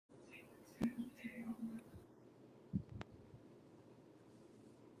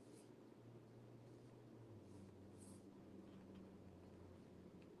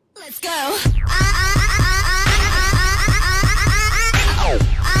go.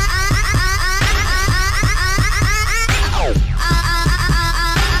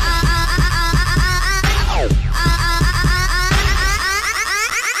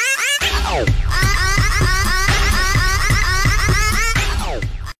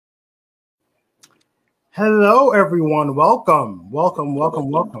 Hello, everyone. Welcome. What's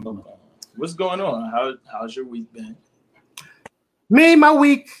going on? How's your week been? My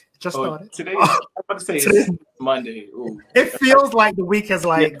week just started. Today, I'm about to say it's Monday. Ooh. It feels like the week has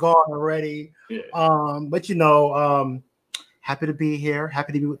gone already. Yeah. But happy to be here.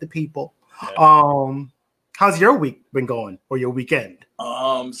 Happy to be with the people. Yeah. How's your week been going, or your weekend?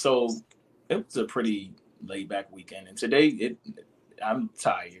 So it was a pretty laid back weekend, and today I'm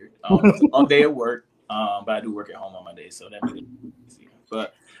tired. Long day at work. But I do work at home on Monday, so that makes it easier.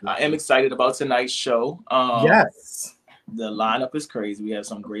 But I am excited about tonight's show. Yes. The lineup is crazy. We have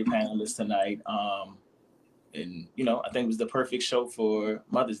some great panelists tonight. And I think it was the perfect show for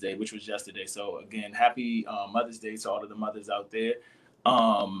Mother's Day, which was yesterday. So again, happy Mother's Day to all of the mothers out there.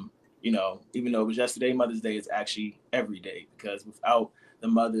 Even though it was yesterday, Mother's Day is actually every day, because without the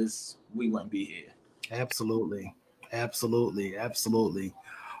mothers, we wouldn't be here. Absolutely.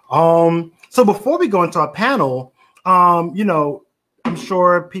 So before we go into our panel, I'm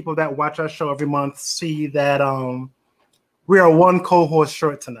sure people that watch our show every month see that we are one co-host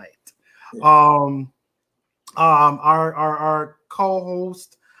short tonight. Yeah. Our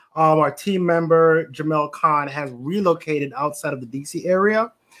co-host, our team member Jamel Khan, has relocated outside of the DC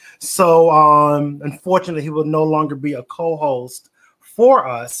area. So unfortunately, he will no longer be a co-host for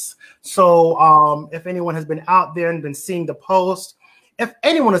us. So if anyone has been out there and been seeing the post, if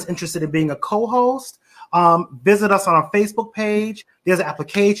anyone is interested in being a co-host, visit us on our Facebook page. There's an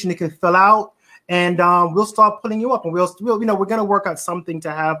application you can fill out, and we'll start putting you up. And we're going to work out something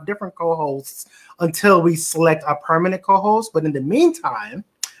to have different co-hosts until we select our permanent co-host. But in the meantime,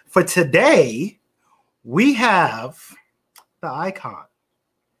 for today, we have the icon,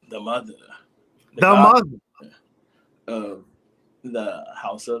 the mother, mother, the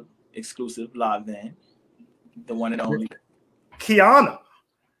House of Exclusive Live Band, the one and only Kiana.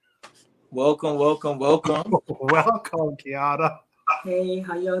 Welcome. Welcome, Kiana. Hey,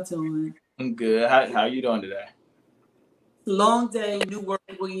 how y'all doing? I'm good. How you doing today? Long day, new work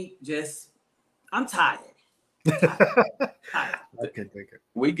week. I'm tired. Okay.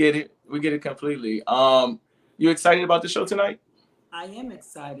 We get it. We get it completely. You excited about the show tonight? I am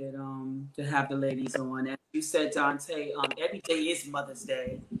excited to have the ladies on. As you said, Dante, every day is Mother's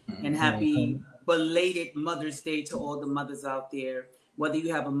Day, and happy belated Mother's Day to all the mothers out there. Whether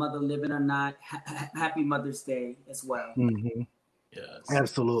you have a mother living or not, happy Mother's Day as well. Mm-hmm. Yes.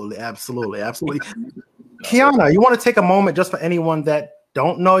 Absolutely. Kiana, you want to take a moment just for anyone that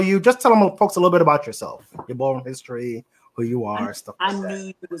don't know you? Just tell them folks a little bit about yourself, your ballroom history, who you are, stuff like that. I knew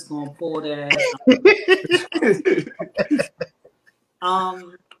you was going to pull that.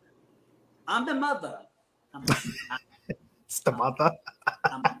 I'm the mother. It's the mother.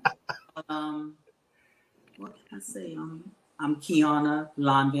 What can I say? I'm Kiana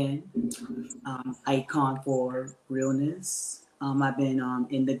London, icon for realness. I've been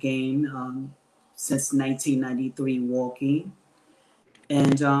in the game since 1993 walking.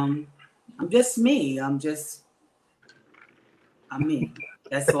 And I'm just me. I'm me.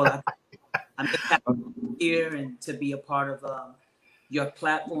 That's all I'm just happy to be here and to be a part of your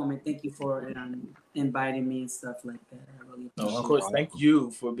platform, and thank you for inviting me and stuff like that. I really appreciate it. Of course, thank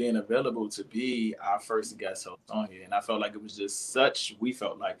you for being available to be our first guest host on here. And I felt like it was just such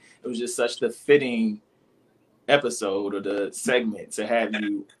the fitting episode or the segment to have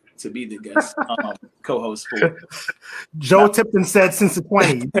you to be the guest co-host for. Joe Tipton said since the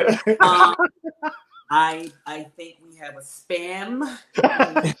 20s. I think we have a spam,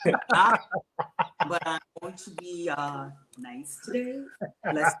 but I'm going to be nice today.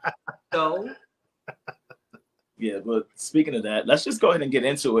 Let's go. Yeah, but speaking of that, let's just go ahead and get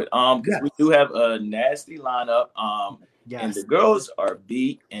into it. Because we do have a nasty lineup. And the girls are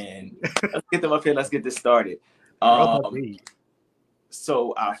beat, and let's get them up here. Let's get this started.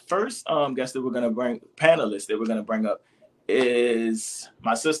 So our first panelist that we're gonna bring up is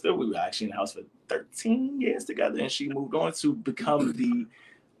my sister. We were actually in the house for 13 years together, and she moved on to become the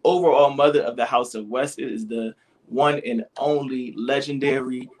overall mother of the House of West. It is the one and only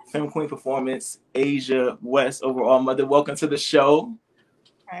legendary Femme Queen Performance, Asia West, overall mother. Welcome to the show.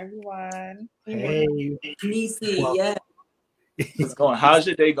 Hi, everyone. Hey. Nisi, yeah. What's going? How's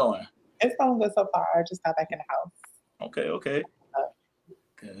your day going? It's going good so far. I just got back in the house. Okay.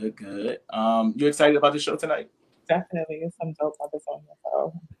 Good. You excited about the show tonight? Definitely. It's some dope mothers on here.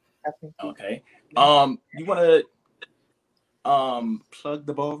 So Definitely. Okay. You want to plug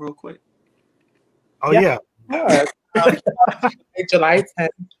the ball real quick? Oh yeah. Sure. July 10th.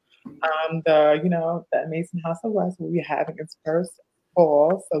 The Amazing House of West will be having its first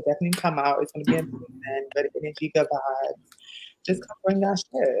fall, so definitely come out. It's going to be amazing. Good energy, good vibes. Just come bring that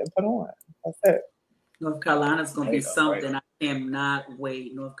shit and put on. That's it. North Carolina's gonna be Right, something. right. I cannot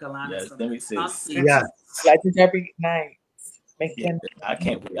wait. North Carolina's Yes, gonna let be me see. something. Yes. Legendary night. Yeah, I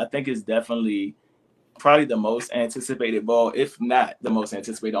can't wait. I think it's definitely probably the most anticipated ball, if not the most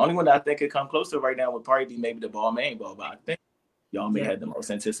anticipated. The only one that I think could come close to right now would probably be maybe the ball main ball, but I think y'all may have the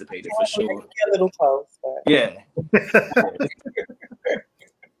most anticipated for sure. A little close, but Yeah.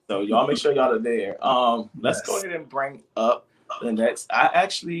 So y'all make sure y'all are there. Let's go ahead and bring up the next. I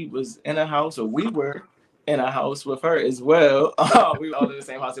actually was in a house, or we were in a house with her as well. We were all in the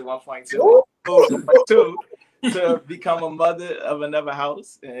same house at 1.2 to become a mother of another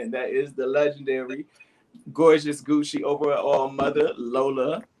house, and that is the legendary, gorgeous Gucci overall mother,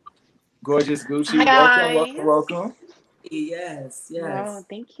 Lola. Gorgeous Gucci, welcome. Yes. Oh,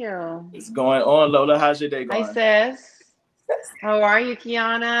 thank you. What's going on, Lola? How's your day going? Hi, sis. How are you,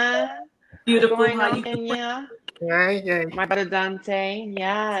 Kiana? Beautiful. What's going on, Kenya? Yeah. My brother Dante.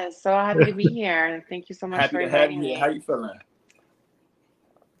 Yes, so happy to be here. Thank you so much Happy for to have inviting you here. me. How you feeling?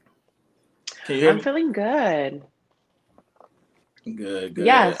 Can you hear I'm me? feeling good. Good.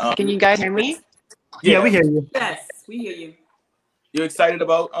 Yes. Can you guys hear me? Yeah, we hear you. Yes, we hear you. You excited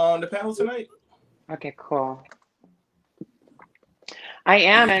about the panel tonight? Okay, cool. I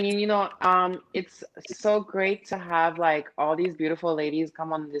am, and it's so great to have like all these beautiful ladies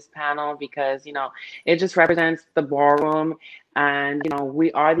come on this panel because it just represents the ballroom, and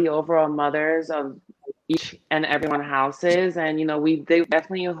we are the overall mothers of each and every one houses, and they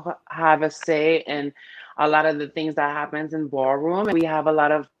definitely have a say in a lot of the things that happens in ballroom, and we have a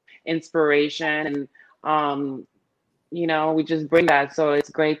lot of inspiration, and we just bring that. So it's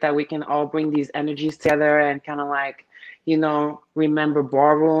great that we can all bring these energies together and kind of like remember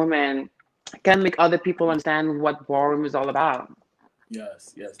ballroom and can make other people understand what ballroom is all about.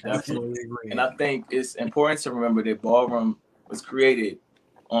 Yes, Absolutely definitely. agree. And I think it's important to remember that ballroom was created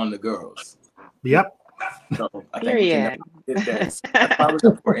on the girls. Yep. So I think we Period. can get that. That's why it was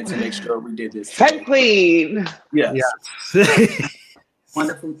important to make sure we did this. Fake queen. Yes.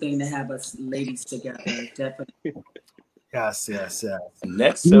 Wonderful thing to have us ladies together. Definitely. Yes.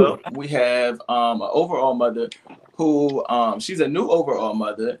 Next up, we have an overall mother who she's a new overall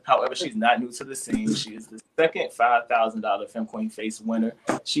mother. However, she's not new to the scene. She is the second $5,000 Femme Queen Face winner.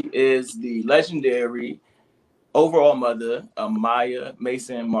 She is the legendary overall mother, Amaya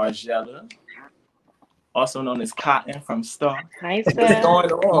Mason Margella, also known as Cotton from Star. Hi, What's sis.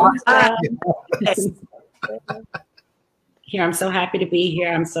 going on? Here, I'm so happy to be here.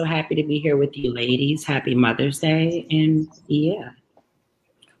 I'm so happy to be here with you ladies. Happy Mother's Day. And yeah.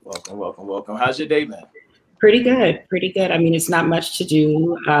 Welcome. How's your day been? Pretty good. I mean, it's not much to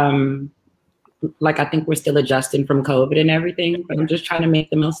do. I think we're still adjusting from COVID and everything, but I'm just trying to make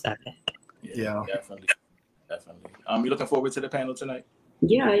the most of it. Yeah. Definitely. You looking forward to the panel tonight?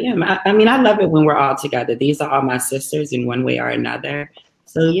 Yeah, I am. I mean, I love it when we're all together. These are all my sisters in one way or another.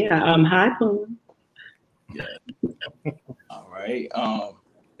 So yeah, hi, Boom. Yeah. All right.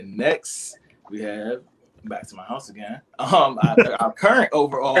 Next we have back to my house again. Our current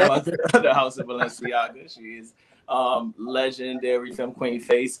overall mother of the House of Balenciaga. She is legendary Femme Queen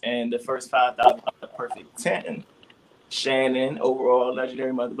Face and the first $5,000 Perfect 10. Shannon, overall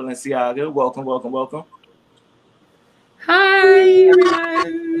legendary mother of Balenciaga. Welcome. Hi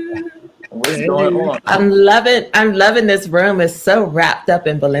everyone. What's going on? I'm loving this room. It's so wrapped up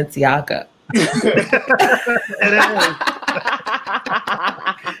in Balenciaga.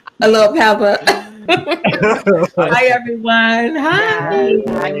 A little pepper. Hi everyone. Hi.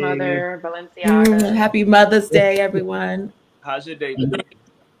 Hi, Mother Balenciaga. Happy Mother's Day, everyone. How's your day been?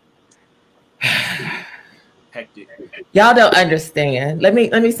 Hectic. Y'all don't understand. Let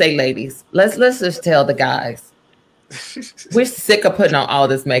me say, ladies, let's just tell the guys. We're sick of putting on all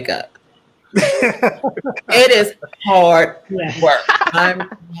this makeup. It is hard work. I'm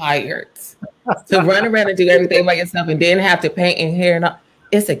tired. To run around and do everything by yourself and then have to paint and hair and all,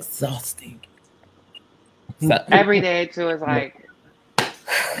 it's exhausting. So, Every day too is like.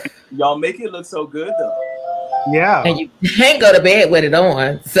 Y'all make it look so good though. Yeah. And you can't go to bed with it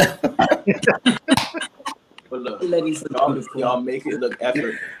on. So. But look, y'all make it look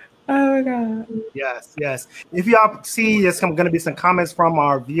effortless. Oh my God. Yes. If y'all see, there's going to be some comments from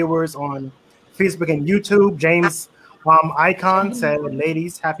our viewers on Facebook and YouTube. James Icon said,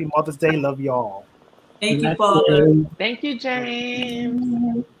 ladies, happy Mother's Day. Love y'all. Thank you, Father. Thank you,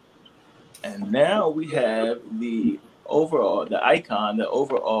 James. And now we have the icon, the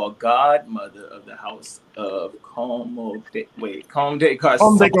overall godmother of the house of Comte de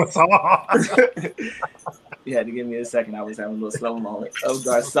Garçon. You had to give me a second. I was having a little slow moment. Of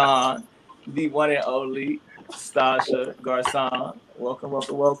Garçon, the one and only Stasha Garçon. Welcome,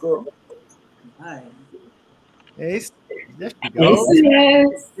 welcome, welcome. Hi. Hey, there she goes.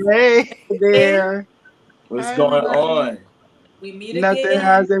 Yes. Hey there. What's Hi, going everybody. on? We meet Nothing. again.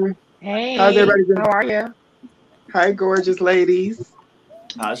 How's Hey, everybody doing? how are you? Hi, gorgeous ladies.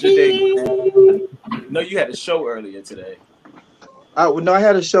 How's your day going? No, you had a show earlier today. No, I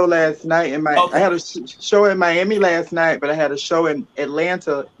had a show last night I Okay. had a show in Miami last night, but I had a show in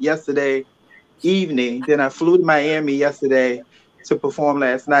Atlanta yesterday evening. Then I flew to Miami yesterday to perform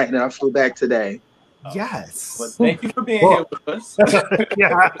last night, and then I flew back today. yes. Well, thank you for being here with us.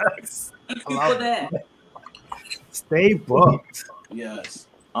 Yes. Thank you for that. Stay booked. Yes.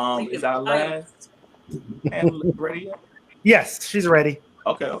 Is our last panel ready yet? Yes, she's ready.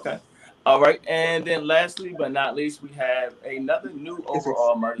 Okay, okay. All right. And then lastly but not least, we have another new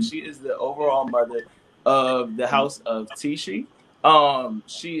overall mother. She is the overall mother of the house of Tishi.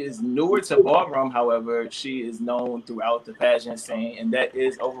 She is newer to ballroom, however, she is known throughout the pageant scene, and that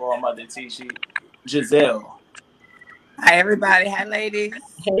is overall mother Tishi, Giselle. Hi everybody. Hi ladies.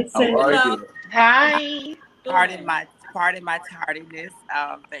 Hey, How are Hello. you? Hi. Pardon my tardiness.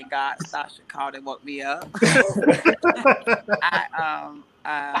 Thank God Sasha called and woke me up. I'm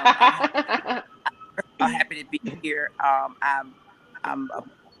happy to be here. I'm on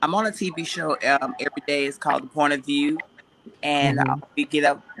a TV show every day. It's called The Point of View, and we get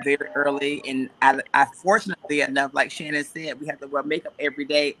up very early. And I fortunately enough, like Shannon said, we have to wear makeup every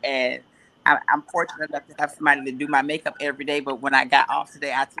day, and I'm fortunate enough to have somebody to do my makeup every day. But when I got off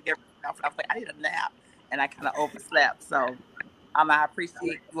today, I took everything off, and I was like, I need a nap, and I kind of overslept. So I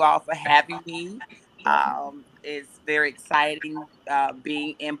appreciate you all for having me. It's very exciting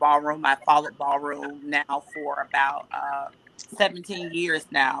being in ballroom. I followed ballroom now for about 17 years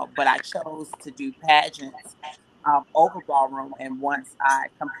now, but I chose to do pageants over ballroom. And once I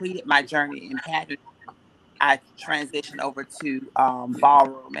completed my journey in pageant, I transitioned over to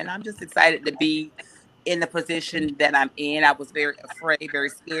ballroom. And I'm just excited to be in the position that I'm in. I was very afraid, very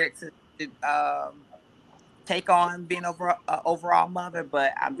scared to take on being overall mother,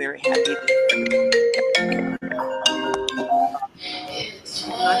 but I'm very happy.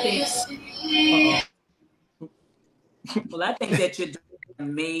 I think that you're doing an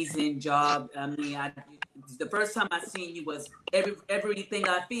amazing job. I mean, the first time I seen you was everything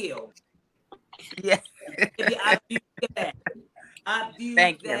I feel. Yeah. I viewed that.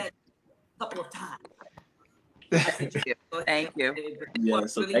 Thank you. A couple of times. Thank you. Yeah,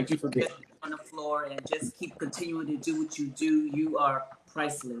 so thank you for being on the floor and just keep continuing to do what you do. You are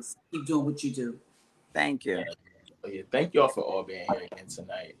priceless. Keep doing what you do. Thank you. Yeah, thank y'all for all being here again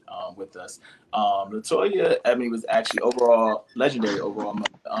tonight with us. Latoya Ebony was actually legendary overall.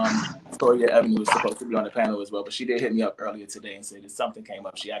 Latoya Ebony was supposed to be on the panel as well, but she did hit me up earlier today and said that something came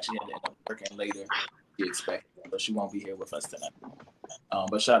up. She actually had to end up working later. She expected, so she won't be here with us tonight.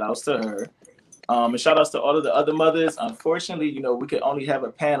 But shout outs to her. And shout outs to all of the other mothers. Unfortunately, we could only have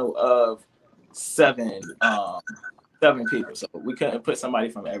a panel of seven people, so we couldn't put somebody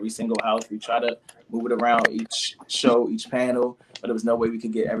from every single house. We try to move it around each show, each panel, but there was no way we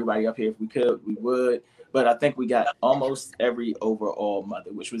could get everybody up here. If we could, we would. But I think we got almost every overall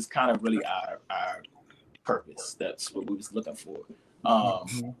mother, which was kind of really our purpose. That's what we was looking for.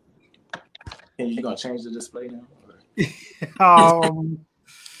 And you gonna change the display now?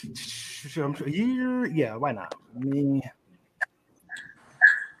 Yeah, why not?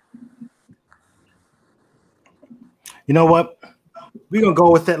 You know what? We're gonna go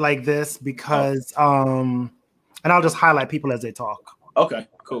with it like this because and I'll just highlight people as they talk. Okay,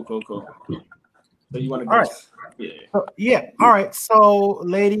 cool. So you want to go? All right. Yeah. All right. So,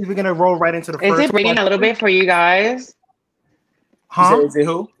 ladies, we're gonna roll right into the first. Is it breathing a little bit for you guys? Huh? Is it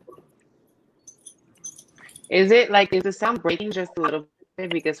who? Is the sound breaking just a little bit?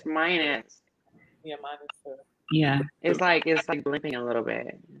 Because mine is. Yeah, mine is too. Yeah. It's like blipping a little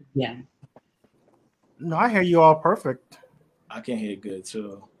bit. Yeah. No, I hear you all perfect. I can hear good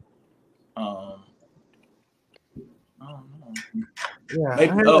too. I don't know. Yeah.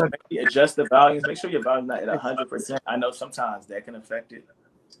 Maybe adjust the volumes. Make sure your volume not at 100%. I know sometimes that can affect it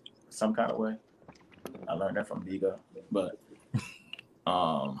some kind of way. I learned that from Vigo, but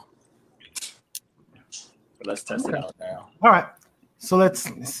let's test it out now. All right. So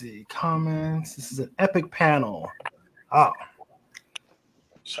let's see comments. This is an epic panel. Oh.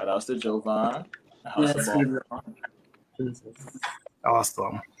 Shout outs to Jovan.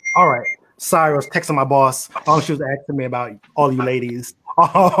 Awesome. All right. Sorry, I was texting my boss. She was asking me about all you ladies.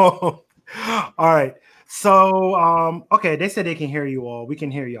 All right. So, okay, they said they can hear you all. We can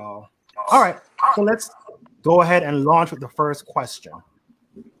hear y'all. All right. So let's go ahead and launch with the first question.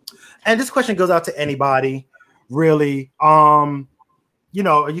 And this question goes out to anybody, really. You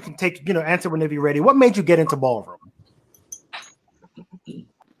know, you can take, you know, answer whenever you're ready. What made you get into ballroom?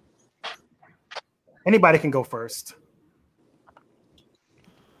 Anybody can go first.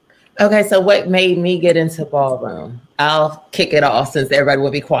 Okay, so what made me get into ballroom? I'll kick it off since everybody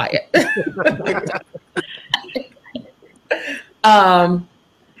will be quiet.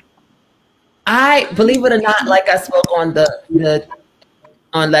 I believe it or not, like I spoke on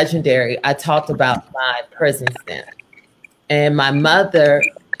on Legendary, I talked about my prison stint. And my mother,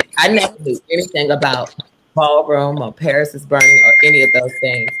 I never knew anything about ballroom or Paris is Burning or any of those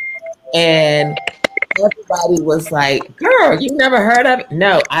things. And everybody was like, girl, you never heard of it?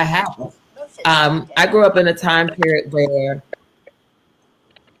 No, I haven't. I grew up in a time period where,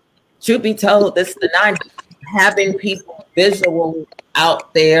 truth be told, this is the 90s. Having people visual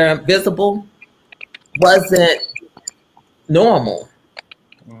out there, visible, wasn't normal.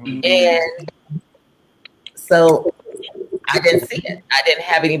 And so I didn't see it. I didn't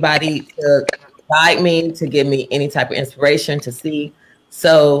have anybody to guide me, to give me any type of inspiration to see.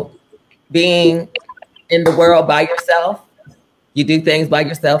 So being in the world by yourself, you do things by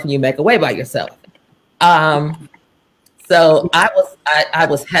yourself and you make a way by yourself. So I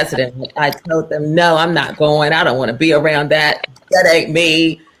was hesitant. I told them, no, I'm not going. I don't want to be around that. That ain't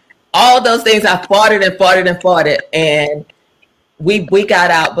me. All those things, I fought it and fought it and fought it. And we got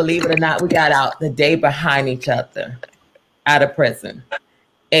out, believe it or not, we got out the day behind each other out of prison.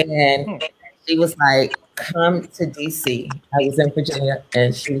 And she was like, come to DC. I was in Virginia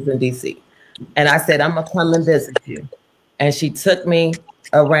and she was in DC. And I said, I'm going to come and visit you. And she took me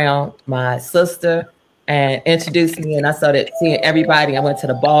around my sister and introduced me. And I started seeing everybody. I went to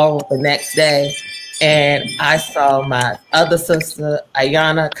the ball the next day and I saw my other sister,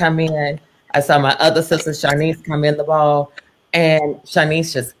 Ayana, come in. I saw my other sister, Shanice, come in the ball. And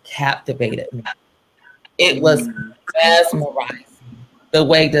Shanice just captivated me. It was mesmerizing the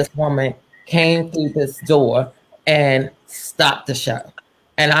way this woman came through this door and stopped the show.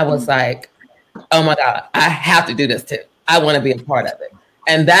 And I was like, oh my God, I have to do this too. I want to be a part of it.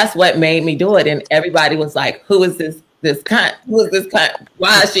 And that's what made me do it. And everybody was like, who is this cunt? Who is this cunt?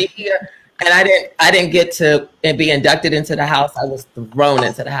 Why is she here? And I didn't get to be inducted into the house. I was thrown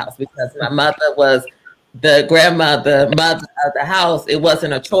into the house because my mother was the grandmother, mother of the house. It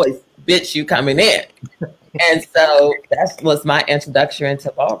wasn't a choice. Bitch, you coming in. And so that was my introduction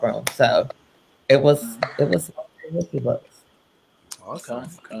into ballroom. So it was Awesome.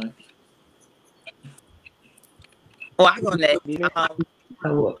 Okay. Well, I go next.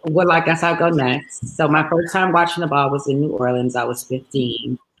 Well, I guess I'll go next. So my first time watching the ball was in New Orleans. I was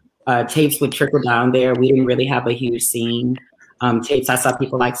 15. Tapes would trickle down there. We didn't really have a huge scene. Tapes, I saw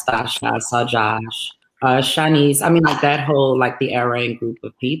people like Stasha, I saw Josh, Shanice. I mean, like that whole, like the era and group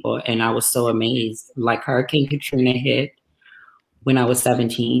of people. And I was so amazed. Like Hurricane Katrina hit when I was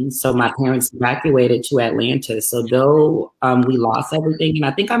 17. So my parents evacuated to Atlanta. So though we lost everything, and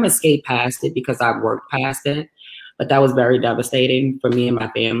I think I'm escaped past it because I worked past it. But that was very devastating for me and my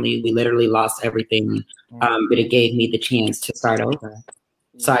family. We literally lost everything, but it gave me the chance to start over.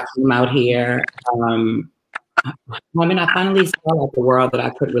 So I came out here. I mean, I finally saw like the world that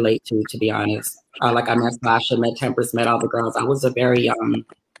I could relate to be honest. Like I met Sasha, met Tempest, met all the girls. I was a very young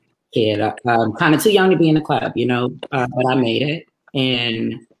kid, kind of too young to be in a club, you know, but I made it.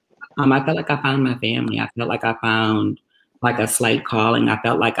 And I felt like I found my family. I felt like I found like a slight calling. I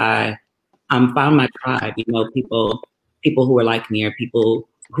felt like I found my tribe, you know, people who were like me or people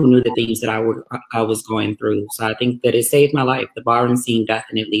who knew the things that I was going through. So I think that it saved my life. The ballroom scene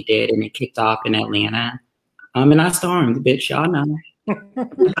definitely did, and it kicked off in Atlanta. And I stormed, bitch, y'all know.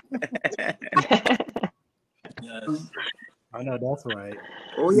 Yes. I know that's right.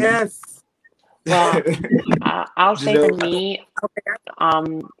 Oh yes. Well, I'll say for me,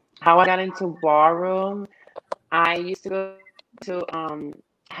 how I got into ballroom, I used to go to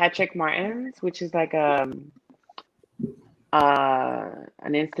Hedrick Martin's, which is like an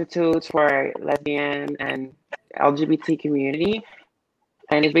institute for lesbian and LGBT community,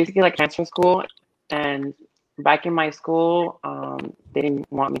 and it's basically like transfer school. And back in my school, they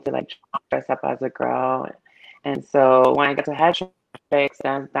didn't want me to like dress up as a girl, and so when I got to Hedrick,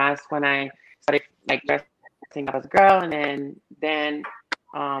 that's when I started like dressing up as a girl, and then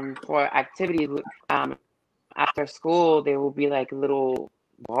for activities after school, there will be like little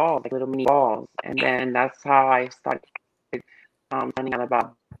balls, like little mini balls, and then that's how I started finding out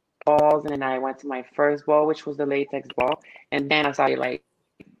about balls, and then I went to my first ball, which was the latex ball, and then I started like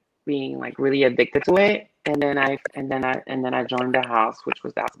being like really addicted to it, and then I joined the house, which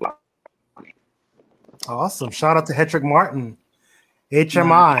was that's block. Awesome. Shout out to Hedrick Martin,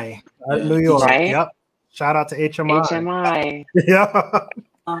 HMI, New York. Right? Yep. Shout out to HMI. HMI. Yeah.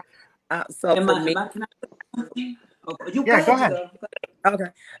 So for me, go ahead. Okay.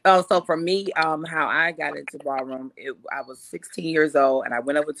 So for me, how I got into ballroom, I was 16 years old, and I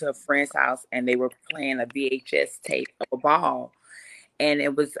went over to a friend's house, and they were playing a VHS tape of a ball, and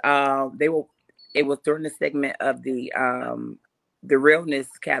it was it was during the segment of the realness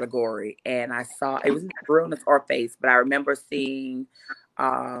category, and I saw it was realness or face, but I remember seeing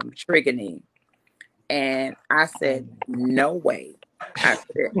trigoning, and I said, no way. I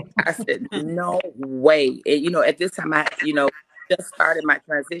said, no way. And, at this time, I, just started my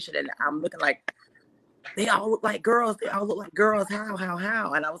transition, and I'm looking like, they all look like girls. They all look like girls.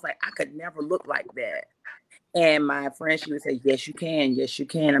 How? And I was like, I could never look like that. And my friend, she would say, yes, you can. Yes, you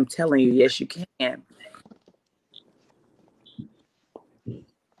can. I'm telling you, yes, you can.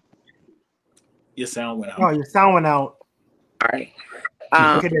 Your sound went out. Oh, your sound went out. All right.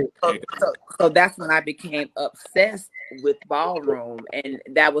 So that's when I became obsessed with ballroom, and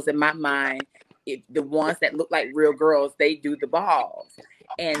that was in my mind. The ones that look like real girls, they do the balls,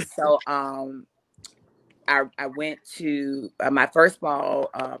 and so I went to my first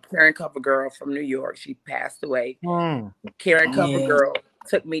ball. Karen Covergirl from New York, she passed away. Karen Covergirl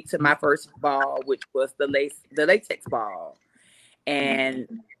took me to my first ball, which was the latex ball, and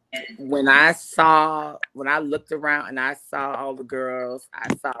when I looked around and I saw all the girls, I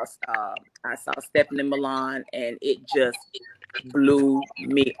saw Stephanie Milan, and it just blew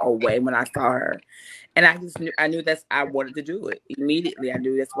me away when I saw her. And I knew I wanted to do it immediately. I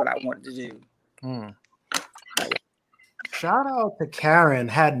knew that's what I wanted to do. Shout out to Karen.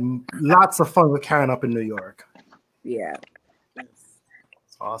 Had lots of fun with Karen up in New York. Yeah. It's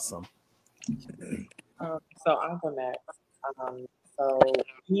awesome. So I'll go next. So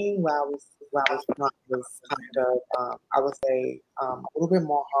being where I was from was kind of, I would say, a little bit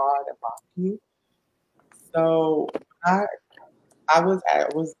more hard and rocky. So I was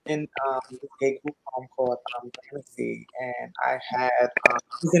in this gay group home called Tennessee, and I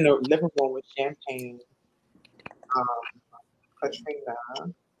was in the living room with Champagne, Katrina,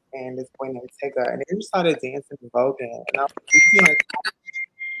 and this boy named Tigger, and they just started dancing and voguing, and I was really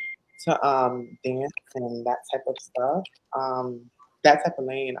to dance and that type of stuff. That type of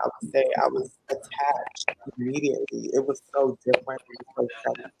lane, I would say I was attached immediately. It was so different from the first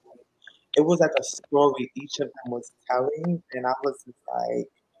time. It was like a story each of them was telling, and I was just like,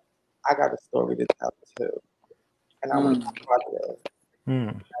 I got a story to tell too, and I want to be part of it.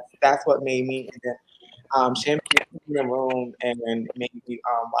 That's what made me. And then Champagne put me in the room and made me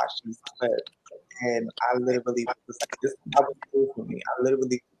watch these clips, and I literally was like, this that was cool for me. I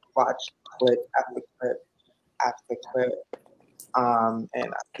literally watched clip after clip after clip. And I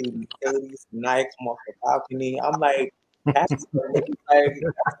see these ladies tonight come off the balcony. I'm like, that's what made me like,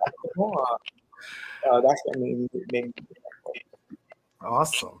 come on. That's what made me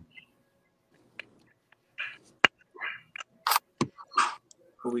Awesome.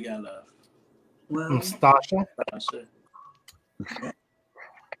 Who we got left? Stasha.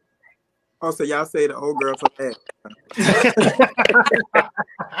 Oh, so y'all say the old girl for that.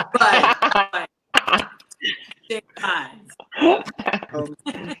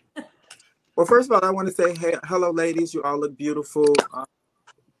 Well, first of all, I want to say, hey, hello, ladies. You all look beautiful.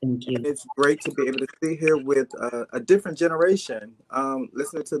 Thank you. It's great to be able to sit here with a different generation,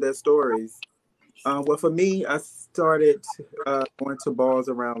 listening to their stories. Well, for me, I started going to balls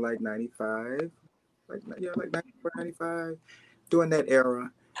around like 95, like 94, 95, during that era.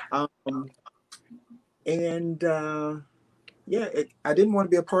 I didn't want to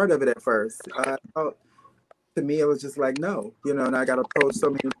be a part of it at first. To me, it was just like, no, and I got approached so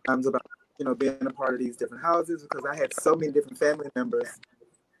many times about, being a part of these different houses, because I had so many different family members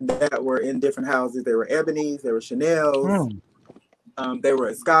that were in different houses. They were Ebony's, they were Chanel's, they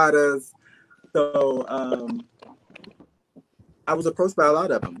were Escadas. So I was approached by a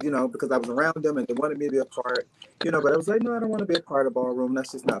lot of them, because I was around them and they wanted me to be a part, but I was like, no, I don't want to be a part of ballroom.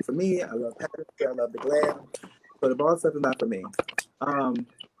 That's just not for me. I love pageantry, I love the glam, but the ball stuff is not for me.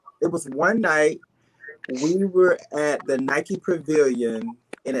 It was one night, we were at the Nike Pavilion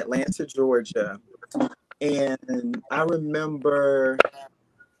in Atlanta, Georgia, and I remember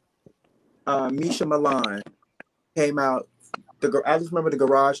Misha Milan came out. I just remember the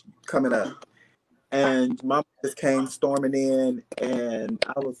garage coming up, and Mama just came storming in, and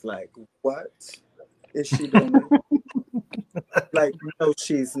I was like, "What is she doing?" Like, no,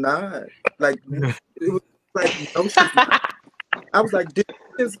 she's not. Like, it was like, no, she's not. I was like, did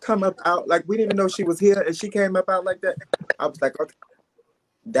she just come up out? Like, we didn't even know she was here, and she came up out like that. I was like, okay,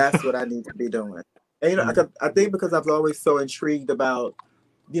 that's what I need to be doing. And, you know, I think because I was always so intrigued about,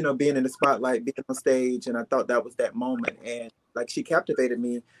 you know, being in the spotlight, being on stage, and I thought that was that moment. And like, she captivated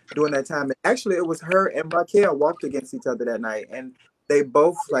me during that time. And actually, it was her and Raquel walked against each other that night, and they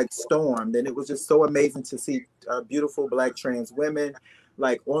both like stormed. And it was just so amazing to see beautiful Black trans women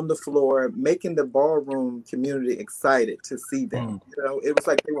like on the floor, making the ballroom community excited to see them. You know, it was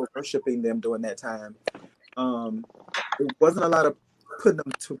like they were worshiping them during that time. It wasn't a lot of putting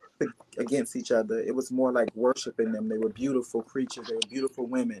them against each other. It was more like worshiping them. They were beautiful creatures. They were beautiful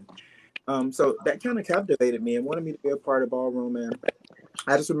women. So that kind of captivated me and wanted me to be a part of ballroom. And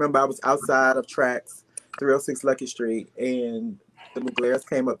I just remember I was outside of Tracks, 306 Lucky Street, and the Muglairs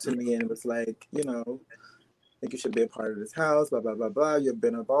came up to me and was like, you know, I think you should be a part of this house, blah, blah, blah, blah. You've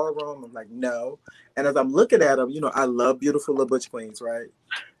been in a ballroom. I'm like, no. And as I'm looking at them, you know, I love beautiful little butch queens, right?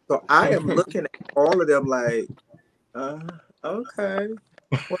 So I am looking at all of them like, okay.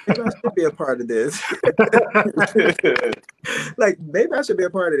 Well, maybe I should be a part of this. Like, maybe I should be a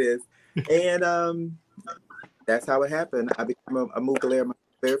part of this. And that's how it happened. I became a Muglair. My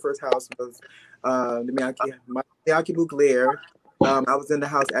very first house was the Miyake Muglair. I was in the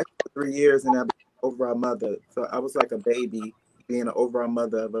house actually for 3 years, and I became an overall mother. So I was like a baby being an overall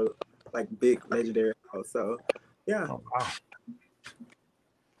mother of a like big legendary house. So yeah. Oh, wow.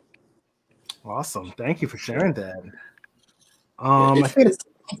 Awesome. Thank you for sharing that. I think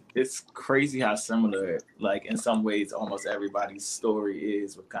it's crazy how similar, like in some ways, almost everybody's story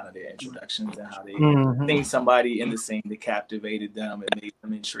is with kind of their introductions and how they seen somebody in the scene that captivated them and made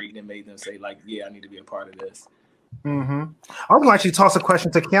them intrigued and made them say, like, yeah, I need to be a part of this. I would like to toss a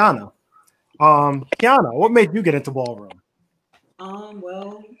question to Kiana. Kiana, what made you get into ballroom?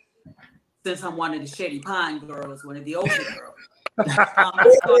 Well, since I'm one of the Shady Pine girls, one of the older girls,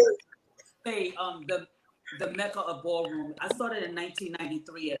 the mecca of ballroom. I started in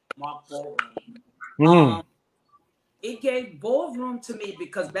 1993 at Mark Ballroom. It gave ballroom to me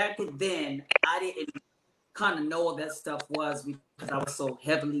because back then I didn't kind of know what that stuff was because I was so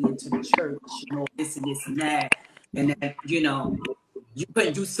heavily into the church, you know, this and this and that, and then, you know, you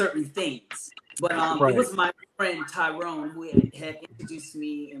couldn't do certain things. But it was my friend Tyrone who had introduced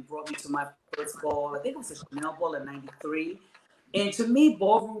me and brought me to my first ball. I think it was a Chanel ball in '93. And to me,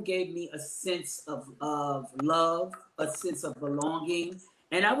 ballroom gave me a sense of love, a sense of belonging.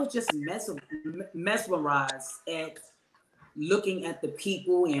 And I was just mesmerized at looking at the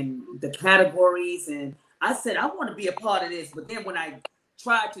people and the categories. And I said, I want to be a part of this. But then when I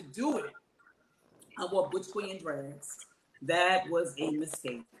tried to do it, I wore butch queen drags. That was a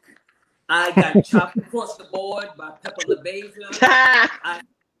mistake. I got chopped across the board by Pepper LaBeija.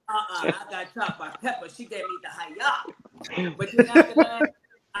 I got chopped by Pepper. She gave me the hi-ya. But then after that,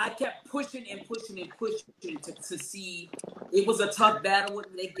 I kept pushing and pushing and pushing to see. It was a tough battle,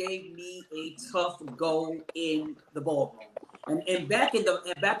 and they gave me a tough go in the ballroom. And back in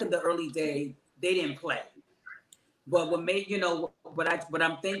the early day, they didn't play. But what made, you know, what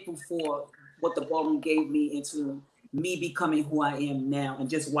I'm thankful for, what the ballroom gave me into me becoming who I am now, and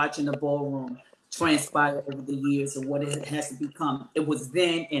just watching the ballroom transpire over the years and what it has to become. It was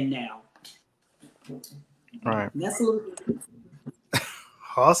then and now. All right. And that's a little bit.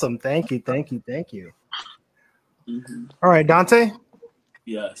 Awesome. Thank you. All right, Dante.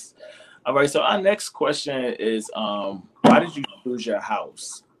 Yes. All right. So our next question is, why did you choose your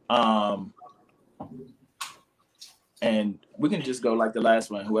house? And we can just go like the last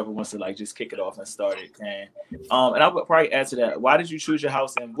one. Whoever wants to like just kick it off and start it can. And I would probably answer that. Why did you choose your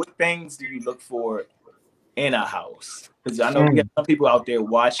house, and what things do you look for in a house? Because I know we got some people out there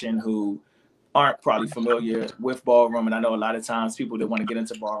watching who aren't probably familiar with ballroom, and I know a lot of times people that want to get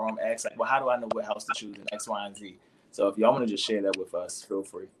into ballroom ask like, well, how do I know what house to choose in X, Y, and Z? So if y'all want to just share that with us, feel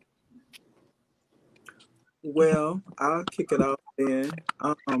free. Well, I'll kick it off then.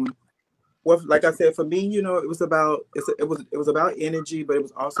 Well, like I said, for me, you know, it was about energy, but it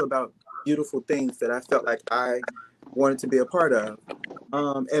was also about beautiful things that I felt like I wanted to be a part of.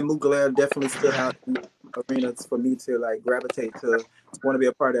 And Muglair definitely stood out in arenas for me to like gravitate to want to be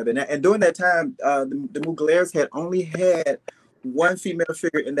a part of it. And during that time, the Muglairs had only had one female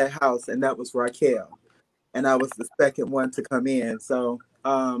figure in that house, and that was Raquel. And I was the second one to come in. So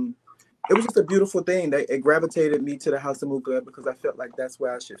it was just a beautiful thing. It gravitated me to the House of Muglair because I felt like that's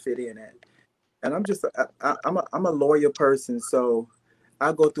where I should fit in at. And I'm a loyal person, so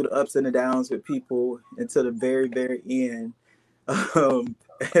I go through the ups and the downs with people until the very, very end.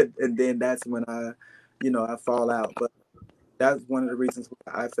 And then that's when I fall out. But that's one of the reasons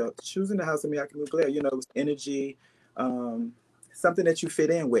why I felt choosing the house of Miyake Mugler. You know, it was energy, something that you fit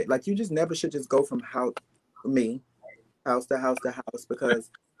in with. Like, you just never should just go from house to house to house, because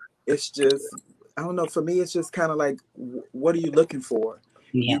it's just, I don't know, for me it's just kind of like, what are you looking for?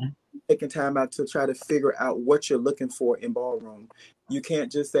 Yeah. Taking time out to try to figure out what you're looking for in ballroom. You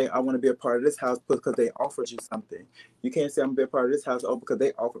can't just say, I want to be a part of this house because they offered you something. You can't say, I'm going to be a part of this house, because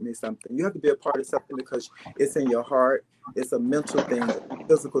they offered me something. You have to be a part of something because it's in your heart. It's a mental thing, a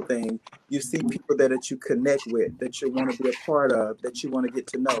physical thing. You see people that you connect with, that you want to be a part of, that you want to get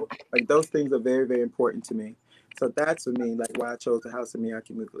to know. Like, those things are very, very important to me. So that's for me, like, why I chose the house of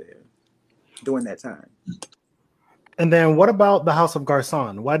Miyake Mugler during that time. And then what about the House of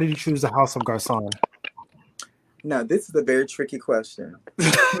Garcon? Why did you choose the House of Garcon? Now, this is a very tricky question.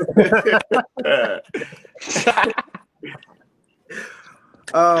 The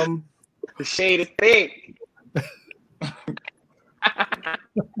shade is thick.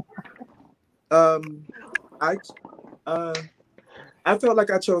 I felt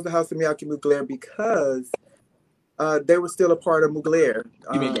like I chose the House of Miyake Mugler because they were still a part of Mugler.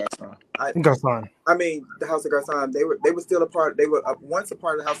 You mean Garcon? Garcon. I mean, the House of Garcon. They were still a part. They were once a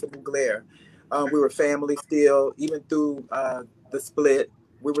part of the House of Mugler. We were family still, even through the split.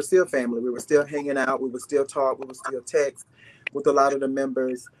 We were still family. We were still hanging out. We would still talk. We would still text with a lot of the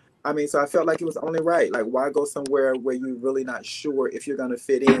members. I mean, so I felt like it was only right. Like, why go somewhere where you're really not sure if you're going to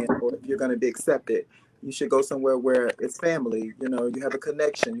fit in or if you're going to be accepted? You should go somewhere where it's family. You know, you have a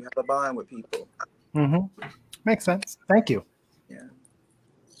connection. You have a bond with people. Mm-hmm. Makes sense. Thank you. Yeah.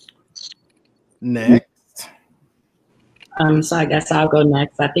 Next. So I guess I'll go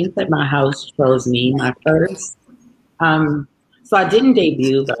next. I think that my house chose me, my first. So I didn't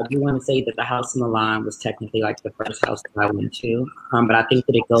debut, but I do want to say that the House in Milan was technically like the first house that I went to. But I think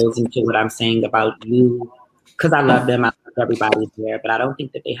that it goes into what I'm saying about you, because I love them. I love everybody there, but I don't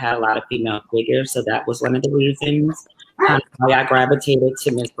think that they had a lot of female figures. So that was one of the reasons why I gravitated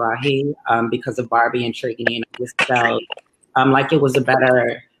to Ms. Rahi, because of Barbie and Trigny, and I just felt like it was a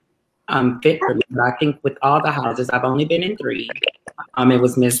better fit for me. But I think with all the houses, I've only been in 3. It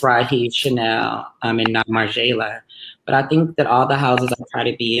was Miss Rahi, Chanel, and now Margiela. But I think that all the houses I try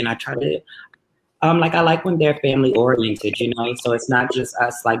to be in, I try to, like, I like when they're family oriented, you know? So it's not just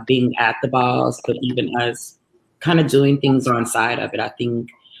us like being at the balls, but even us kind of doing things on side of it. I think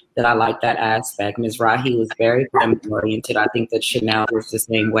that I like that aspect. Ms. Rahi was very family oriented. I think that Chanel was the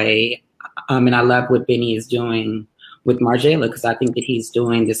same way. And I love what Benny is doing with Margiela, because I think that he's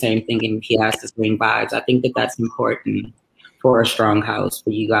doing the same thing and he has the same vibes. I think that that's important for a strong house,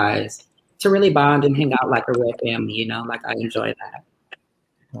 for you guys to really bond and hang out like a real family, you know, like I enjoy that.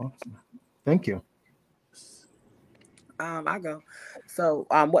 Awesome. Thank you. I go. So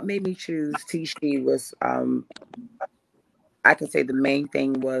what made me choose Tishi was, I can say the main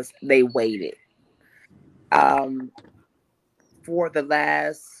thing was they waited. For the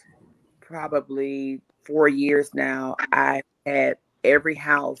last probably 4 years now, I had every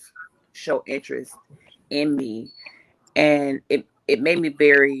house show interest in me, and it made me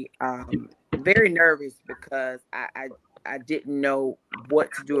very very nervous because I didn't know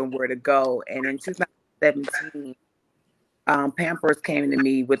what to do and where to go. And in 2017, Pampers came to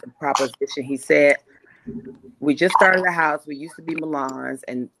me with a proposition. He said, we just started a house. We used to be Milan's,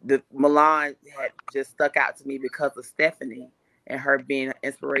 and the Milan had just stuck out to me because of Stephanie and her being an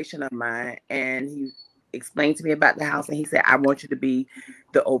inspiration of mine. And he explained to me about the house, and he said, I want you to be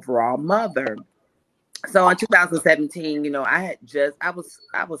the overall mother. So in 2017, you know, I was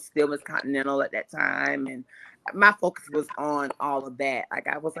still Miss Continental at that time, and my focus was on all of that. Like,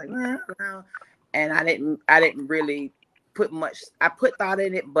 I was like, and I didn't really put much. I put thought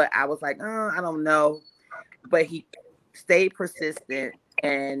in it, but I was like, I don't know. But he stayed persistent,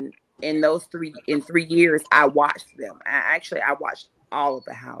 and in 3 years, I watched them. I watched all of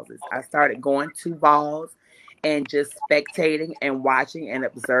the houses. I started going to balls and just spectating and watching and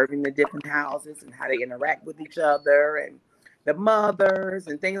observing the different houses and how they interact with each other and the mothers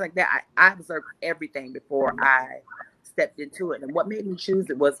and things like that. I observed everything before I stepped into it. And what made me choose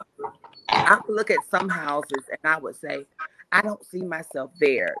it was, I would look at some houses and I would say, I don't see myself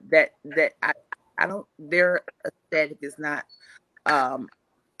there. I don't, their aesthetic is not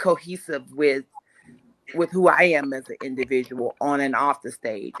cohesive with who I am as an individual on and off the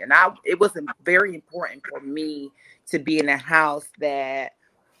stage. And it was very important for me to be in a house that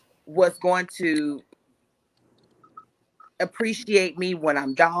was going to appreciate me when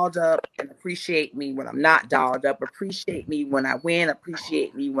I'm dolled up and appreciate me when I'm not dolled up, appreciate me when I win,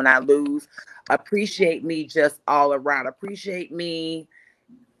 appreciate me when I lose, appreciate me just all around, appreciate me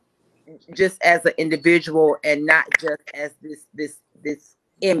just as an individual and not just as this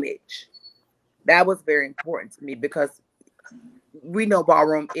image. That was very important to me because we know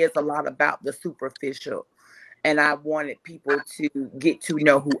ballroom is a lot about the superficial. And I wanted people to get to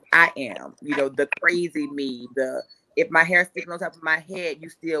know who I am. You know, the crazy me, the if my hair sticking on top of my head, you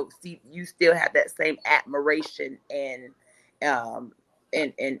still have that same admiration and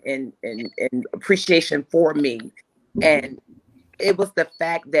and appreciation for me. And it was the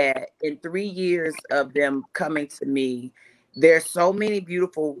fact that in 3 years of them coming to me, there's so many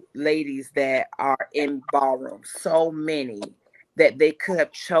beautiful ladies that are in ballroom, so many that they could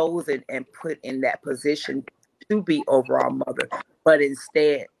have chosen and put in that position to be overall mother, but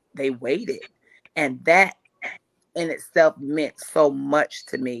instead they waited. And that in itself meant so much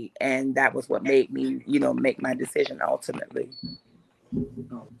to me. And that was what made me, make my decision ultimately.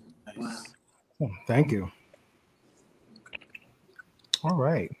 Wow. Oh, thank you. All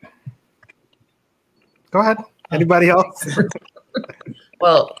right. Go ahead. Anybody else?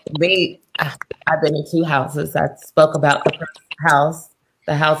 Well, I've been in 2 houses. I spoke about the first house,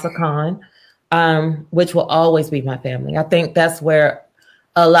 the House of Con, which will always be my family. I think that's where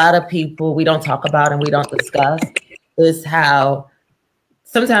a lot of people we don't talk about and we don't discuss is how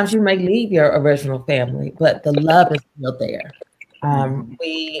sometimes you may leave your original family, but the love is still there.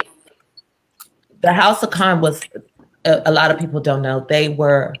 The House of Con was, a lot of people don't know, they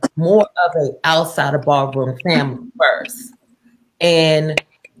were more of an outside of ballroom family first. And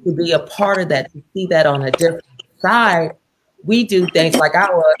to be a part of that, to see that on a different side, we do things like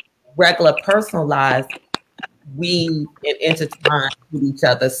our regular personal lives, we intertwine with each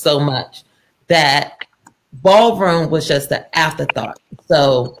other so much that ballroom was just an afterthought.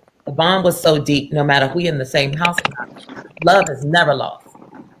 So the bond was so deep, no matter who in the same house, love is never lost.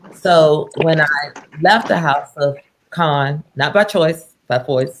 So when I left the House of Con, not by choice, by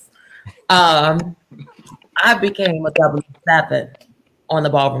force, I became a 007 on the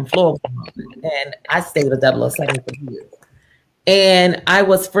ballroom floor, and I stayed a 007 for years. And I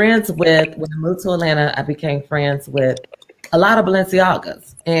was friends with, when I moved to Atlanta, I became friends with a lot of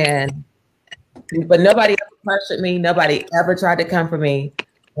Balenciagas. But nobody ever pressured me. Nobody ever tried to come for me.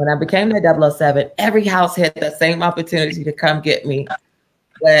 When I became the 007, every house had the same opportunity to come get me.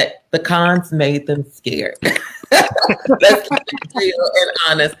 But the cons made them scared. Let's keep it real and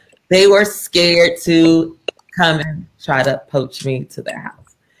honest. They were scared to come and try to poach me to their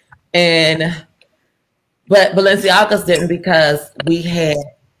house. But Balenciagas didn't, because we had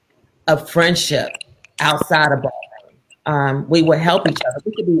a friendship outside of ballroom. We would help each other.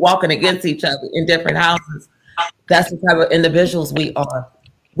 We could be walking against each other in different houses. That's the type of individuals we are.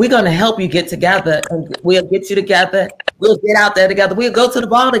 We're going to help you get together, and we'll get you together. We'll get out there together. We'll go to the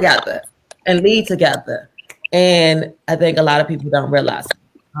ball together and lead together. And I think a lot of people don't realize.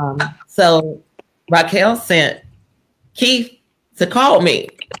 So Raquel sent Keith to call me,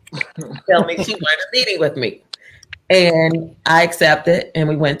 tell me she wanted a meeting with me. And I accepted, and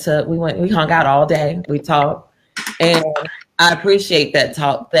we hung out all day. We talked, and I appreciate that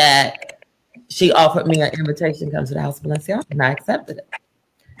talk, that she offered me an invitation to come to the House of Balenciaga, and I accepted it.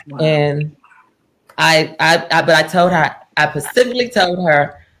 Wow. And but I told her, I specifically told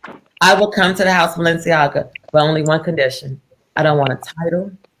her, I will come to the House of Balenciaga, but only one condition. I don't want a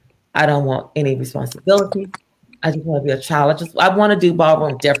title. I don't want any responsibility. I just want to be a child. I want to do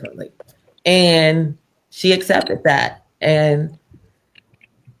ballroom differently. And she accepted that. And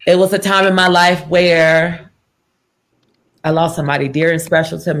it was a time in my life where I lost somebody dear and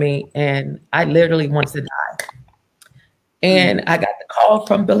special to me, and I literally wanted to die. And I got the call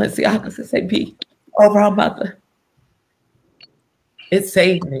from Balenciaga to say, "Be over our mother." It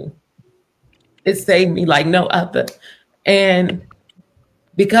saved me. It saved me like no other. And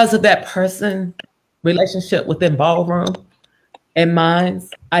because of that relationship within ballroom and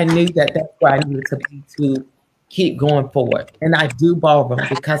minds, I knew that that's where I needed to be to keep going forward. And I do ballroom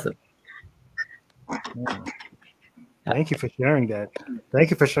because of it. Thank you for sharing that. Thank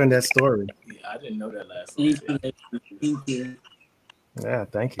you for sharing that story. Yeah, I didn't know that last one. Thank you. Yeah,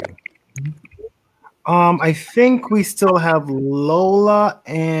 thank you. I think we still have Lola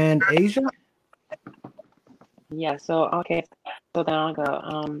and Asia. Yeah, so okay, so then I'll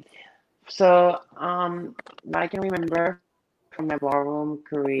go. What I can remember from my ballroom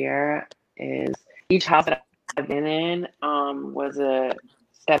career is each house that I've been in was a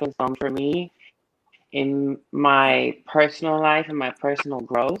stepping stone for me in my personal life and my personal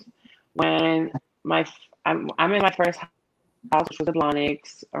growth. When I'm in my first house, which was the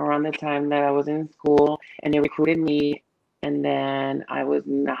Blonics, around the time that I was in school, and they recruited me and then I was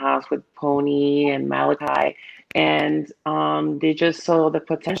in the house with Pony and Malachi, and they just saw the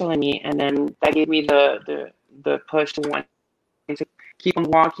potential in me, and then that gave me the push to want to keep on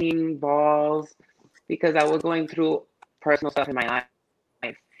walking balls because I was going through personal stuff in my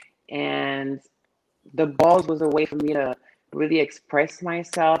life, and the balls was a way for me to really express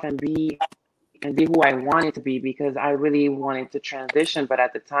myself and be who I wanted to be because I really wanted to transition, but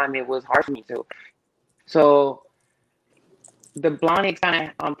at the time it was hard for me to. So the Blondics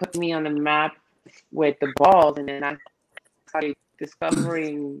kind of put me on the map with the balls, and then I started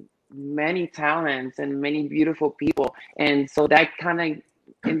discovering many talents and many beautiful people, and so that kind of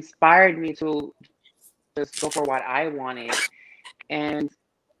inspired me to just go for what I wanted. And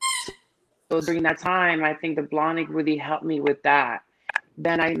so during that time, I think the Blondic really helped me with that.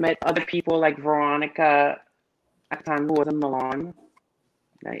 Then I met other people like Veronica at the time, who was in Milan,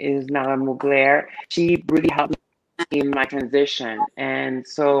 that is now a Mugler. She really helped me in my transition. And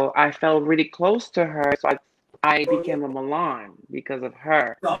so I felt really close to her. So I became a Milan because of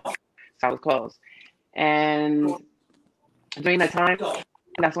her. So I was close. And during that time,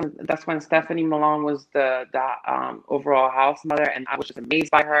 that's when Stephanie Milan was the overall house mother, and I was just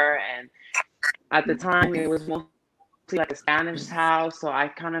amazed by her. And at the time, it was mostly like a Spanish house, so I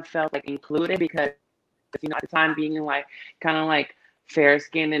kind of felt like included because at the time being like kind of like fair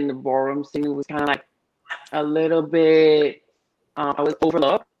skinned in the ballroom scene was kind of like a little bit I was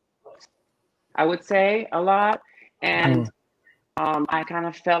overlooked, I would say, a lot. And I kind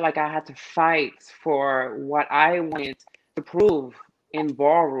of felt like I had to fight for what I wanted to prove in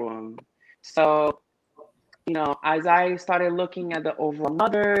ballroom. So, as I started looking at the overall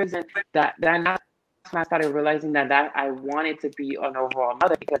mothers, and that's when I started realizing that I wanted to be an overall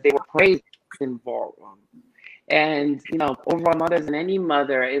mother because they were praised in ballroom. And, overall mothers and any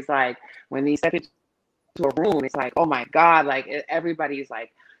mother is like, when they step into a room, it's like, oh my God, like everybody's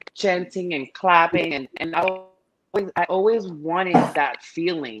like chanting and clapping. And I always wanted that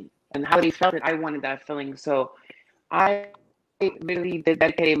feeling, and how they felt it, I wanted that feeling. So I really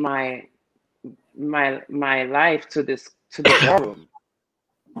dedicated my life to the ballroom,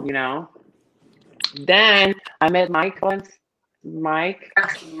 Then I met Mike Balenciaga,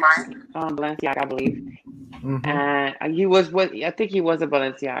 I believe. And he was I think he was a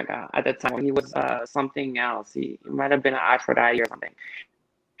Balenciaga at the time. He was something else. He might have been an Aphrodite or something.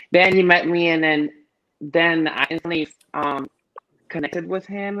 Then he met me, and then I instantly connected with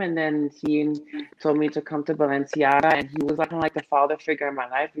him, and then he told me to come to Balenciaga, and he was like kind of like the father figure in my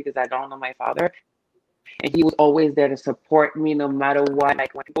life because I don't know my father, and he was always there to support me no matter what.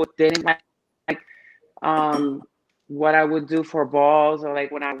 Like when people didn't like what I would do for balls, or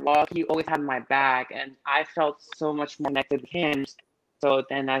like when I walk, he always had my back, and I felt so much more connected with him. So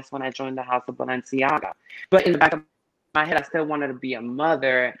then that's when I joined the House of Balenciaga. But in the back of my head, I still wanted to be a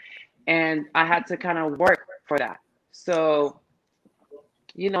mother, and I had to kind of work for that. So,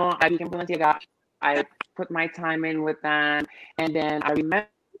 I became Balenciaga. I put my time in with them, and then I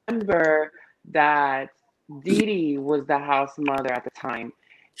remember that Didi was the house mother at the time,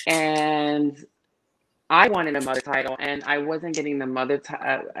 and I wanted a mother title, and I wasn't getting the mother.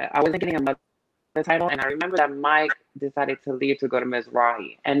 I wasn't getting a mother title, and I remember that Mike decided to leave to go to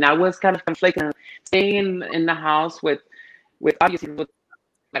Mizrahi, and that was kind of conflicting. Staying in the house with obviously people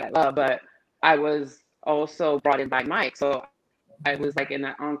that I love, but I was also brought in by Mike, so I was like in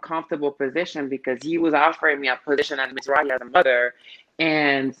an uncomfortable position because he was offering me a position at Mizrahi as a mother,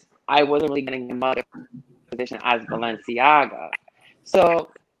 and I wasn't really getting a mother position as Balenciaga.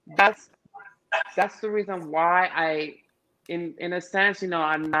 So that's the reason why I, in a sense,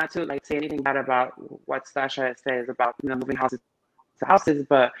 I'm not to like say anything bad about what Sasha says about moving houses to houses,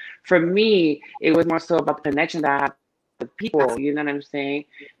 but for me, it was more so about the connection that I have with people. You know what I'm saying?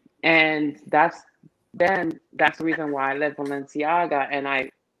 And that's the reason why I left Balenciaga and I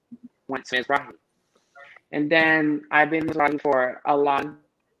went to Mizrahi. And then I've been in Mizrahi for a lot of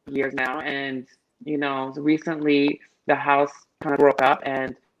years now, and recently the house kind of broke up,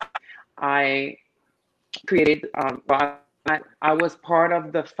 and I created, I was part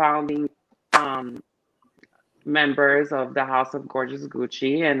of the founding members of the House of Gorgeous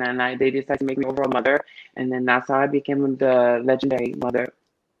Gucci, and then they decided to make me overall mother, and then that's how I became the legendary mother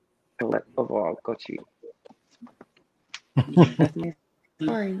of overall Gucci. That's my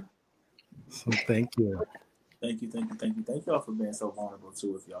story. So thank you. Thank you all for being so vulnerable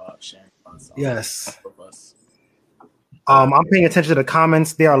too with y'all sharing us. Yes. With us. I'm paying attention to the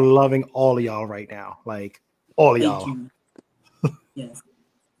comments. They are loving all of y'all right now. Like all of y'all. Thank you. Yes.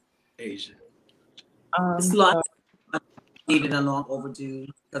 Asia. It's long needed and long overdue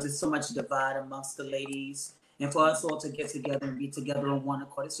because there's so much divide amongst the ladies And for us all to get together and be together on one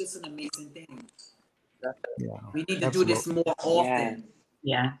accord, it's just an amazing thing. Yeah, we need to do this more often.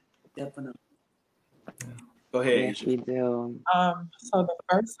 Yeah. Definitely. Go ahead, Yes, Asia. we do. So the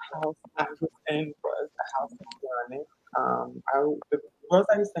first house I was in was the house in Garnet. The girls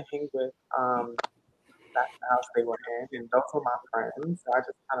I used to hang with, that's the house they were in, and those were my friends. So I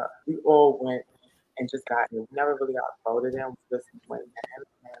just kind of, we all went and just got in. We never really got voted in. We just went in,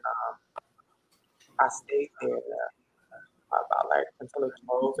 and I stayed there about like until it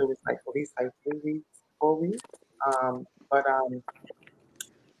closed. It was like at least like 3 weeks, 4 weeks. But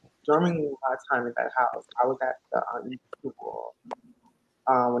during my time in that house, I was at the unusual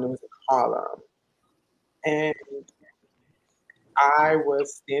when it was in Harlem, and I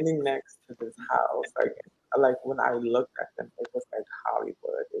was standing next to this house. Like when I looked at them, it was like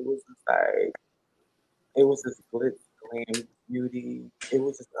Hollywood. It was this glitz, glam, beauty. It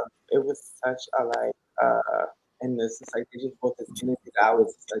was such a like and this is like they just brought this energy that I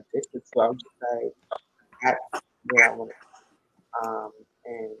was just addicted to. I was just like, that's where I want to.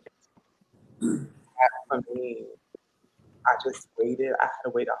 And that for me, I just waited. I had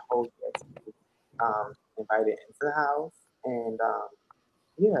to wait a whole year to be invited into the house, and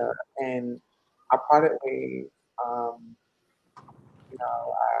yeah, and I parted ways. I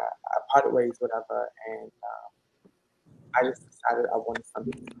parted ways, whatever, and I just decided I wanted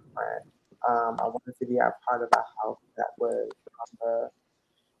something different. I wanted to be a part of a house that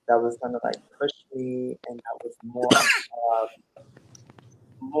was gonna like push me, and that was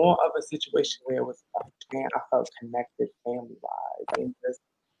more of a situation where it was man, I felt connected family wise, and just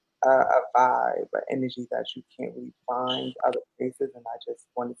a vibe, an energy that you can't really find other places, and I just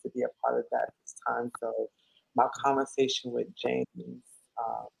wanted to be a part of that this time. So my conversation with James,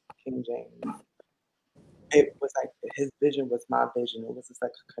 King James, it was like his vision was my vision. It was just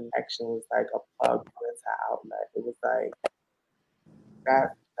like a connection. It was like a plug into outlet. It was like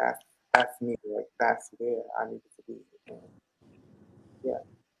that's me. Like that's where I needed to be. And yeah,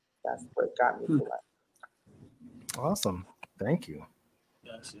 that's what got me to like. Awesome. Thank you.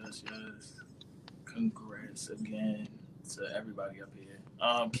 Yes. Congrats again to everybody up here.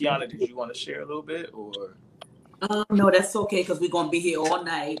 Kiana, did you want to share a little bit or? No, that's okay because we're gonna be here all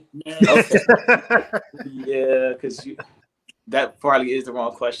night. Okay. Yeah, because that probably is the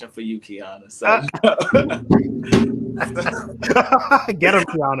wrong question for you, Kiana. So get him,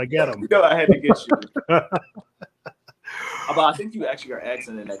 Kiana. Get him. You know I had to get you. But I think you actually are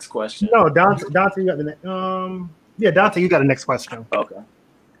asking the next question. No, Dante, you got the next. Yeah, Dante, you got the next question. Okay.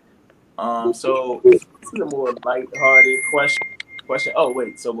 So this is a more lighthearted question. Oh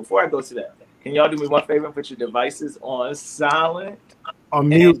wait, so before I go to that, can y'all do me one favor and put your devices on silent? On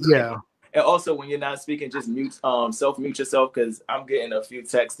mute, yeah. And also when you're not speaking, just mute self-mute yourself because I'm getting a few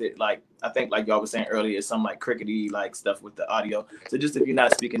texts that like I think like y'all were saying earlier, some like crickety like stuff with the audio. So just if you're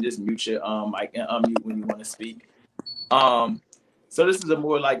not speaking, just mute your mic and unmute when you want to speak. So this is a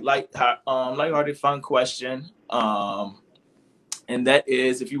more like lighthearted fun question. And that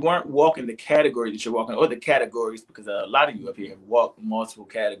is, if you weren't walking the category that you're walking, or the categories, because a lot of you up here have walked multiple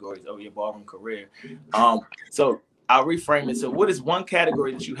categories over your ballroom career. So I'll reframe it. So what is one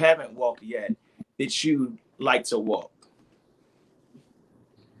category that you haven't walked yet that you like to walk?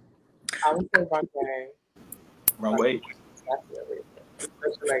 I would say runway. Runway? Definitely.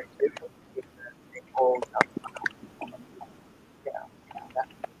 Especially like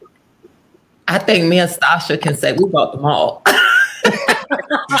I think me and Stasha can say we bought them all.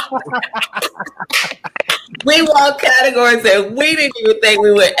 We walked categories that we didn't even think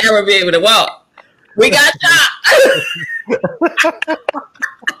we would ever be able to walk. We got shot.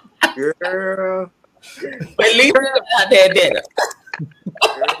 Girl. But at least we got out there and did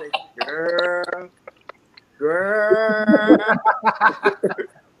Girl.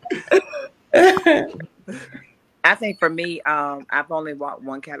 I think for me, I've only walked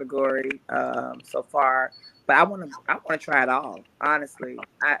one category so far, but I want to try it all. Honestly,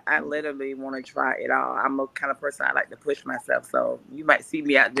 I literally want to try it all. I'm a kind of person I like to push myself, so you might see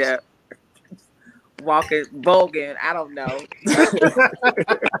me out there walking, voguing. I don't know.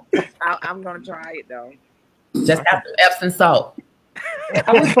 I'm gonna try it though. Just have some Epsom salt.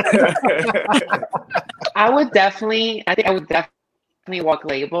 I would definitely walk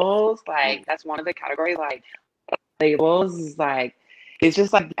labels. Like that's one of the categories. Like labels is like it's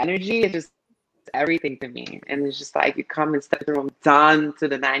just like energy. It's just everything to me, and it's just like you come and step through them done to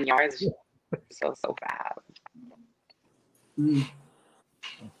the 9 yards. It's so fast.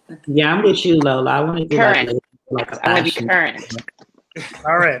 Yeah, I'm with you, Lola. I want to be current. Like I want to be current.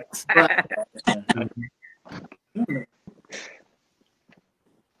 All right.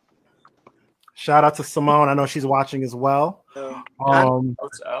 Shout out to Simone. I know she's watching as well. Out.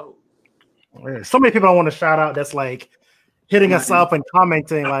 So many people I want to shout out that's like hitting us up and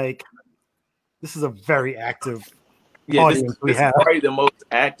commenting. Like, this is a very active audience we have. This is probably the most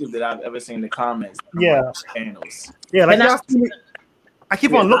active that I've ever seen the comments. Channels. Yeah, like I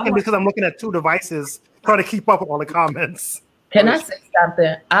keep on looking because I'm looking at 2 devices trying to keep up with all the comments. Can I say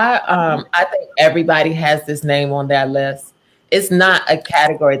something? I think everybody has this name on their list. It's not a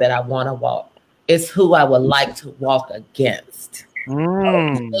category that I want to walk. It's who I would like to walk against.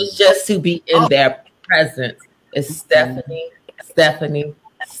 It's just to be in their presence. It's Stephanie.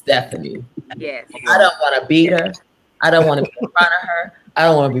 Yes. I don't want to beat her. I don't want to be in front of her. I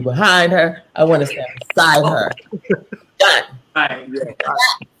don't want to be behind her. I want to stand beside her. Done.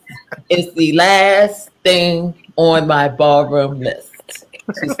 It's the last thing on my ballroom list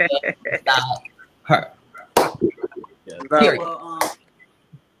to stand beside her. Period. Well,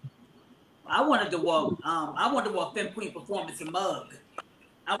 I wanted to walk Femme Queen performance in Mug.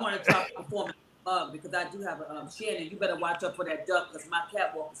 I wanted to talk performance in Mug because I do have a Shannon. You better watch out for that duck because my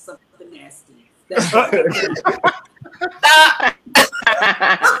catwalk is something nasty. You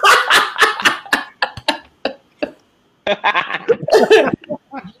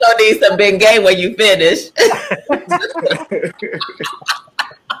don't need some Bengay when you finish.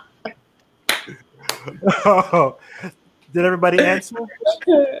 Did everybody answer?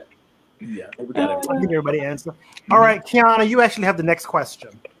 Yeah, I think everybody answer. All right, Kiana, you actually have the next question.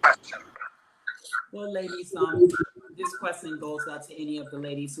 Well, ladies, this question goes out to any of the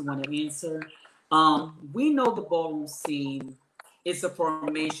ladies who want to answer. We know the ballroom scene is a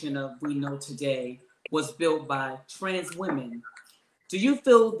formation of we know today was built by trans women. Do you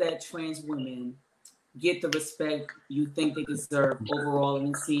feel that trans women get the respect you think they deserve overall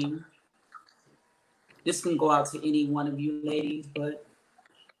in the scene? This can go out to any one of you ladies, but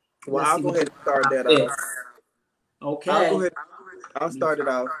well, I'll go ahead and start that off. Okay. I'll start it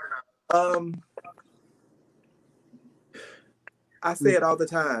off. I say it all the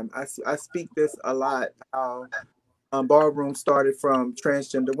time. I speak this a lot. Ballroom started from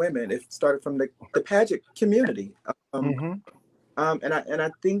transgender women. It started from the pageant community. And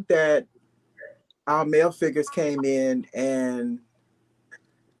I think that our male figures came in and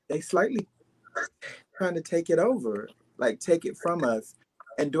they slightly trying to take it over, like take it from us.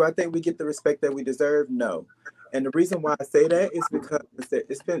 And do I think we get the respect that we deserve? No. And the reason why I say that is because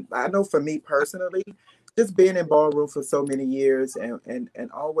it's been, I know for me personally, just being in ballroom for so many years and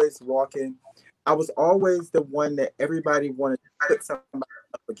always walking, I was always the one that everybody wanted to put somebody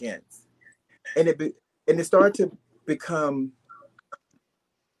up against. And it started to become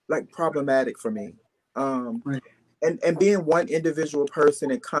like problematic for me. And being one individual person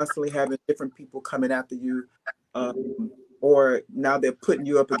and constantly having different people coming after you, or now they're putting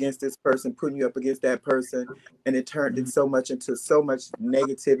you up against this person, putting you up against that person, and it turned into so much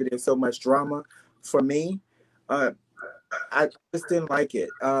negativity and so much drama. For me, I just didn't like it,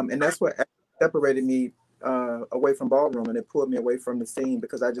 and that's what separated me away from ballroom, and it pulled me away from the scene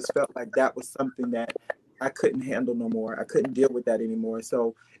because I just felt like that was something that I couldn't handle no more. I couldn't deal with that anymore.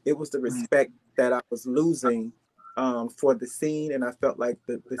 So it was the respect that I was losing for the scene, and I felt like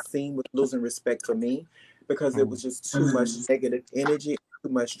the scene was losing respect for me because it was just too much negative energy, too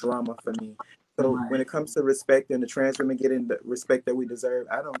much drama for me. So when it comes to respect and the trans women getting the respect that we deserve,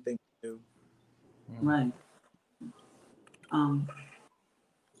 I don't think we do. Right.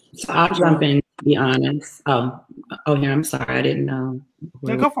 So I'll jump in, to be honest. Oh, yeah, I'm sorry. I didn't know.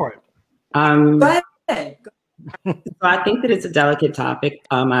 Yeah, go for it. Go ahead. So I think that it's a delicate topic.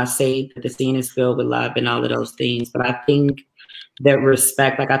 I say that the scene is filled with love and all of those things, but I think that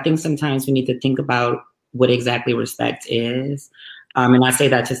respect, like I think sometimes we need to think about what exactly respect is. And I say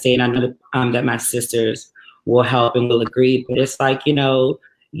that to say, and I know that my sisters will help and will agree, but it's like, you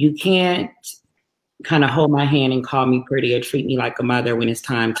can't kind of hold my hand and call me pretty or treat me like a mother when it's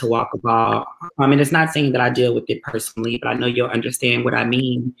time to walk a ball. And it's not saying that I deal with it personally, but I know you'll understand what I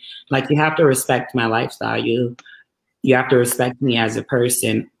mean. Like, you have to respect my lifestyle. You have to respect me as a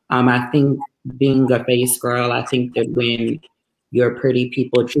person. I think being a face girl, I think that when you're pretty,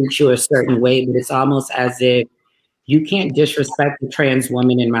 people treat you a certain way, but it's almost as if you can't disrespect a trans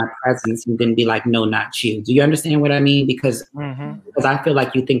woman in my presence and then be like, no, not you. Do you understand what I mean? Because I feel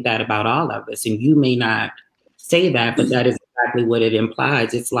like you think that about all of us, and you may not say that, but that is exactly what it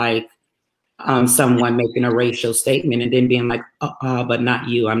implies. It's like someone making a racial statement and then being like, but not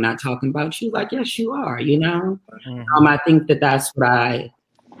you. I'm not talking about you. Like, yes, you are, I think that that's what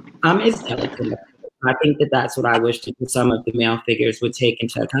it's delicate. I think that that's what I wish that some of the male figures would take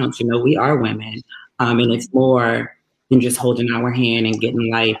into account. We are women, and it's more than just holding our hand and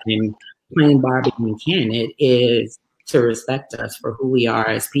getting life and plain Barbie and Ken. It is to respect us for who we are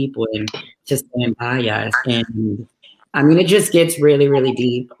as people and to stand by us. And I mean, it just gets really, really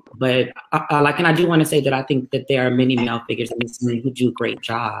deep. But and I do want to say that I think that there are many male figures in this community who do great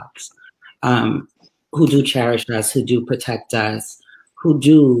jobs, who do cherish us, who do protect us, who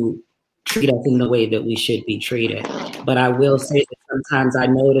do treat us in the way that we should be treated. But I will say that sometimes I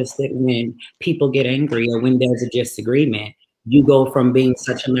notice that when people get angry or when there's a disagreement, you go from being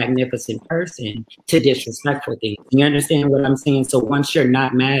such a magnificent person to disrespectful things. You understand what I'm saying? So once you're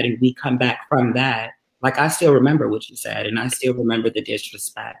not mad and we come back from that, like I still remember what you said and I still remember the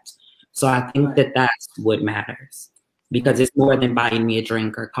disrespect. So I think that that's what matters, because it's more than buying me a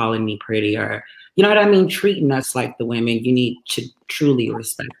drink or calling me pretty or, you know what I mean? Treating us like the women. You need to truly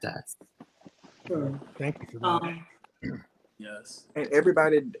respect us. Sure. Thank you for that. Yes. And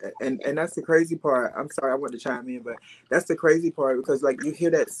everybody, and that's the crazy part. I'm sorry, I want to chime in, but that's the crazy part, because like you hear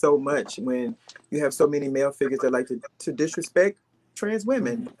that so much when you have so many male figures that like to disrespect trans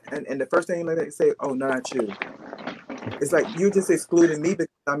women, and the first thing like they say, "Oh, not you." It's like you just excluding me because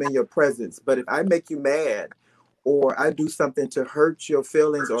I'm in your presence. But if I make you mad, or I do something to hurt your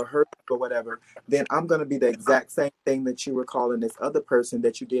feelings or hurt or whatever, then I'm gonna be the exact same thing that you were calling this other person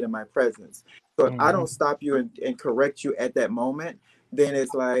that you did in my presence. So if I don't stop you and correct you at that moment, then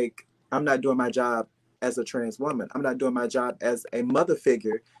it's like I'm not doing my job as a trans woman. I'm not doing my job as a mother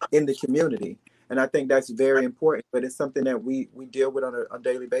figure in the community. And I think that's very important, but it's something that we deal with on a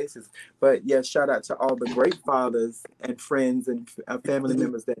daily basis. But yes, shout out to all the great fathers and friends and family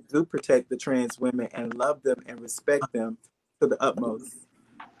members that do protect the trans women and love them and respect them to the utmost.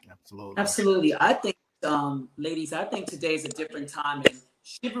 Absolutely. I think, ladies, I think today is a different time, and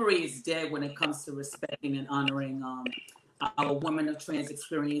chivalry is dead when it comes to respecting and honoring our women of trans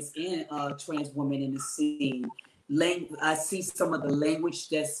experience and trans women in the scene. I see some of the language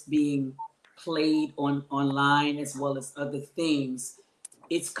that's being played online as well as other things.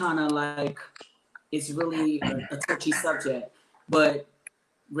 It's kind of like, it's really a touchy subject, but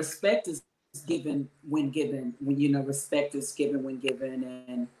respect is given when given. Respect is given when given,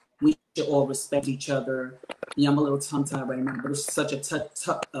 and we should all respect each other. Yeah, I'm a little tongue-tied right now, but it's such a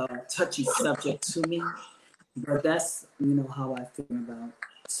touchy subject to me. But that's, how I feel about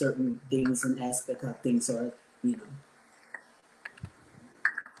certain things and aspects of things are,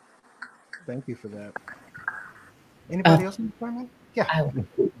 Thank you for that. Anybody else in the department? Yeah.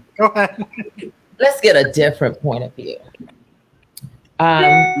 Go ahead. Let's get a different point of view.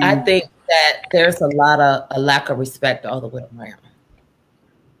 I think that there's a lack of respect all the way around.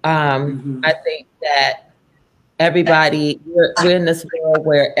 I think that we're in this world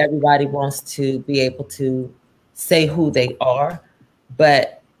where everybody wants to be able to say who they are,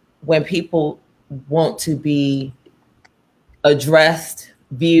 but when people want to be addressed,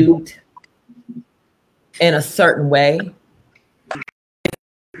 viewed in a certain way,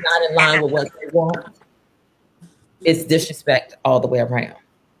 not in line with what they want, it's disrespect all the way around.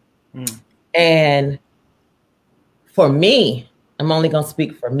 And for me, I'm only going to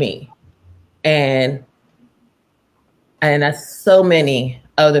speak for me. And that's so many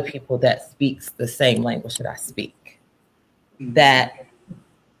other people that speaks the same language that I speak. That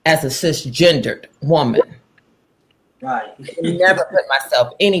as a cisgendered woman, right, never put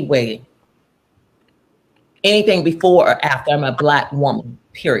myself anything before or after. I'm a Black woman,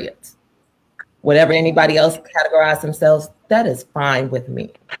 period. Whatever anybody else categorize themselves, that is fine with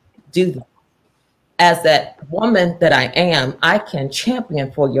me. Do that. As that woman that I am, I can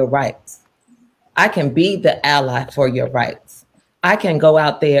champion for your rights. I can be the ally for your rights. I can go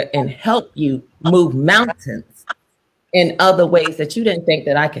out there and help you move mountains in other ways that you didn't think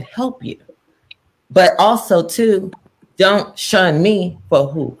that I could help you. But also, too, don't shun me for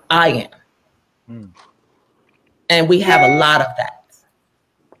who I am. And we have a lot of that.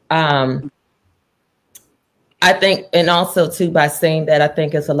 I think, and also, too, by saying that, I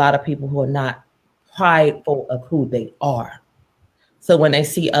think it's a lot of people who are not prideful of who they are. So when they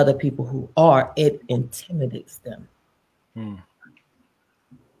see other people who are, it intimidates them.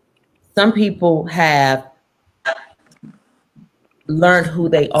 Some people have learned who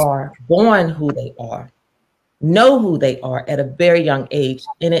they are, born who they are, know who they are at a very young age,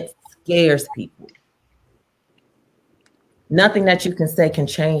 and it scares people. Nothing that you can say can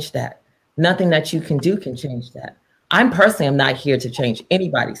change that. Nothing that you can do can change that. I'm not here to change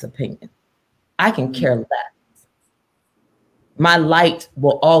anybody's opinion. I can care less. My light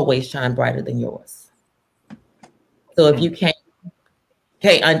will always shine brighter than yours. So if you can't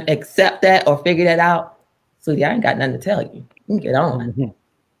accept that or figure that out, sweetie, I ain't got nothing to tell you. You can get on.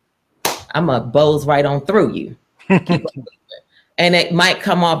 I'm a bows right on through you. And And it might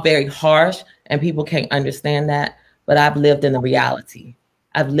come off very harsh and people can't understand that, but I've lived in the reality.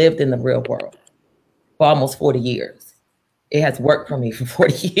 I've lived in the real world for almost 40 years. It has worked for me for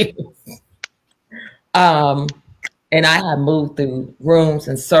 40 years. And I have moved through rooms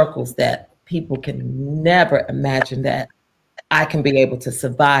and circles that people can never imagine that I can be able to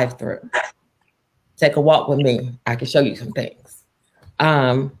survive through. Take a walk with me. I can show you some things.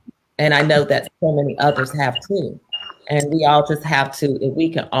 And I know that so many others have too. And we all just have to, if we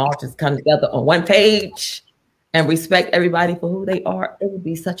can all just come together on one page and respect everybody for who they are, it would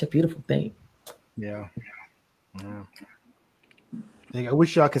be such a beautiful thing. Yeah. I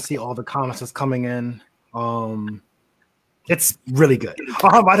wish y'all could see all the comments that's coming in. It's really good.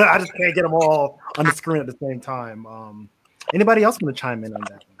 I just can't get them all on the screen at the same time. Anybody else want to chime in on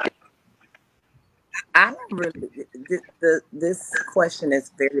that? I don't really. This question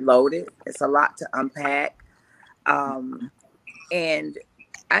is very loaded. It's a lot to unpack, and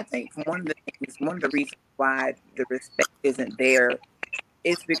I think one of the reasons why the respect isn't there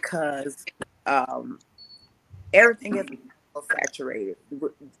is because everything is so saturated.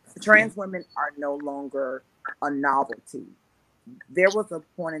 Trans women are no longer a novelty. There was a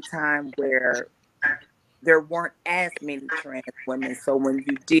point in time where there weren't as many trans women. So when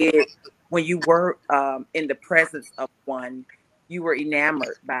you were in the presence of one, you were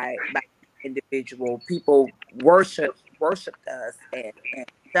enamored by individual. People worshiped us and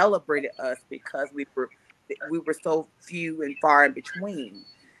celebrated us because we were so few and far in between.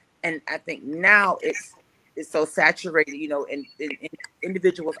 And I think now it's so saturated, and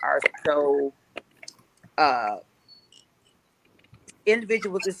individuals are so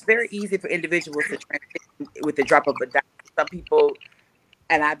it's very easy for individuals to transition with the drop of a dime. Some people,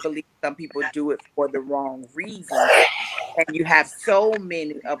 and I believe some people, do it for the wrong reasons. And you have so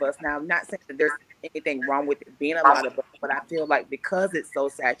many of us now. I'm not saying that there's anything wrong with it being a lot of us, but I feel like because it's so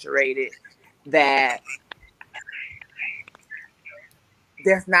saturated that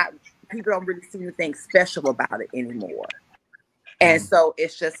people don't really see anything special about it anymore. And so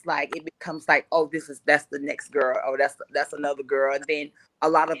it's just like, it becomes like, oh, that's the next girl. Oh, that's another girl. And then a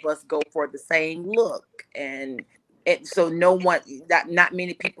lot of us go for the same look. And so not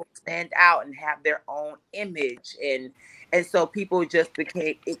many people stand out and have their own image. And so people just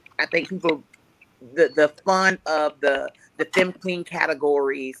became, I think people, the fun of the femme queen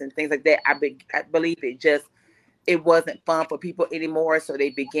categories and things like that, I believe it wasn't fun for people anymore. So they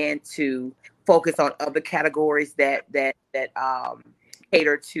began to focus on other categories that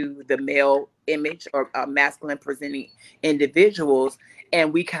cater to the male image or masculine presenting individuals.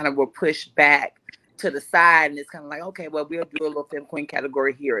 And we kind of were pushed back to the side. And it's kind of like, okay, well, we'll do a little femme queen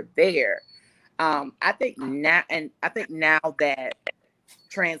category here or there. I think now that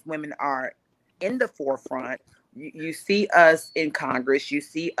trans women are in the forefront, you see us in Congress, you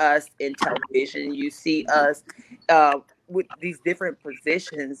see us in television, you see us with these different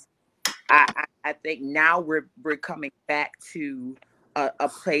positions. I think now we're coming back to a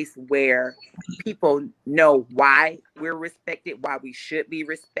place where people know why we're respected, why we should be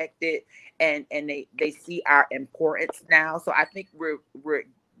respected, and they see our importance now. So I think we're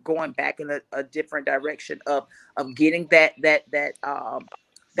going back in a different direction of getting that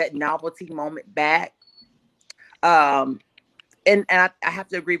novelty moment back. And I have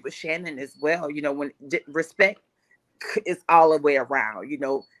to agree with Shannon as well. When respect is all the way around.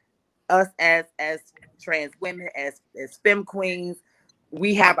 Us as trans women, as femme queens,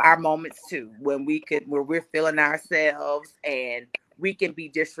 we have our moments too when we're feeling ourselves and we can be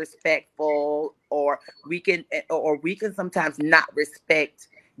disrespectful, or we can sometimes not respect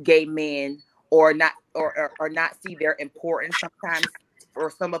gay men, or not see their importance sometimes. For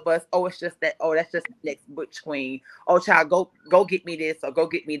some of us, it's just that, that's just the next butch queen. Oh, child, go get me this or go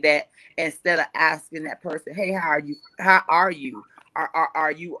get me that, instead of asking that person, hey, how are you?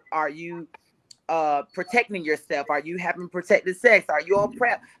 Are you protecting yourself? Are you having protected sex? Are you on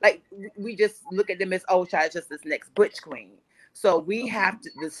PrEP? Like, we just look at them as, oh, child, it's just this next butch queen. So we have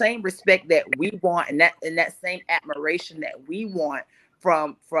the same respect that we want, and that same admiration that we want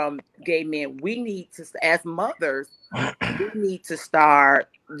from gay men. We need to, as mothers, we need to start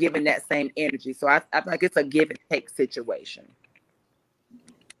giving that same energy. So I think it's a give and take situation.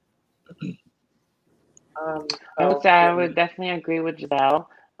 I would definitely agree with Giselle.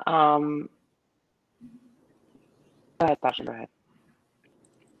 Go ahead, Sasha. Go ahead.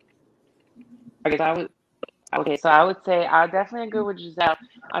 Okay, so I would say I definitely agree with Giselle.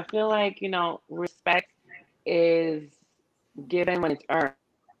 I feel like, respect is given when it's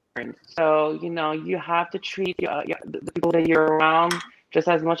earned. So, you have to treat the people that you're around just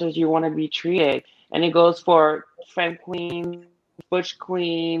as much as you want to be treated. And it goes for femme queens, butch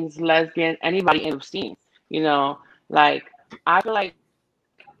queens, lesbian, anybody in the scene. You know, like I feel like,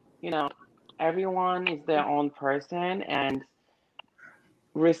 you know, everyone is their own person, and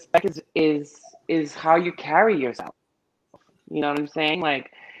respect is how you carry yourself. You know what I'm saying?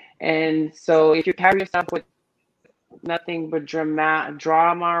 Like, and so if you carry yourself with nothing but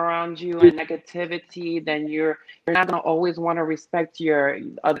drama around you and negativity, then you're not gonna always want to respect your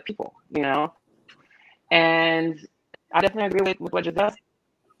other people, you know. And I definitely agree with what you just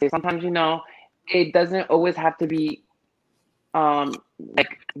say. Sometimes, you know, it doesn't always have to be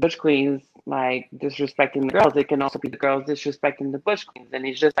like butch queens like disrespecting the girls. It can also be the girls disrespecting the butch queens, and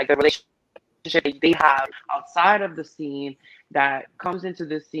it's just like the relationship they have outside of the scene that comes into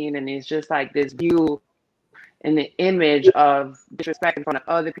the scene, and it's just like this view and the image of disrespect in front of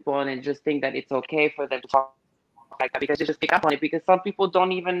other people, and then just think that it's okay for them to talk like that because they just pick up on it, because some people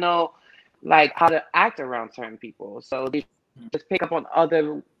don't even know like how to act around certain people, so they just pick up on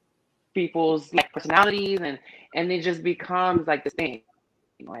other people's like personalities, and it just becomes like this thing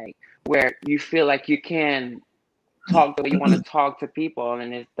like where you feel like you can talk the way you want to talk to people,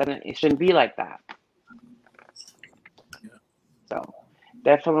 and it shouldn't be like that. So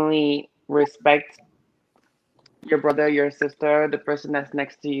definitely respect your brother, your sister, the person that's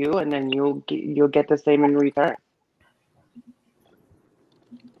next to you, and then you'll get the same in return.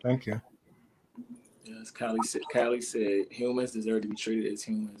 Thank you. Yes, Callie said humans deserve to be treated as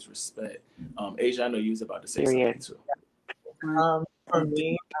humans. Respect. Asia, I know you was about to say something too. For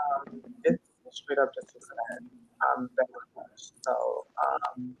me, it's straight up just respect. Very much. So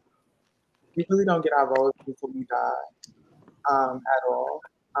we really don't get our roles until we die, at all.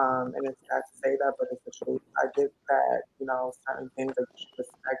 And it's sad to say that, but it's the truth. I get that, you know, certain things that you should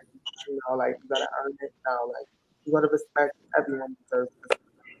respect, you know, like you gotta earn it. You know, like you gotta respect. Everyone deserves respect,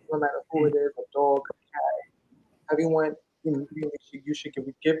 no matter who it is, a dog, a cat. Everyone, you know, you should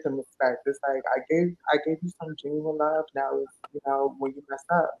give them respect. It's like I gave you some genuine love. Now it's, you know, when you mess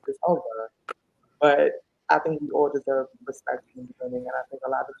up, it's over. But I think we all deserve respect in the beginning, and I think a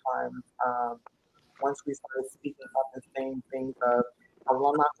lot of times, once we started speaking up and saying things of, oh,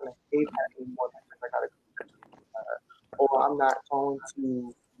 well, I'm not going to hate that anymore because I got to do better, or I'm not going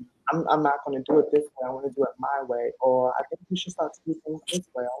to do it this way. I want to do it my way, or I think we should start to do things this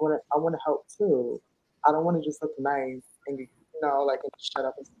way. I want to help too. I don't want to just look nice and you know, like and shut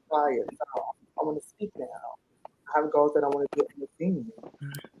up and be quiet. No, I want to speak now. I have goals that I want to do in the team,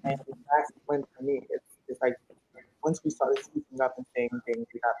 and that's when for me it's like once we started speaking up and saying things,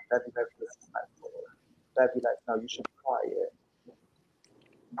 we got very disrespectful. That'd be like, no, you should be quiet.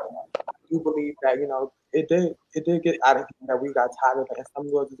 I do believe that, you know, it did get out of hand that we got tired of it, and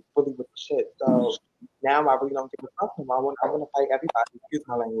some girls just bully with the shit. So now I really don't give a fuck anymore. I want to fight everybody. Excuse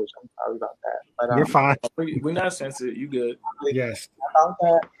my language. I'm sorry about that. But You're fine. We're not sensitive. You good? Yes. About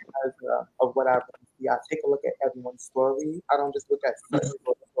that because of what I really see. I take a look at everyone's story. I don't just look at certain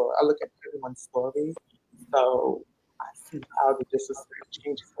story. I look at everyone's story. So I see how the disrespect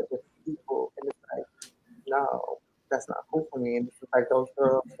changes for different people, and it's like, no, that's not cool for me. And it's like those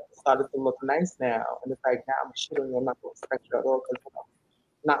girls started to look nice now, and it's like now I'm shitting you. I'm not gonna respect you at all because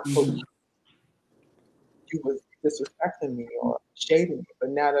not for you was disrespecting me or shading me. But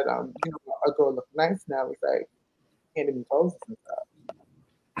now that I'm, you know, a girl look nice now, it's like handing me roses and stuff.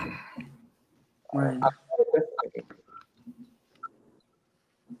 Right.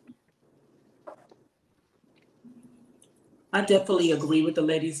 I definitely agree with the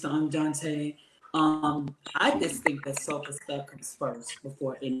ladies on Dante. I just think that self-respect comes first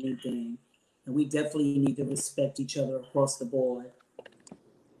before anything. And we definitely need to respect each other across the board.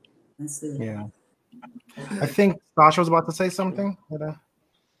 That's it. Yeah. I think Sasha was about to say something.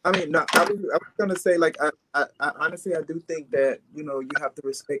 I mean, no, I was gonna say, like, I honestly, I do think that, you know, you have to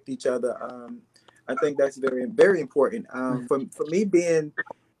respect each other. I think that's very, very important. For me being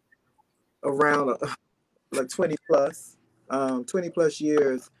around like 20 plus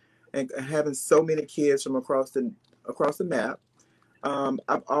years and having so many kids from across the map,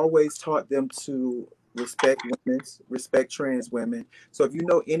 I've always taught them to respect women, respect trans women. So if you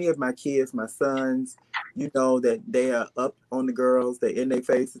know any of my kids, my sons, you know that they are up on the girls, they in their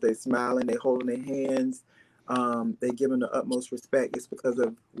faces, they smiling, they holding their hands, they give them the utmost respect. It's because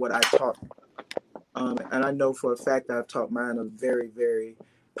of what I taught. And I know for a fact I've taught mine a very, very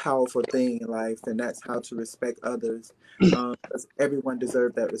powerful thing in life, and that's how to respect others. Because everyone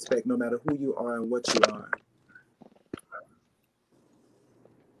deserves that respect, no matter who you are and what you are.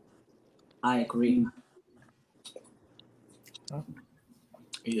 I agree.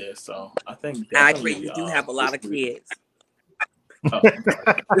 Yeah, so I think I agree. You do have a lot of kids.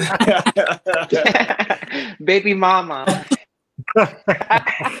 Baby mama.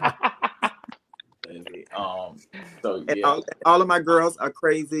 So And yeah. all of my girls are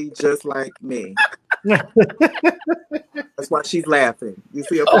crazy, just like me. That's why she's laughing. You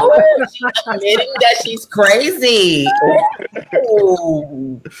see her? Oh, she's admitting that she's crazy.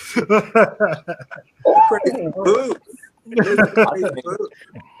 Oh. Crazy boots. Crazy boots.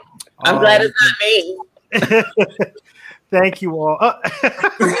 I'm glad it's not me. Thank you all.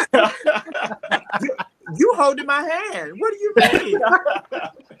 You holding my hand. What do you mean?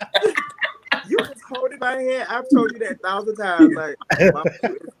 You was holding my hand. I've told you that 1,000 times. Like, my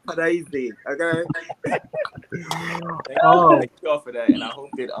foot is crazy. Okay. Thank you all for that, and I hope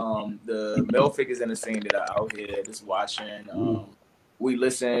that the male figures in the scene that are out here just watching, we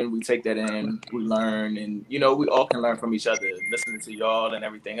listen, we take that in, we learn, and we all can learn from each other, listening to y'all and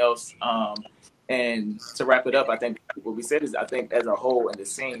everything else. And to wrap it up, I think what we said is, I think as a whole in the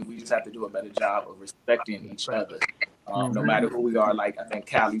scene, we just have to do a better job of respecting each other. No matter who we are, like I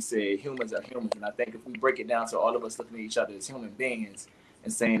think Callie said, humans are humans. And I think if we break it down to all of us looking at each other as human beings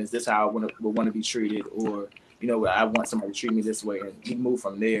and saying, is this how I would want to be treated? Or, I want somebody to treat me this way, and we move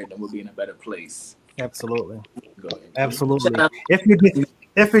from there, then we'll be in a better place. Absolutely. Go ahead. Absolutely.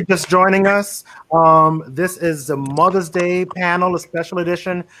 If you're just joining us, this is the Mother's Day panel, a special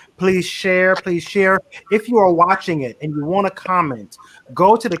edition. Please share. If you are watching it and you want to comment,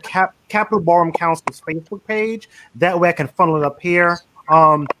 go to the Capitol Ballroom Council's Facebook page. That way I can funnel it up here.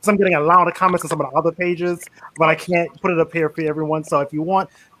 So I'm getting a lot of comments on some of the other pages, but I can't put it up here for everyone. So if you want,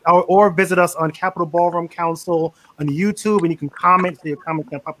 or visit us on Capitol Ballroom Council on YouTube, and you can comment, so your comments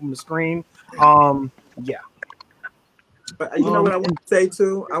can pop up on the screen. Yeah. But you know what I want to say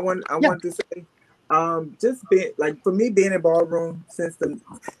too? I want to say, just being like, for me, being in ballroom since the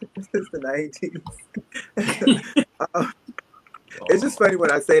 90s. It's just funny when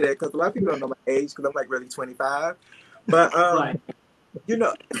I say that, because a lot of people don't know my age, because I'm like really 25. But right.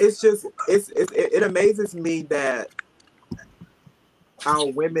 It's just it amazes me that our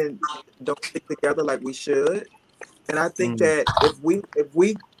women don't stick together like we should. And I think that if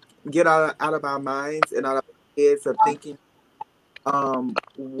we get out of our minds and out of our heads of thinking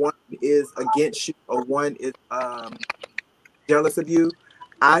one is against you or one is jealous of you,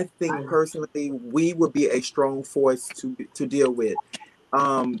 I think personally we would be a strong force to deal with.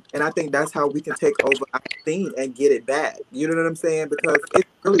 And I think that's how we can take over our scene and get it back. You know what I'm saying? Because it's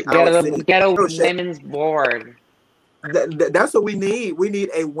really get a women's board. That's what we need. We need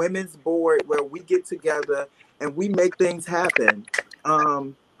a women's board where we get together and we make things happen. You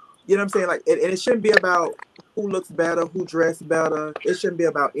know what I'm saying? Like, and it shouldn't be about who looks better, who dressed better. It shouldn't be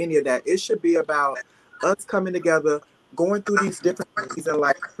about any of that. It should be about us coming together, going through these different things and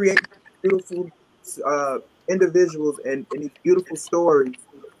like create beautiful individuals and these beautiful stories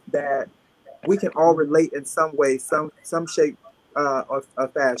that we can all relate in some way, some shape or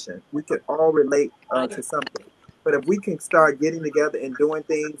fashion. We can all relate to something. But if we can start getting together and doing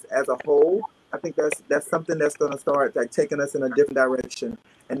things as a whole, I think that's something that's going to start like taking us in a different direction.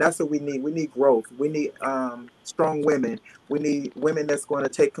 And that's what we need. We need growth. We need strong women. We need women that's going to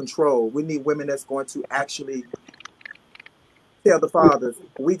take control. We need women that's going to actually tell the fathers,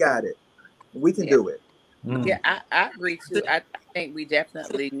 we got it. We can do it. Yeah, I agree too. I think we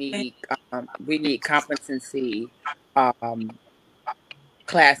definitely need competency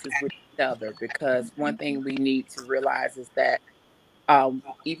classes with each other, because one thing we need to realize is that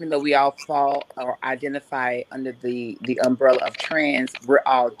even though we all fall or identify under the umbrella of trans, we're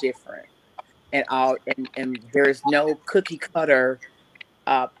all different, and there's no cookie cutter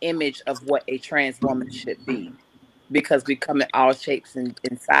image of what a trans woman should be, because we come in all shapes and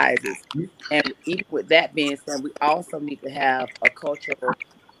sizes. And even with that being said, we also need to have a cultural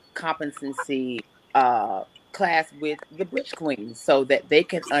competency class with the Butch Queens, so that they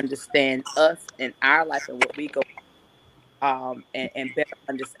can understand us and our life and what we go and better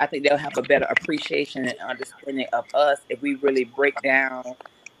understand. I think they'll have a better appreciation and understanding of us if we really break down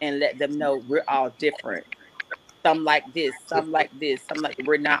and let them know we're all different. Some like this, some like this, some like,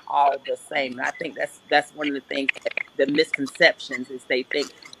 we're not all the same. And I think that's one of the things, the misconceptions, is they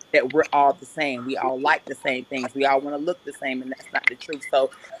think that we're all the same. We all like the same things. We all want to look the same, and that's not the truth. So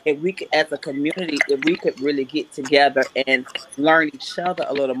if we could, as a community, if we could really get together and learn each other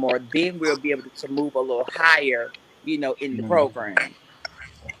a little more, then we'll be able to move a little higher, in the program.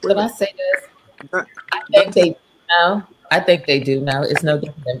 Could I say this? I think they do now. I think they do now. It's no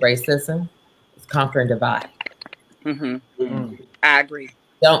different than racism. It's conquer and divide. I agree.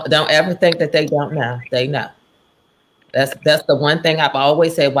 Don't ever think that they don't know. They know. That's the one thing I've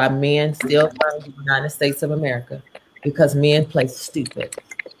always said why men still come to the United States of America, because men play stupid.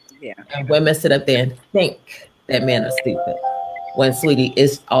 Yeah. And women sit up there and think that men are stupid. when, sweetie,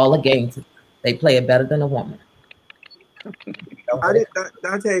 it's all a game. They play it better than a woman. I did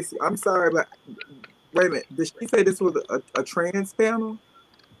Dante. I'm sorry, but wait a minute. Did she say this was a trans panel?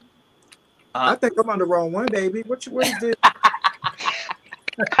 I think I'm on the wrong one, baby. What is this?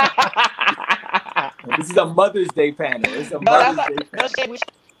 This is a Mother's Day panel. It's a Mother's Day panel. We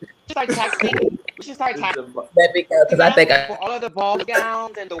should start texting. We should start texting. Because I think for all of the ball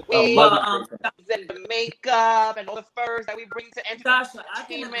gowns and the wigs and the makeup and all the furs that we bring to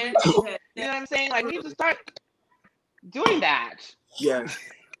entertainment. You know what I'm saying? Like, we need to start doing that. Yeah.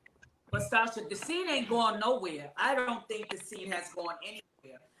 But Sasha, the scene ain't going nowhere. I don't think the scene has gone anywhere.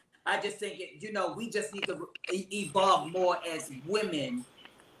 I just think we just need to evolve more as women,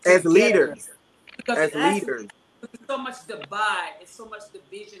 as leaders, because leaders. There's so much divide and so much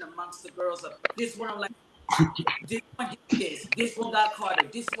division amongst the girls. Of this one, I'm like, this one did this one got Carter,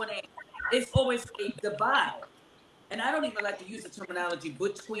 this one ain't. It's always a divide, and I don't even like to use the terminology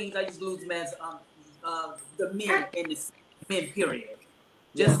butch queens. I just lose man's the men in this men period.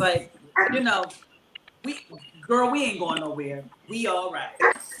 Just like we ain't going nowhere. We all right.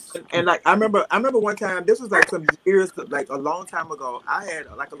 And like I remember one time, this was like some years, like a long time ago. I had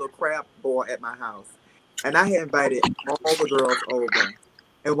like a little crab boil at my house, and I had invited all the girls over.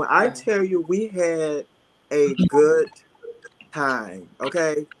 And when I tell you, we had a good time,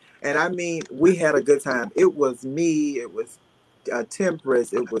 okay? And I mean, we had a good time. It was me. It was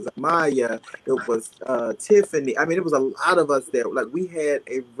Temperance. It was Maya. It was Tiffany. I mean, it was a lot of us there. Like, we had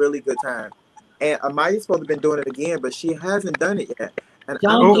a really good time. And Amaya's supposed to have been doing it again, but she hasn't done it yet. And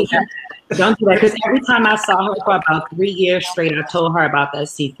don't do that. Because every time I saw her for about 3 years straight, I told her about that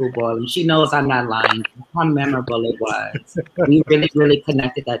seafood boil, and she knows I'm not lying. How memorable it was. We really, really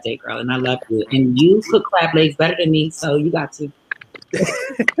connected that day, girl, and I love you. And you cook crab legs better than me, so you got to.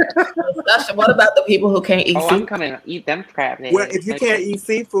 What about the people who can't eat seafood? I'm coming to eat them crab legs. Well, if you can't eat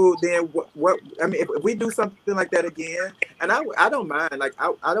seafood, then what? I mean, if we do something like that again, and I don't mind. Like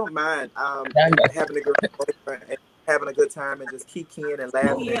I don't mind having a good boyfriend and having a good time and just kikiing and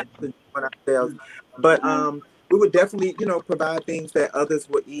laughing and on ourselves. But we would definitely, provide things that others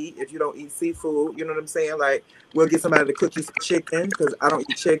would eat. If you don't eat seafood, you know what I'm saying? Like, we'll get somebody to cook you some chicken because I don't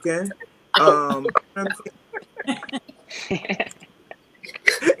eat chicken. I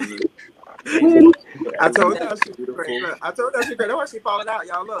told her she was crazy. I told her she crazy. That's why she falling out,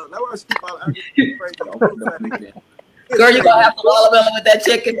 y'all. Look, that's why she falling out. Girl, you gonna have to watermelon with that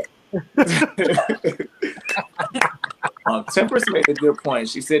chicken. Temperance made a good point.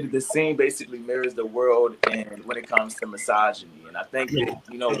 She said that the scene basically mirrors the world, and when it comes to misogyny, and I think that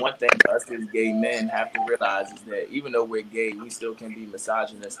one thing us as gay men have to realize is that even though we're gay, we still can be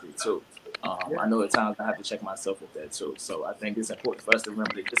misogynistic too. I know at times I have to check myself with that too. So I think it's important for us to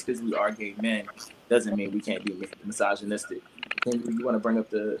remember that just because we are gay men doesn't mean we can't be misogynistic. You want to bring up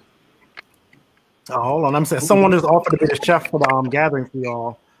the? Oh, hold on. I'm saying someone is offered to be the chef for the gathering for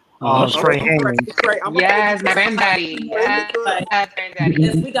y'all. Trey Heyman. Yes, my granddaddy. Yes, granddaddy.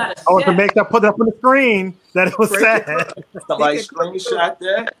 Yes, we got a chef. I want to make that put it up on the screen that it was sad. Somebody screenshot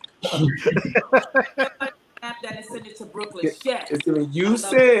that. That and send it to Brooklyn. Chef. It's gonna you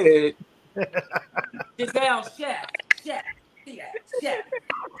said. Giselle, chef.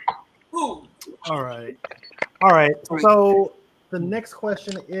 Who? All right. So the next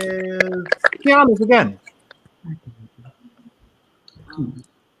question is Kiana's again.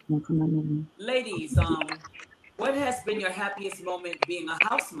 Ladies, what has been your happiest moment being a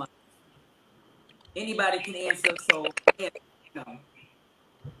house mother? Anybody can answer, so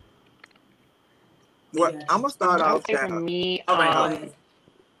Well, I'm gonna start off. For me, all right,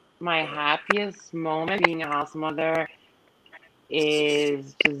 my happiest moment being a house mother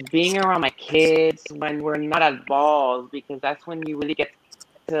is just being around my kids when we're not at balls, because that's when you really get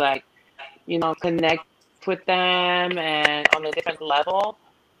to connect with them and on a different level.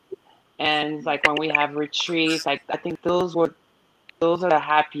 And like when we have retreats, I think those are the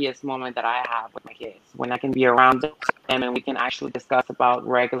happiest moments that I have with my kids, when I can be around them and we can actually discuss about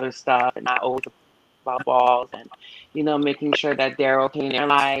regular stuff and not always about balls, and making sure that they're okay in their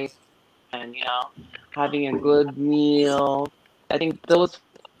life, and having a good meal. I think those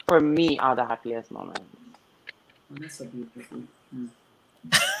for me are the happiest moments. That's so beautiful.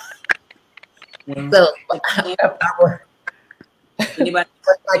 So anybody?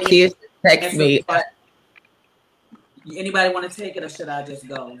 My kids text me. Anybody want to take it, or should I just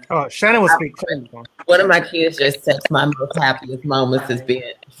go? Oh, Shannon will speak. One of my kids just texted my most happiest moments is being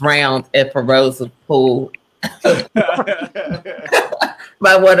drowned at Feroza's pool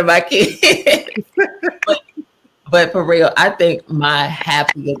by one of my kids. But for real, I think my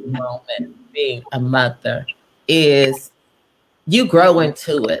happiest moment being a mother is you grow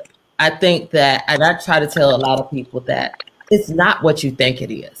into it. I think that, and I try to tell a lot of people that it's not what you think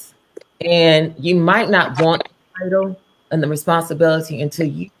it is. And you might not want the title and the responsibility until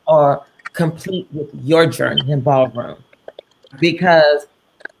you are complete with your journey in ballroom, because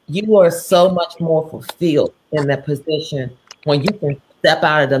you are so much more fulfilled in that position when you can step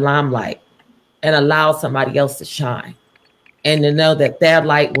out of the limelight and allow somebody else to shine, and to know that their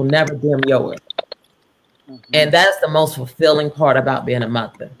light will never dim yours. And that's the most fulfilling part about being a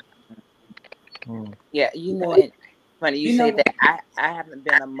mother. Yeah, it's funny you say that. I haven't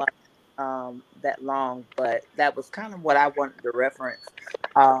been a mother that long, but that was kind of what I wanted to reference.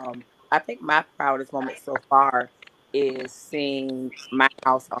 I think my proudest moment so far is seeing my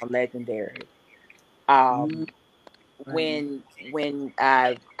house on Legendary. When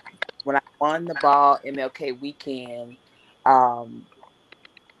I won the ball MLK weekend,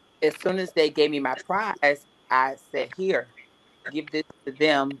 as soon as they gave me my prize, I said, "Here, give this to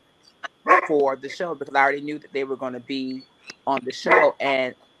them for the show," because I already knew that they were going to be on the show,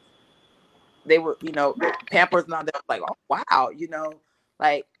 and they were, Pampers and all that. Like, oh wow,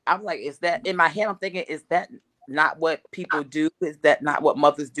 like I'm like, is that in my head? I'm thinking, is that not what people do? Is that not what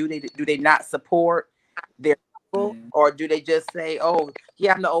mothers do? Do they not support their people, or do they just say, "Oh,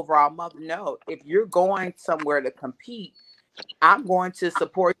 yeah, I'm the overall mother"? No, if you're going somewhere to compete, I'm going to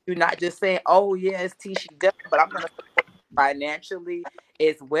support you, not just saying, "Oh, yeah, it's Tisha Duck," but I'm going to support you financially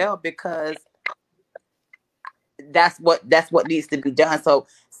as well, because that's what needs to be done. So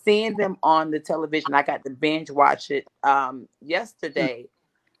seeing them on the television, I got to binge watch it yesterday,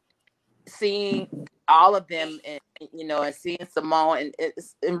 seeing all of them, and and seeing Simone,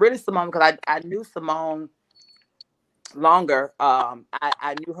 and really Simone, because I knew Simone longer.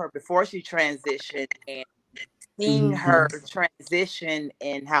 I knew her before she transitioned, and seeing her transition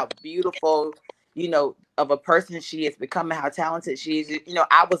and how beautiful, of a person she is becoming, how talented she is.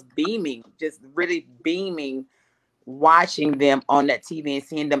 I was beaming, just really beaming, watching them on that TV and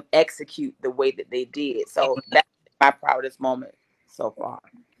seeing them execute the way that they did. So that's my proudest moment so far.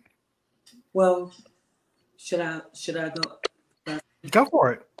 Well, should I go? Go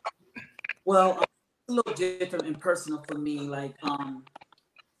for it. Well, it's a little different and personal for me. Like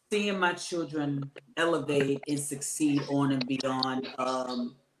seeing my children elevate and succeed on and beyond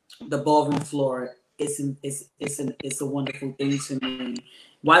the ballroom floor. It's a wonderful thing to me.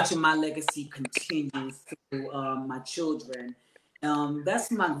 Watching my legacy continue through my children, that's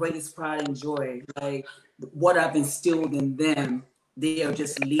my greatest pride and joy. Like what I've instilled in them, they are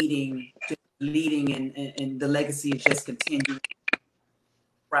just leading, and the legacy is just continuing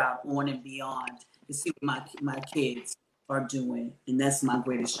proud on and beyond to see what my kids are doing, and that's my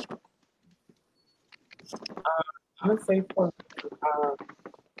greatest joy. I would say for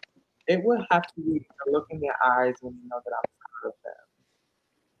it would have to be the look in their eyes when you know that I'm proud of them.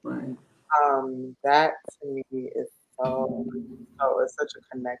 Right. That to me is so it's such a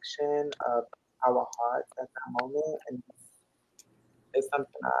connection of our hearts at that moment, and it's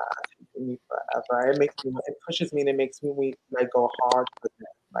something I take with me forever. It pushes me, and it makes me like go hard for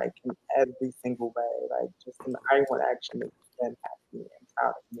them, like in every single way, like just in everyone action makes them happy and proud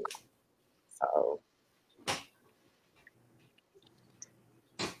of me. So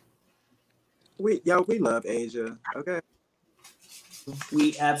we love Asia. Okay.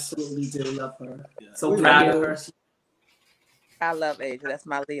 We absolutely do love her. So proud of her. I love Asia. That's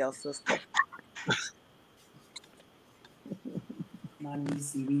my Leo sister. My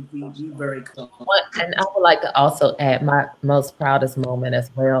niece, we very close. And I would like to also add my most proudest moment as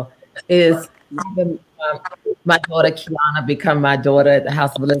well is having my daughter Kiana become my daughter at the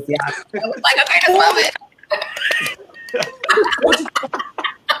House of Balenciaga. It was like a greatest moment.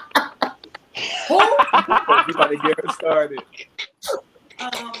 You about to get her started.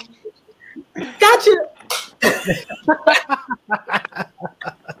 Gotcha.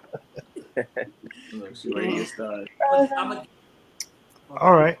 Look, she ready to get started.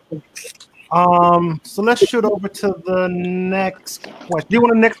 All right. So let's shoot over to the next question. Do you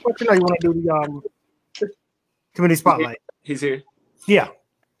want the next question, or you want to do the community spotlight? He's here. Yeah.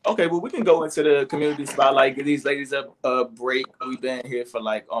 Okay, well, we can go into the community spotlight. Give these ladies a break. We've been here for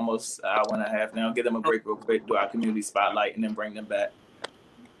like almost an hour and a half now. Give them a break real quick, do our community spotlight, and then bring them back.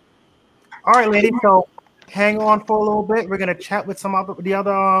 All right, ladies. So hang on for a little bit. We're gonna chat with the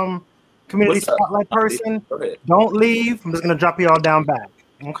other community spotlight person. Don't leave. I'm just gonna drop you all down back.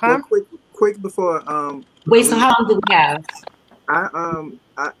 Okay. Well, quick before Wait, so how long do we have?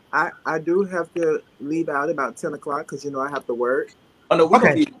 I do have to leave out about 10 o'clock because I have to work. Oh no, we're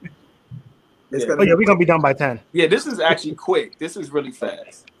okay. We're gonna be done by 10. Yeah, this is actually quick. This is really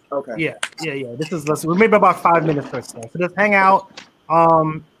fast. Okay. Yeah. This is listen. We maybe about 5 minutes or so. So just hang out.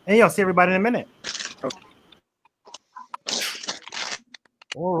 And see everybody in a minute. Okay.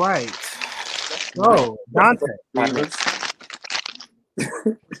 All right. So Dante,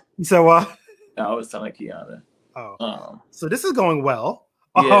 you said what? I was telling Kiana. So this is going well.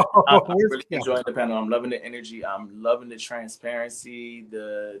 Yeah, I'm really enjoying the panel. I'm loving the energy. I'm loving the transparency,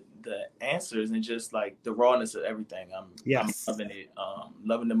 the answers, and just like the rawness of everything. I'm loving it.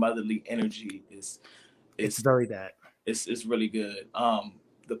 Loving the motherly energy. It's very that. It's really good.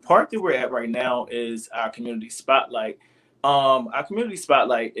 The part that we're at right now is our community spotlight. Our community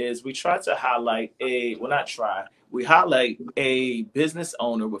spotlight is we try to highlight we highlight a business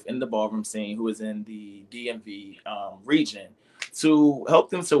owner within the ballroom scene who is in the DMV region, to help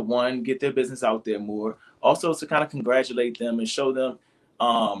them to, one, get their business out there more, also to kind of congratulate them and show them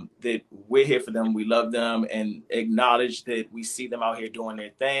that we're here for them, we love them, and acknowledge that we see them out here doing their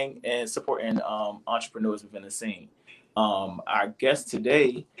thing and supporting entrepreneurs within the scene. Our guest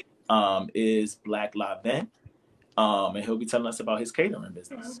today is Black Lavent, and he'll be telling us about his catering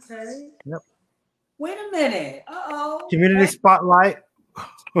business. Okay. Yep. Wait a minute. Community spotlight.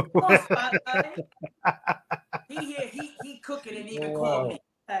 He cooking and even called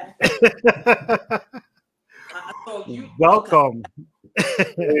me. Welcome.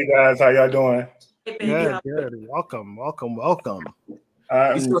 Hey guys, how y'all doing? Hey, baby, good. Welcome.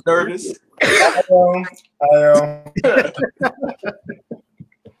 You still nervous? I am.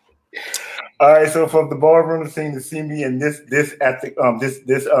 All right, so from the ballroom scene to see me in this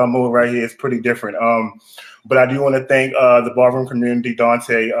mode right here is pretty different. But I do want to thank the ballroom community,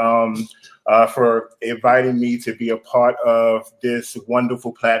 Dante, for inviting me to be a part of this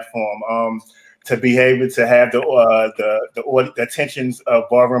wonderful platform. To be able to have the attentions of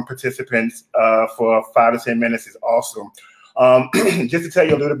ballroom participants for 5 to 10 minutes is awesome. Just to tell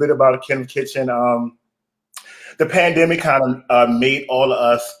you a little bit about Kenneth Kitchen, the pandemic kind of made all of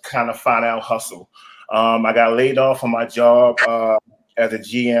us kind of find out hustle. I got laid off from my job as a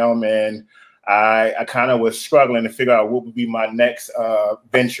GM, and I kind of was struggling to figure out what would be my next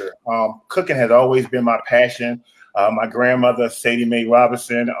venture. Cooking has always been my passion. My grandmother, Sadie Mae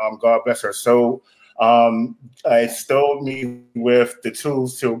Robinson, God bless her soul, instilled me with the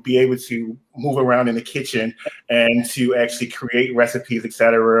tools to be able to move around in the kitchen and to actually create recipes,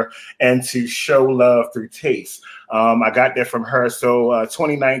 etc., and to show love through taste. I got that from her. So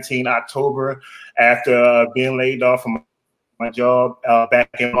 2019, October, after being laid off from my job back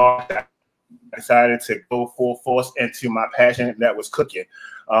in March, I decided to go full force into my passion, that was cooking.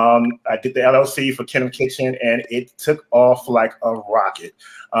 I did the LLC for Kenneth Kitchen, and it took off like a rocket.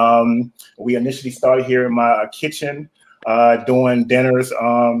 We initially started here in my kitchen doing dinners,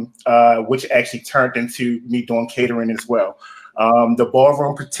 which actually turned into me doing catering as well. The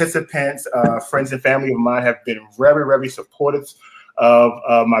ballroom participants, friends and family of mine, have been very, very supportive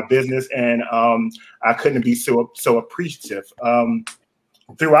of my business, and I couldn't be so appreciative.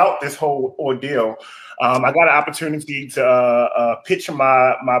 Throughout this whole ordeal, I got an opportunity to pitch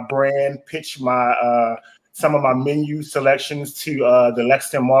my brand, pitch my some of my menu selections to the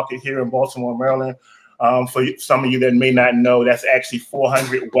Lexington Market here in Baltimore, Maryland. For some of you that may not know, that's actually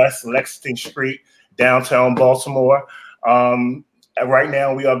 400 West Lexington Street, downtown Baltimore. Right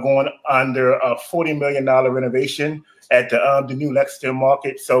now, we are going under a $40 million renovation at the new Lexington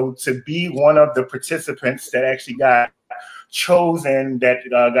Market. So to be one of the participants that actually got chosen, that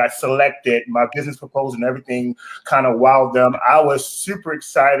got selected, my business proposal and everything kind of wowed them. I was super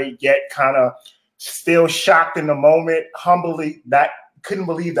excited, yet kind of still shocked in the moment, humbly, that couldn't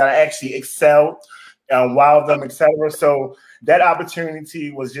believe that I actually excelled, wowed them, etc. So that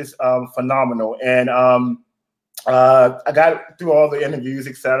opportunity was just phenomenal. And I got through all the interviews,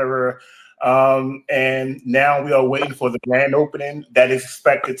 etc. And now we are waiting for the grand opening that is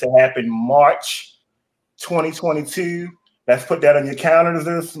expected to happen March 2022. Let's put that on your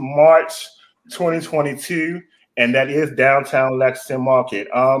calendars, March 2022, and that is downtown Lexington Market.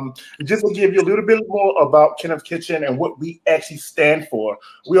 Just to give you a little bit more about Kenneth Kitchen and what we actually stand for,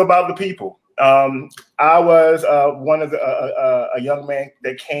 we're about the people. I was one of a young man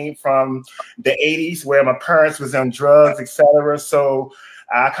that came from the 80s where my parents was on drugs, etc. So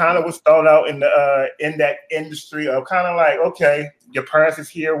I kind of was thrown out in that industry of kind of like, okay, your parents is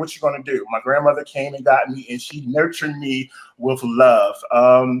here, what you gonna do? My grandmother came and got me, and she nurtured me with love.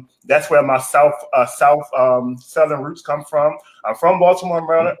 That's where my southern roots come from. I'm from Baltimore,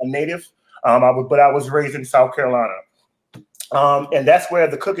 Maryland, a native, but I was raised in South Carolina. And that's where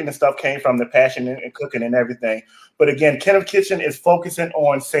the cooking and stuff came from, the passion and cooking and everything. But again, Kenneth Kitchen is focusing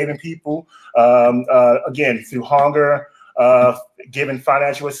on saving people, again, through hunger, giving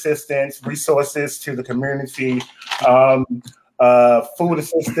financial assistance, resources to the community, food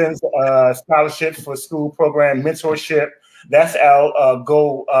assistance, scholarships for school program, mentorship. That's our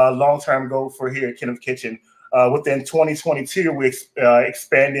goal, long-term goal for here at Kenneth Kitchen. Within 2022, we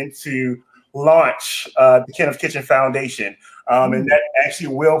expanded to launch the Kenneth Kitchen Foundation. And that actually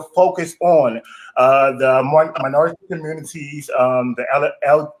will focus on the minority communities, the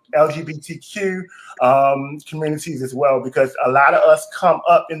LGBTQ communities as well, because a lot of us come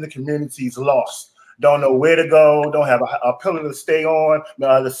up in the communities lost. Don't know where to go, don't have a pillow to stay on,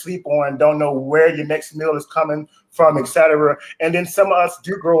 to sleep on, don't know where your next meal is coming from, etc. And then some of us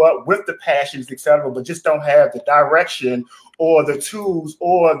do grow up with the passions, etc., but just don't have the direction or the tools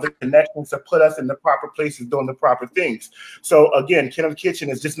or the connections to put us in the proper places doing the proper things. So again, Kenneth Kitchen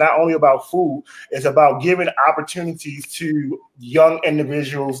is just not only about food, it's about giving opportunities to young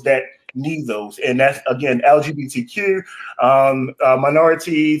individuals that need those. And that's, again, LGBTQ,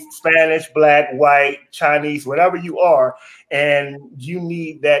 minorities, Spanish, Black, white, Chinese, whatever you are, and you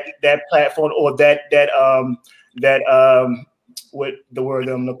need that platform or that what the word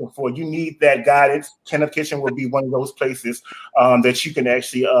I'm looking for, you need that guidance. Kenneth Kitchen will be one of those places that you can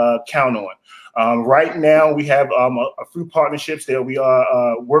actually count on. Right now, we have a few partnerships that we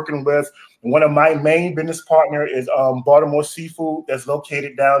are working with. One of my main business partner is Baltimore Seafood, that's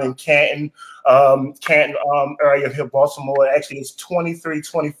located down in Canton area of here, Baltimore. Actually, it's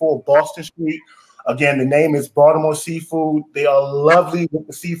 2324 Boston Street. Again, the name is Baltimore Seafood. They are lovely with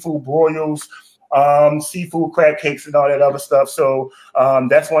the seafood broils, seafood crab cakes and all that other stuff. So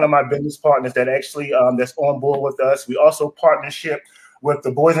that's one of my business partners that actually that's on board with us. We also partnership with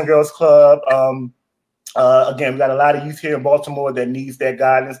the Boys and Girls Club. Again, we got a lot of youth here in Baltimore that needs that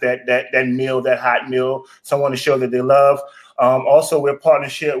guidance, that meal, that hot meal, someone to show that they love. Also, we're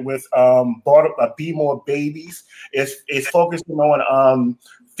partnership with Be More Babies. It's focusing on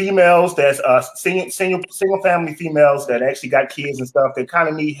females that's single family females that actually got kids and stuff that kind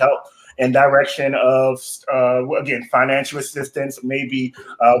of need help in direction of again, financial assistance, maybe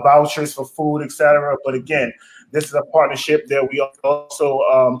vouchers for food, etc. But again, this is a partnership that we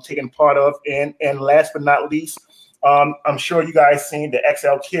also taking part of. And last but not least, I'm sure you guys seen the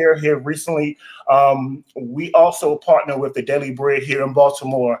XL Care here recently. We also partner with the Daily Bread here in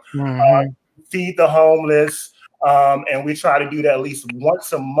Baltimore, feed the homeless. And we try to do that at least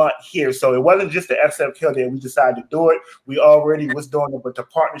once a month here. So it wasn't just the XL Care that we decided to do it. We already was doing it, but the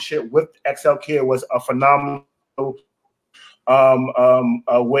partnership with XL Care was a phenomenal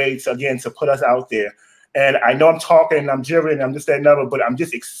way to, again, to put us out there. And I know I'm talking and I'm gibbering and I'm just that number, but I'm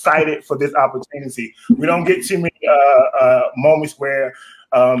just excited for this opportunity. We don't get too many moments where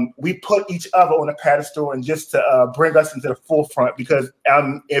we put each other on a pedestal and just to bring us into the forefront, because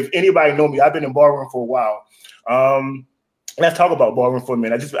if anybody know me, I've been in ballroom for a while. Let's talk about ballroom for a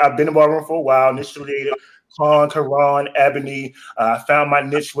minute. I've been in ballroom for a while, initiated Con, Karan, Ebony. I found my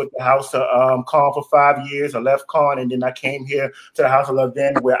niche with the House of Con for 5 years. I left Con and then I came here to the House of Love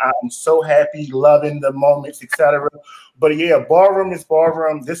Den, where I'm so happy, loving the moments, etc. But yeah, ballroom is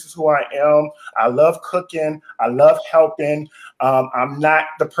ballroom. This is who I am. I love cooking. I love helping. I'm not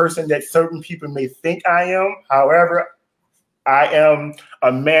the person that certain people may think I am. However, I am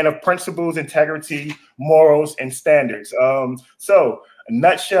a man of principles, integrity, morals, and standards. So, in a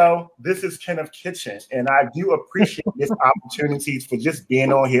nutshell, this is Kenneth Kitchen, and I do appreciate this opportunity for just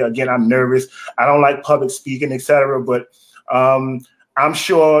being on here. Again, I'm nervous. I don't like public speaking, etc. But I'm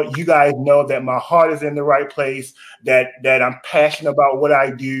sure you guys know that my heart is in the right place, that I'm passionate about what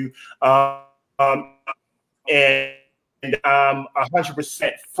I do, and I'm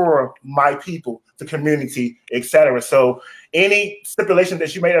 100% for my people, the community, etc. So any stipulation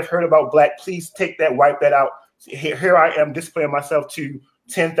that you may have heard about Black, please take that, wipe that out. Here I am displaying myself to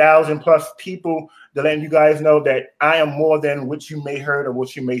 10,000 plus people to let you guys know that I am more than what you may heard or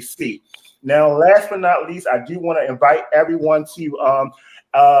what you may see. Now, last but not least, I do want to invite everyone to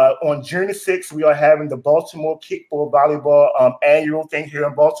on June the 6th, we are having the Baltimore Kickball Volleyball annual thing here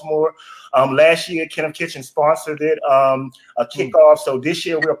in Baltimore. Last year, Kenneth Kitchen sponsored it, a kickoff. So this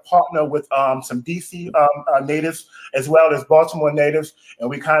year, we're partnered with some DC natives as well as Baltimore natives, and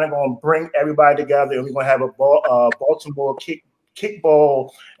we kind of going to bring everybody together, and we're going to have a Baltimore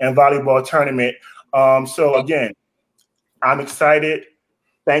kickball and volleyball tournament. So again, I'm excited.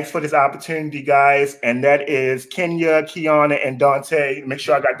 Thanks for this opportunity, guys. And that is Kenya, Kiana, and Dante. Make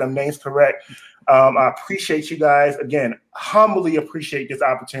sure I got them names correct. I appreciate you guys. Again, humbly appreciate this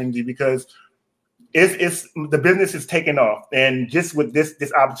opportunity, because it's the business is taking off, and just with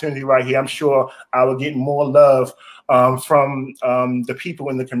this opportunity right here, I'm sure I will get more love from the people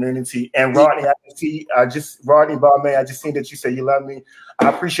in the community. And Rodney, Rodney Barman, I just seen that you say you love me. I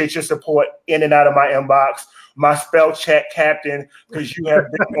appreciate your support in and out of my inbox. My spell check captain, because you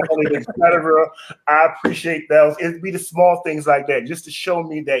have been on it, etc. I appreciate those. It'd be the small things like that, just to show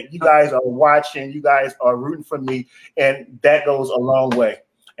me that you guys are watching, you guys are rooting for me, and that goes a long way.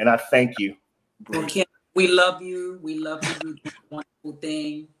 And I thank you. Okay, we love you. We love you. You do a wonderful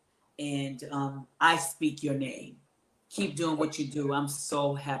thing, and I speak your name. Keep doing what you do. I'm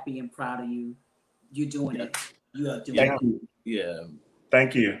so happy and proud of you. You're doing it. You are doing it. Thank you. Yeah.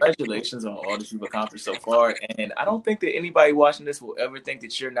 Thank you. Congratulations on all that you've accomplished so far. And I don't think that anybody watching this will ever think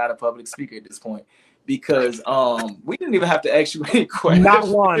that you're not a public speaker at this point, because we didn't even have to ask you any questions. Not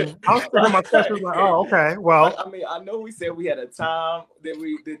one. I was thinking my questions like, oh, okay. Well, I mean, I know we said we had a time that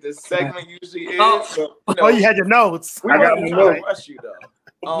the segment usually is. But, you had your notes. We got to rush you though.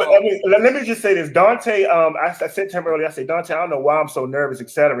 But let me just say this, Dante. I said to him earlier. I said, Dante, I don't know why I'm so nervous,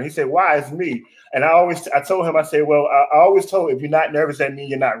 etc. He said, "Why? It's me." And I told him, I said, "Well, I always told if you're not nervous, that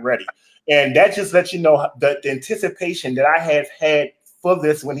means you're not ready." And that just lets you know the anticipation that I have had for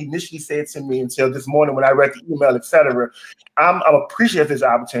this when he initially said to me until this morning when I read the email, etc. I'm appreciative of this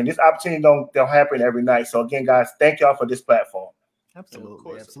opportunity. This opportunity don't happen every night. So again, guys, thank y'all for this platform.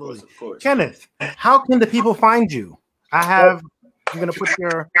 Absolutely, absolutely. Of course. Kenneth, how can the people find you? You're gonna put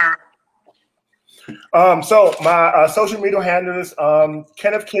your so my social media handles,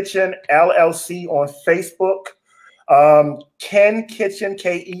 Kenneth Kitchen LLC on Facebook, Ken Kitchen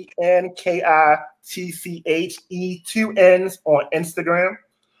KenKitche 2 N's on Instagram.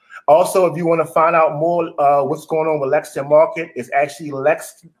 Also, if you want to find out more what's going on with Lexington Market, it's actually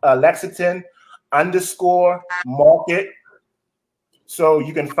Lexington_market. So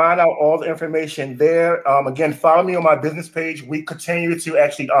you can find out all the information there. Again, follow me on my business page. We continue to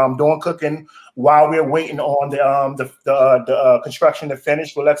actually doing cooking while we're waiting on the construction to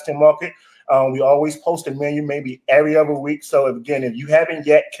finish for Lexington Market. We always post a menu maybe every other week. So if you haven't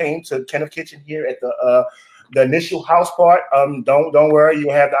yet came to Kenneth Kitchen here at the initial house part, don't worry.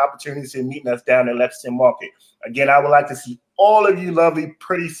 You'll have the opportunity to meet us down at Lexington Market. Again, I would like to see all of you lovely,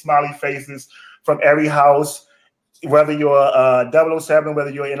 pretty, smiley faces from every house. Whether you're 007,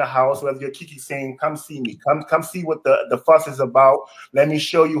 whether you're in a house, whether you're Kiki Singh, come see me. Come see what the fuss is about. Let me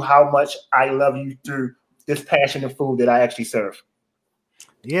show you how much I love you through this passion of food that I actually serve.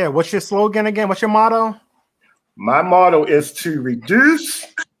 Yeah, what's your slogan again? What's your motto? My motto is to reduce.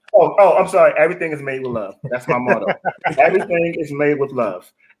 Oh, I'm sorry. Everything is made with love. That's my motto. Everything is made with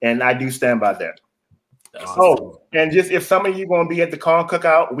love, and I do stand by that. Oh, and just if some of you going to be at the corn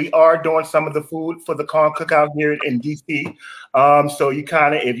cookout, we are doing some of the food for the corn cookout here in DC. So you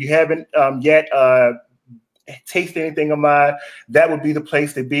if you haven't yet tasted anything of mine, that would be the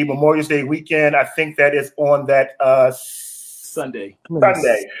place to be. Memorial Day weekend, I think that is on that Sunday.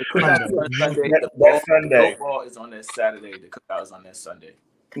 Sunday. That Sunday. Football is on that Saturday. The cookout is on that Sunday.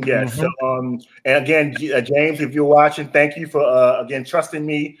 Yes. So, and again, James, if you're watching, thank you for again trusting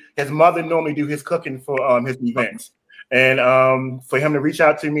me. His mother normally do his cooking for his events, and for him to reach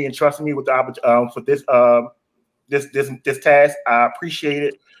out to me and trust me with the for this task, I appreciate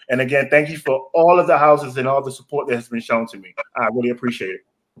it. And again, thank you for all of the houses and all the support that has been shown to me. I really appreciate it.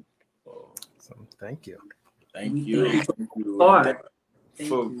 So, thank you. Thank you.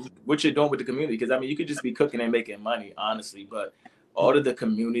 For what you're doing with the community, because I mean, you could just be cooking and making money, honestly, but all of the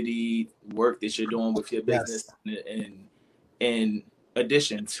community work that you're doing with your business, and in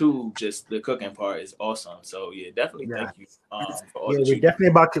addition to just the cooking part, is awesome. So yeah, definitely thank you for all that we're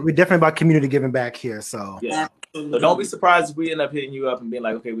definitely about community giving back here. So yeah, so don't be surprised if we end up hitting you up and being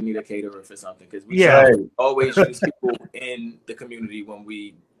like, okay, we need a caterer for something, because we always use people in the community when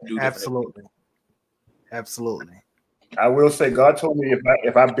we do absolutely. I will say, God told me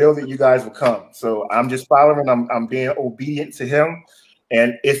if I build it, you guys will come. So I'm just following. I'm being obedient to Him,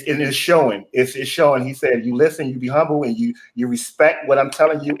 and it's showing. It's showing. He said, "You listen, you be humble, and you respect what I'm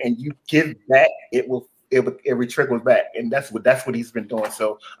telling you, and you give back. It trickles back." And that's what He's been doing.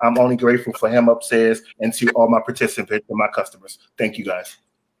 So I'm only grateful for Him upstairs and to all my participants and my customers. Thank you, guys.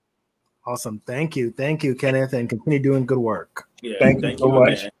 Awesome. Thank you, Kenneth, and continue doing good work. Yeah, thank you so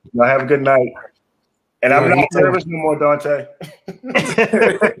much. Y'all have a good night. And I'm not nervous no more, Dante. You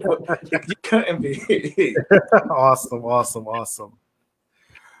couldn't be. Awesome.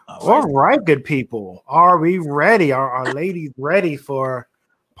 All right, good people. Are we ready? Are our ladies ready for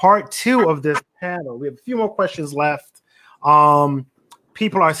part 2 of this panel? We have a few more questions left.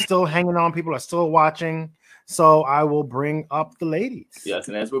 people are still hanging on. People are still watching. So I will bring up the ladies. Yes,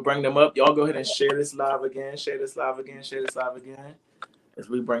 and as we bring them up, y'all go ahead and share this live again. Share this live again. Share this live again. As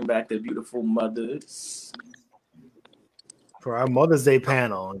we bring back the beautiful mothers. For our Mother's Day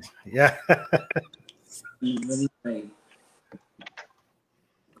panel. Yeah. You're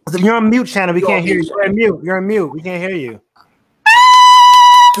on mute, Shannon. We can't hear you. You're on mute. You're on mute. We can't hear you.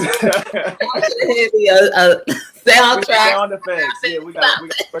 Soundtrack. Sound effects. Yeah, we got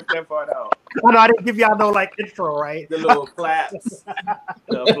work that part out. Oh, no, I didn't give y'all no like intro, right? The little claps,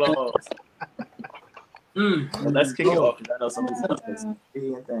 the applause. Well, let's kick it off because I know some of these and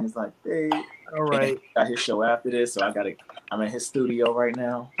things like that. All right. Got his show after this, so I'm in his studio right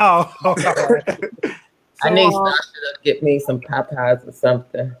now. Oh, all right. I need Sasha to get me some Popeyes or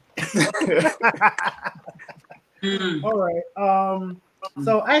something. All right.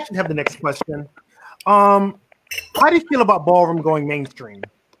 So I actually have the next question. How do you feel about ballroom going mainstream?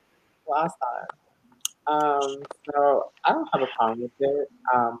 Last time. So I don't have a problem with it,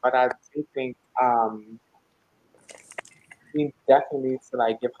 but I do think we definitely need to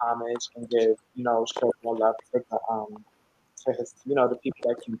like give homage and give, show more love to the to his, the people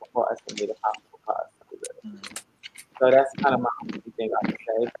that came before us and made it possible for us to do it. So that's kind of my only thing I can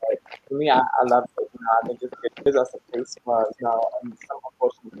say. But for me, I love it. I think it gives us a place for, and some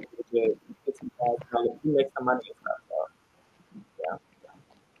unfortunate people get some bad, we make some money and stuff. So, yeah.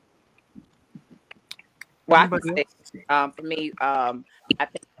 Well, I can say, for me, I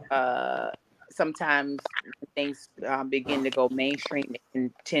think sometimes when things begin to go mainstream, it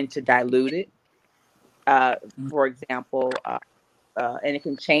can tend to dilute it. For example, and it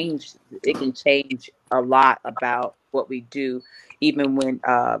can change a lot about what we do, even when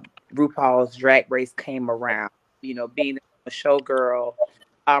RuPaul's Drag Race came around. Being a showgirl,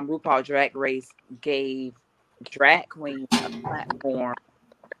 RuPaul's Drag Race gave drag queens a platform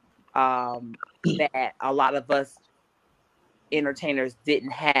that a lot of us entertainers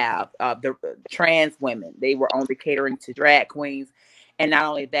didn't have. The trans women, they were only catering to drag queens, and not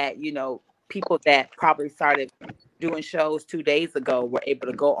only that, people that probably started doing shows 2 days ago were able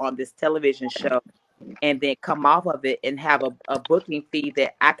to go on this television show and then come off of it and have a booking fee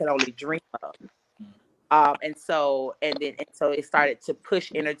that I could only dream of. And so it started to push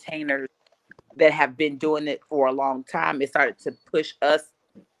entertainers that have been doing it for a long time. It started to push us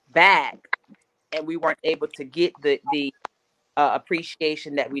back, and we weren't able to get the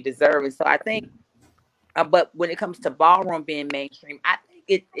appreciation that we deserve. And so I think, but when it comes to ballroom being mainstream, I think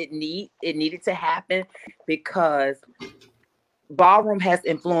it needed to happen because ballroom has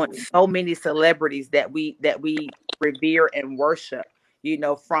influenced so many celebrities that we revere and worship.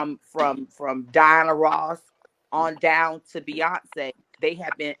 From Diana Ross on down to Beyonce, they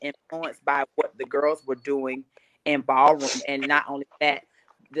have been influenced by what the girls were doing in ballroom. And not only that,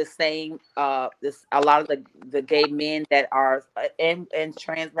 the same a lot of the gay men that are and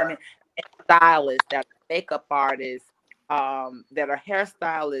trans women, and stylists, that are makeup artists, that are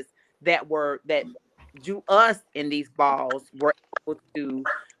hairstylists, that do us in these balls, were able to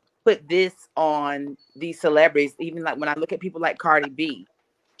put this on these celebrities. Even like when I look at people like Cardi B,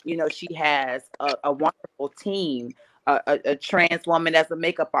 she has a wonderful team, a trans woman as a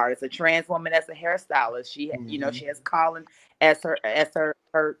makeup artist, a trans woman as a hairstylist. She, she has Colin as her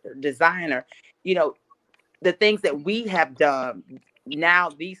designer. The things that we have done. Now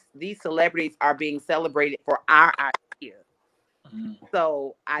these celebrities are being celebrated for our ideas.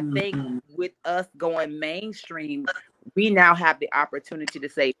 So I think with us going mainstream, we now have the opportunity to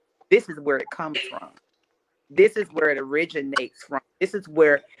say, this is where it comes from. This is where it originates from. This is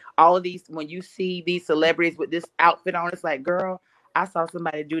where all of these, when you see these celebrities with this outfit on, it's like, girl, I saw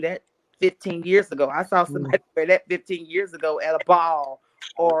somebody do that 15 years ago. I saw somebody wear that 15 years ago at a ball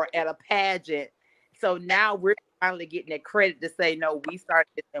or at a pageant. So now we're finally getting that credit to say, no, we started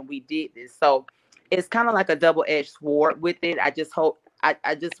this and we did this. So it's kind of like a double-edged sword with it. I just hope,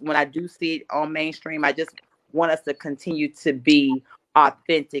 I just, when I do see it on mainstream, I just want us to continue to be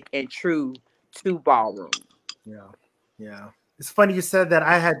authentic and true to ballroom. Yeah. It's funny you said that.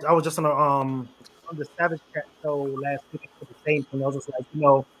 I was just on the Savage Cat show last week for the same thing. I was just like,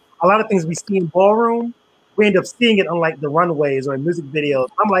 a lot of things we see in ballroom, we end up seeing it on like the runways or in music videos.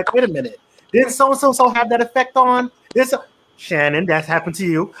 I'm like, wait a minute, didn't so have that effect on this? Shannon, that's happened to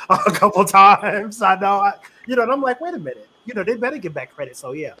you a couple times. I know, and I'm like, wait a minute, they better give back credit.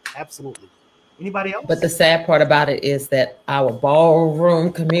 So yeah, absolutely. Anybody else? But the sad part about it is that our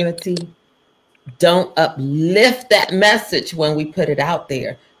ballroom community don't uplift that message when we put it out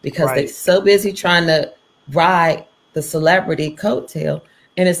there, because they're so busy trying to ride the celebrity coattail,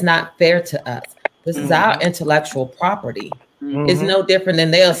 and it's not fair to us. This is our intellectual property. It's no different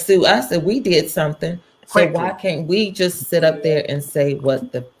than they'll sue us if we did something. So Quickly. why can't we just sit up there and say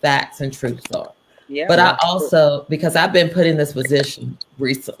what the facts and truths are? Yeah. But I also, because I've been put in this position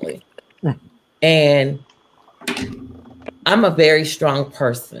recently, and I'm a very strong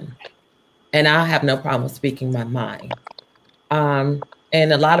person, and I have no problem speaking my mind.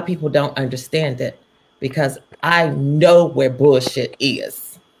 And a lot of people don't understand it because I know where bullshit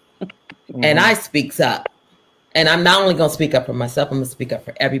is. And I speaks up. And I'm not only going to speak up for myself, I'm going to speak up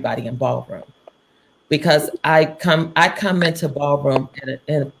for everybody in ballroom. Because I come into ballroom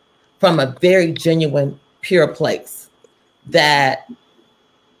from a very genuine, pure place that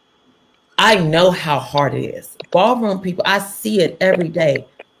I know how hard it is. Ballroom people, I see it every day.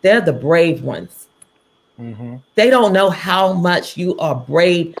 They're the brave ones. They don't know how much you are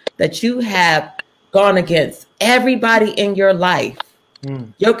brave, that you have gone against everybody in your life,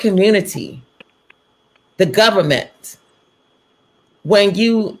 your community, the government,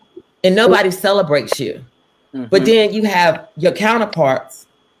 and nobody celebrates you. But then you have your counterparts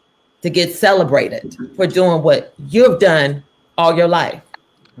to get celebrated for doing what you've done all your life.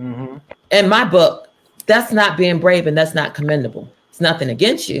 In my book, that's not being brave and that's not commendable. It's nothing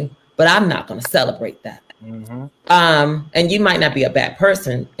against you, but I'm not going to celebrate that. And you might not be a bad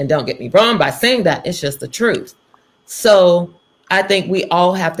person, and don't get me wrong by saying that, it's just the truth. So I think we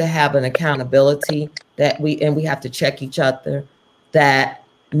all have to have an accountability that we have to check each other that,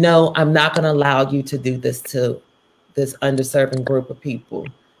 no, I'm not going to allow you to do this to this underserving group of people,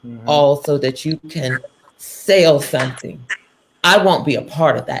 all so that you can sell something. I won't be a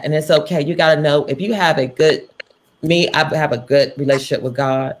part of that. And it's okay. You got to know, if you have I have a good relationship with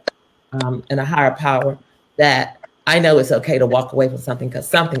God and a higher power, that I know it's okay to walk away from something because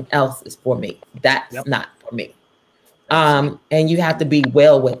something else is for me. That's not for me. And you have to be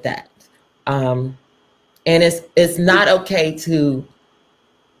well with that. And it's not okay to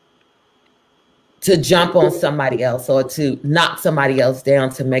jump on somebody else or to knock somebody else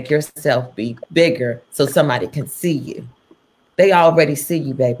down to make yourself be bigger so somebody can see you. They already see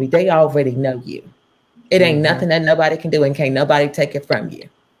you, baby. They already know you. It ain't nothing that nobody can do, and can't nobody take it from you.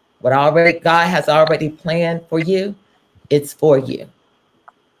 What God has already planned for you, it's for you.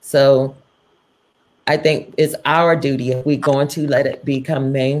 So I think it's our duty, if we're going to let it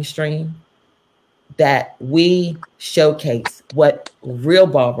become mainstream, that we showcase what real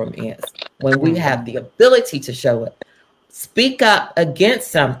ballroom is when we have the ability to show it. Speak up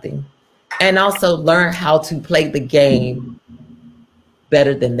against something and also learn how to play the game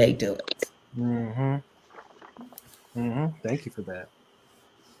better than they do it. Thank you for that.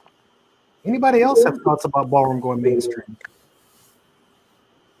 Anybody else have thoughts about ballroom going mainstream?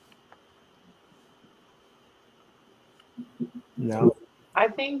 No. I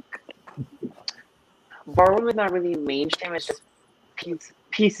think ballroom is not really mainstream. It's just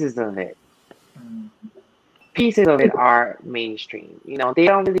pieces of it. Pieces of it are mainstream. You know, they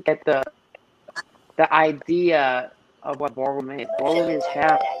don't really get the idea of what ballroom is. Ballroom is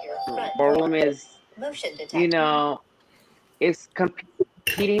family. Ballroom is, you know, it's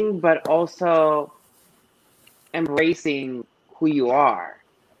competing, but also embracing who you are,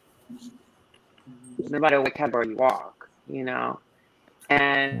 no matter what category you walk, you know.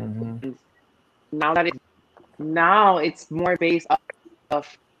 And now it's more based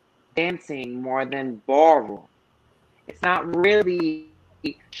off dancing more than ballroom. It's not really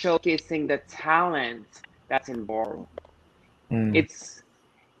showcasing the talent that's in ballroom. It's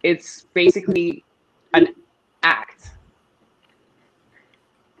basically an act.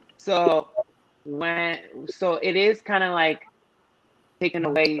 So it is kind of like taking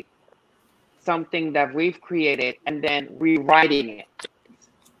away something that we've created and then rewriting it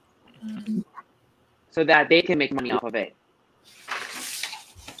so that they can make money off of it.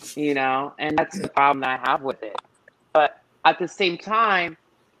 You know, and that's the problem that I have with it. But at the same time,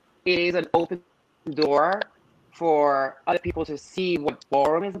 it is an open door for other people to see what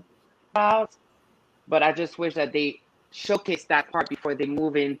ballroom is about. But I just wish that they showcase that part before they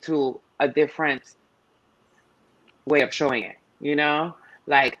move into a different way of showing it, you know?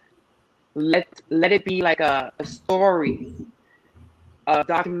 Like, let it be like a story, a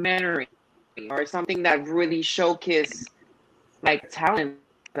documentary, or something that really showcases like talent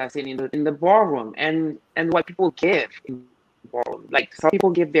that's in the ballroom and what people give in ballroom. Like, some people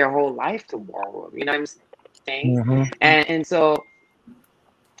give their whole life to ballroom, you know what I'm saying? And so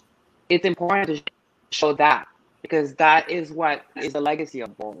it's important to show that, because that is what is the legacy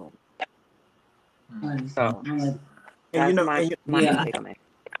of ballroom. So that's my take on it.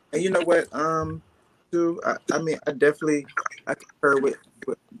 And you know what, too, I mean, I concur with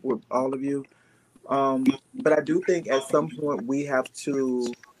all of you, But I do think at some point we have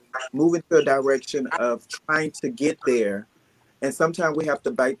to move into a direction of trying to get there. And sometimes we have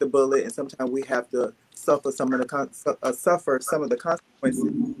to bite the bullet, and sometimes we have to suffer some of the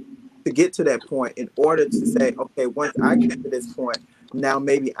consequences to get to that point in order to say, okay, once I get to this point, now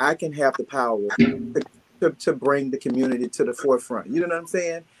maybe I can have the power to bring the community to the forefront. You know what I'm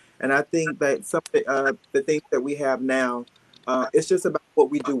saying? And I think that some of the things that we have now, it's just about what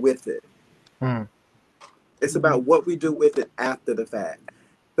we do with it. It's about what we do with it after the fact.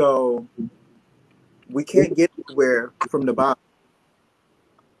 So we can't get anywhere from the bottom.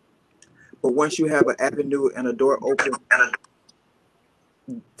 But once you have an avenue and a door open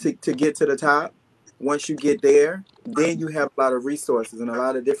to get to the top, once you get there, then you have a lot of resources and a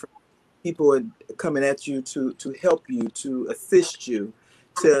lot of different people are coming at you to help you, to assist you,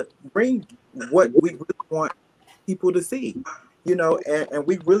 to bring what we really want people to see. You know, and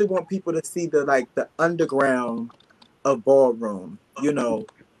we really want people to see the underground of ballroom, you know,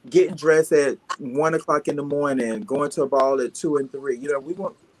 getting dressed at 1 o'clock in the morning, going to a ball at 2 and 3. You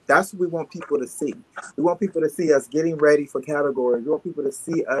know, that's what we want people to see. We want people to see us getting ready for categories. We want people to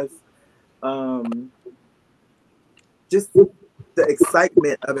see us just the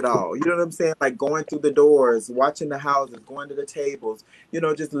excitement of it all. You know what I'm saying? Like going through the doors, watching the houses, going to the tables, you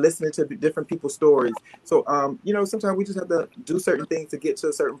know, just listening to different people's stories. So, you know, sometimes we just have to do certain things to get to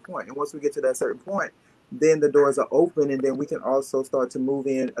a certain point. And once we get to that certain point, then the doors are open, and then we can also start to move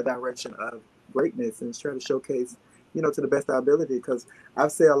in a direction of greatness and try to showcase, you know, to the best of our ability. Because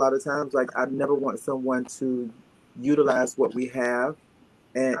I've said a lot of times, like, I never want someone to utilize what we have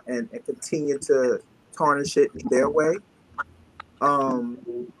and continue to tarnish it their way. Because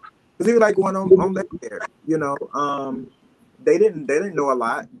even like going on back there, you know, they didn't know a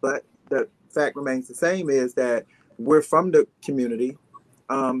lot, but the fact remains the same is that we're from the community.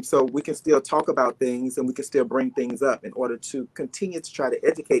 So we can still talk about things and we can still bring things up in order to continue to try to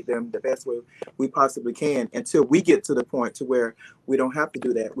educate them the best way we possibly can until we get to the point to where we don't have to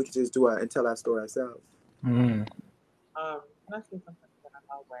do that. We can just do and tell our story ourselves. Can I say something that I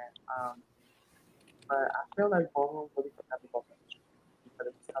know when? But I feel like ballroom really could have evolved because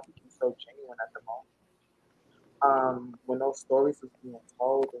it's something so genuine at the moment. When those stories was being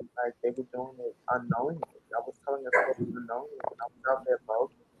told, and like they were doing it unknowingly. I was telling a story unknowingly when I was out there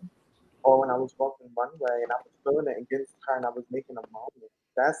broken, or when I was walking one way and I was feeling it against her and I was making a moment.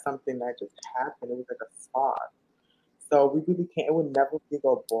 That's something that just happened. It was like a spark. So we really can't. It would never really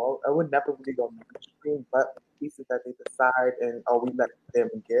go ball. It would never really go mainstream. But the pieces that they decide and we let them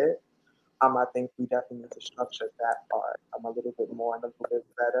get. I think we definitely need to structure that part a little bit more and a little bit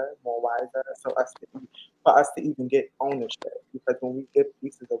better, more wiser, for us to even get ownership. Because when we give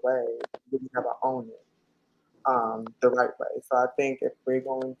pieces away, we really never own it the right way. So I think if we're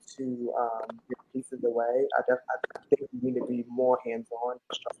going to give pieces away, I think we need to be more hands-on and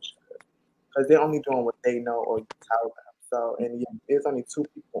structured. Because they're only doing what they know or you tell them. So, and there's only 2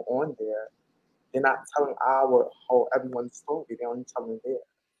 people on there. They're not telling everyone's story. They're only telling theirs.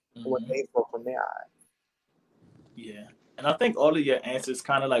 What they saw from their eyes. Yeah. And I think all of your answers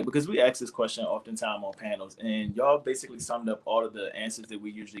kind of like, because we ask this question oftentimes on panels, and y'all basically summed up all of the answers that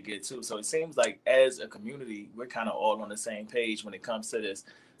we usually get too. So it seems like as a community, we're kind of all on the same page when it comes to this.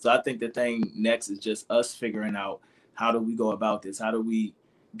 So I think the thing next is just us figuring out, how do we go about this? How do we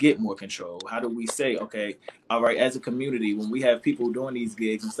get more control? How do we say, okay, all right, as a community, when we have people doing these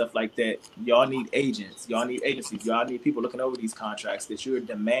gigs and stuff like that, y'all need agents, y'all need agencies, y'all need people looking over these contracts, that you're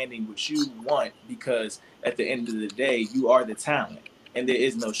demanding what you want, because at the end of the day, you are the talent, and there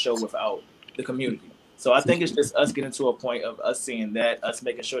is no show without the community. So I think it's just us getting to a point of us seeing that, us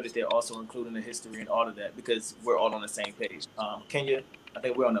making sure that they're also including the history and all of that, because we're all on the same page. Kenya, I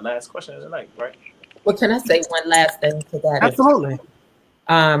think we're on the last question of the night, right? Well, can I say one last thing to that? Absolutely.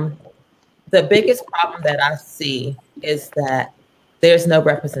 The biggest problem that I see is that there's no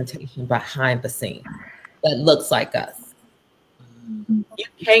representation behind the scene that looks like us. You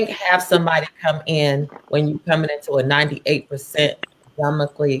can't have somebody come in when you're coming into a 98%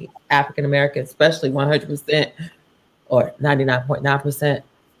 predominantly African American, especially 100% or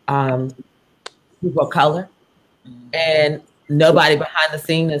 99.9% people of color, and nobody behind the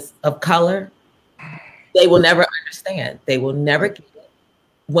scene is of color. They will never understand. They will never get it.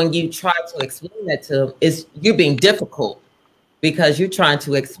 When you try to explain that to them, you're being difficult because you're trying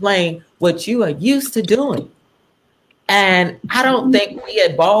to explain what you are used to doing. And I don't think we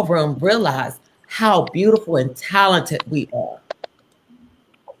at Ballroom realize how beautiful and talented we are.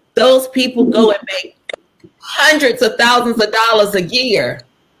 Those people go and make hundreds of thousands of dollars a year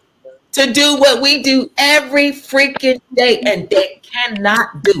to do what we do every freaking day, and they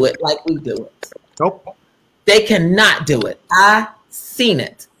cannot do it like we do it. Nope. They cannot do it. I seen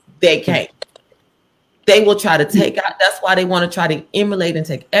it. They can't. They will try to take out. That's why they want to try to emulate and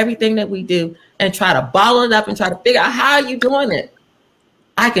take everything that we do and try to bottle it up and try to figure out how are you doing it.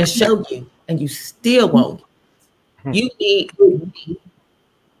 I can show you, and you still won't. You need me.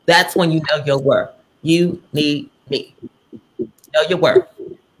 That's when you know your worth. You need me. Know your worth.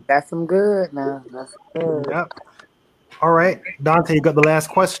 That's some good now. That's good. Yep. All right, Dante, you got the last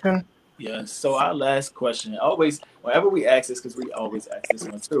question. Yeah. So our last question, always, whenever we ask this, because we always ask this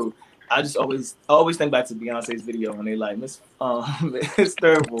one too, I just always think back to Beyonce's video when they like Miss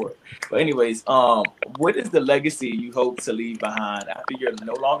Third. But anyways, what is the legacy you hope to leave behind after you're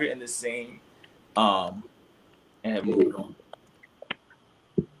no longer in the scene, and have moved on?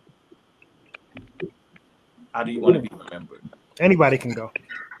 How do you want to be remembered? Anybody can go.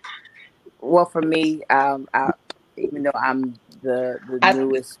 Well, for me, even though I'm the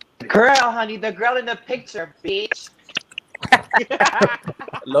newest girl, honey, the girl in the picture, bitch.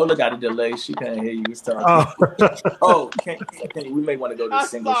 Lola got a delay. She can't hear you. It's talking. Oh, we may want to go to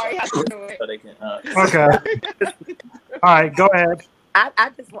single shot so they can. Okay. All right, go ahead. I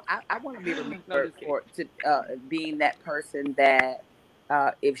want to be remembered for being that person that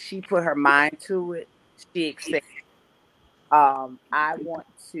if she put her mind to it, she accepts. I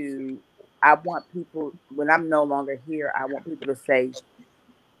want people, when I'm no longer here, I want people to say,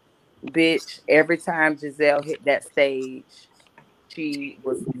 bitch, every time Giselle hit that stage, she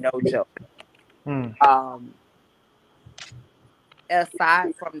was no joke.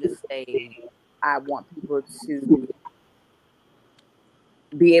 Aside from the stage, I want people to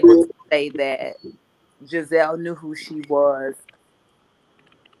be able to say that Giselle knew who she was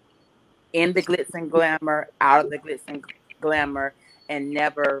in the glitz and glamour, out of the glitz and glamour, and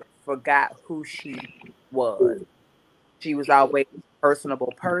never forgot who she was. She was always a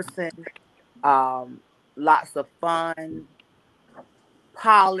personable person, lots of fun,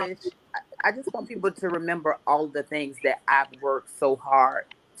 polished. I just want people to remember all the things that I've worked so hard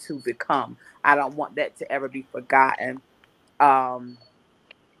to become. I don't want that to ever be forgotten. And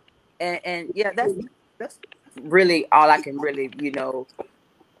yeah, that's really all I can really,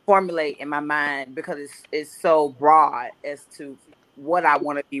 formulate in my mind, because it's so broad as to what I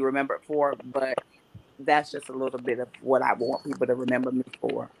want to be remembered for, but that's just a little bit of what I want people to remember me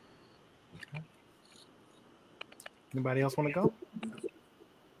for. Anybody else want to go?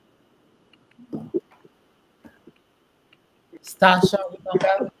 Stasha, we gonna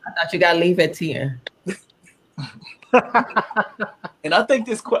go? I thought you gotta leave at 10. And I think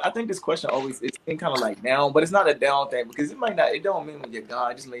this question always, it's been kind of like down, but it's not a down thing, because it don't mean when you're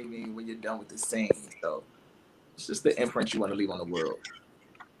gone. It just may mean when you're done with the scene. So it's just the imprint you want to leave on the world.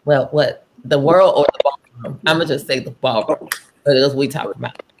 Well, what, the world or the ballroom? I'm gonna just say the ballroom, because we talking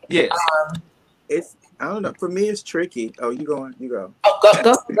about. Yes. It's, I don't know. For me, it's tricky. Oh, you go. Oh,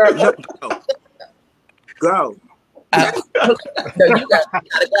 go, girl. Go. No, you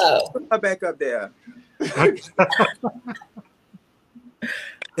gotta go. Put her back up there. Okay,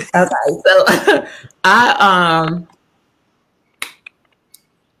 so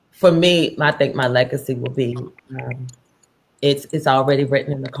for me, I think my legacy will be it's already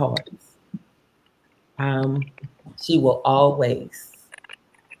written in the cards. She will always,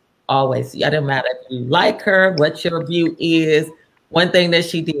 it doesn't matter if you like her, what your view is. One thing that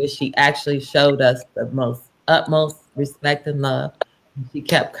she did, she actually showed us the utmost respect and love. She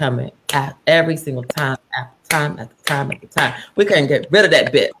kept coming at every single time, after time. We couldn't get rid of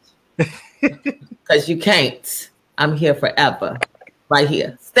that bitch, because you can't. I'm here forever, right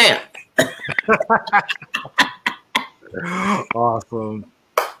here. Stamp. Awesome.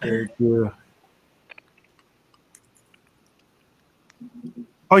 Thank you.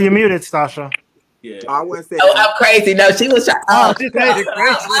 Oh, you're muted, Stasha. Yeah. I wouldn't say. Oh, I'm crazy. No, she was trying. Oh, she said it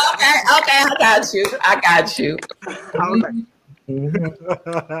crazy. Okay, I got you.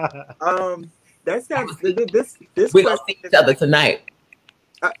 That sounds. This we're gonna see each other tonight.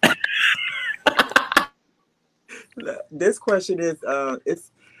 This question is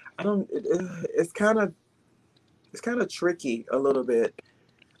it's kind of tricky a little bit,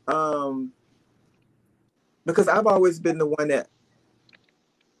 because I've always been the one that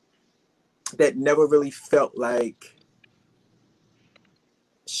never really felt like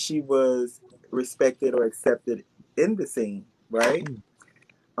she was respected or accepted in the scene, right?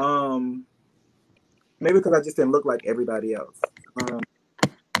 Maybe because I just didn't look like everybody else.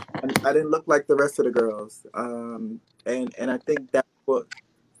 I didn't look like the rest of the girls. And I think that's what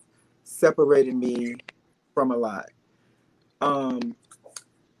separated me from a lot.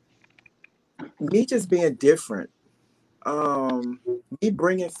 Me just being different. Me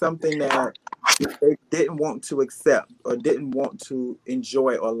bringing something that they didn't want to accept or didn't want to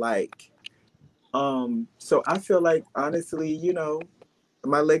enjoy or like. So I feel like honestly,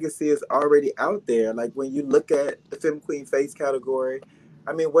 my legacy is already out there. Like when you look at the Femme Queen Face category,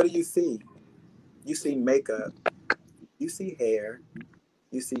 I mean, what do you see? You see makeup, you see hair,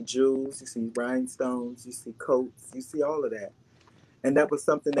 you see jewels, you see rhinestones, you see coats, you see all of that. And that was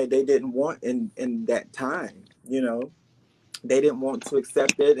something that they didn't want in that time, They didn't want to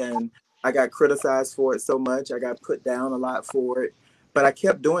accept it, and I got criticized for it so much. I got put down a lot for it. But I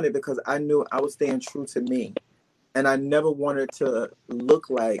kept doing it because I knew I was staying true to me. And I never wanted to look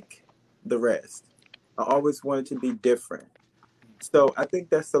like the rest. I always wanted to be different. So I think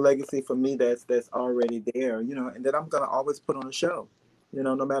that's the legacy for me that's already there, and that I'm gonna always put on a show.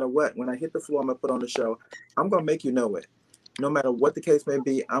 No matter what. When I hit the floor, I'm gonna put on a show. I'm gonna make you know it. No matter what the case may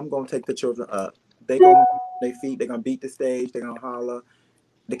be, I'm gonna take the children up. They gonna their feet, they're gonna beat the stage, they're gonna holler,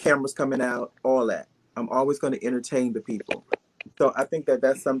 the camera's coming out, all that. I'm always gonna entertain the people. So I think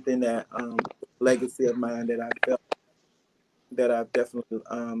that's something that legacy of mine that I felt that I've definitely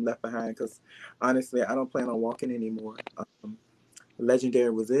left behind, because honestly, I don't plan on walking anymore. Legendary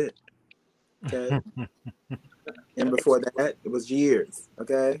was it. Okay. And before that, it was years.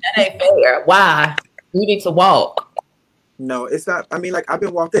 Okay. That ain't fair. Why? You need to walk. No, it's not. I mean, like I've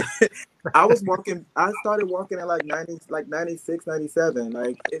been walking. I started walking at like 96, 97.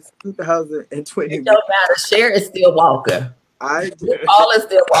 Like it's 2020. It don't matter. Cher is still walking. All is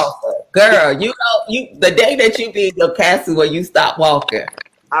still walking. Girl, the day that you be in your castle where you stop walking.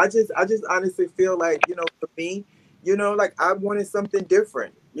 I just honestly feel like, for me, like I wanted something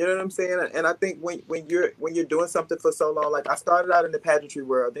different. You know what I'm saying? And I think when you're doing something for so long, like I started out in the pageantry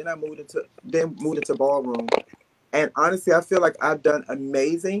world, then I moved into ballroom. And honestly, I feel like I've done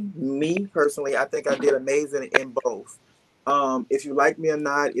amazing. Me personally, I think I did amazing in both. If you like me or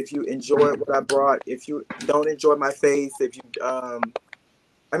not, if you enjoy what I brought, if you don't enjoy my face, if you I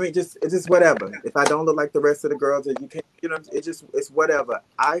mean, it's just whatever. If I don't look like the rest of the girls, or you can't, it's whatever.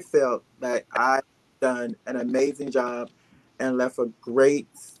 I felt that I done an amazing job and left a great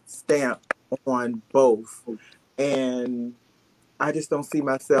stamp on both. And I just don't see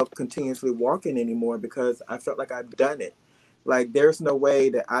myself continuously walking anymore because I felt like I've done it. Like there's no way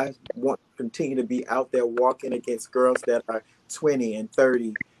that I want to continue to be out there walking against girls that are 20 and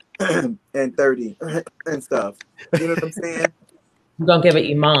 30 and 30 and stuff. You know what I'm saying? You're gonna give it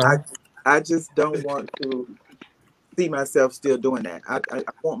Iman. I just don't want to see myself still doing that. I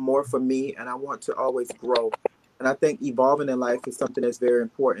want more for me, and I want to always grow. And I think evolving in life is something that's very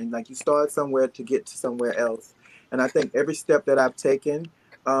important. Like you start somewhere to get to somewhere else. And I think every step that I've taken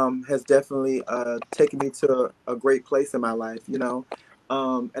has definitely taken me to a great place in my life, and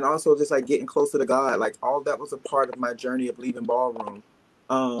also just like getting closer to God. Like all that was a part of my journey of leaving ballroom.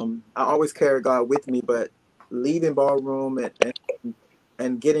 I always carry God with me, but leaving ballroom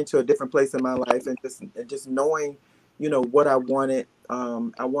and getting to a different place in my life and just knowing, what I wanted.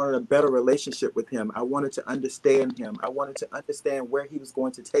 I wanted a better relationship with him. I wanted to understand him. I wanted to understand where he was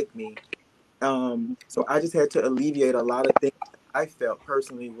going to take me. So I just had to alleviate a lot of things that I felt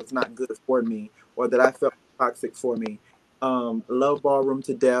personally was not good for me or that I felt toxic for me. Love ballroom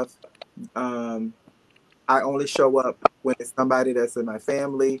to death. I only show up when it's somebody that's in my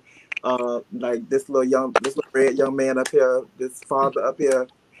family. Like this little red young man up here, this father up here.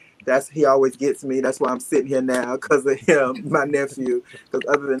 He always gets me. That's why I'm sitting here now, because of him, my nephew. Because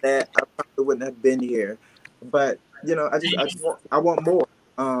other than that, I probably wouldn't have been here. But I want more.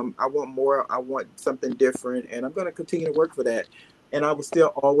 I want more. I want something different, and I'm going to continue to work for that. And I will still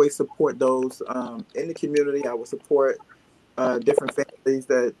always support those in the community. I will support different families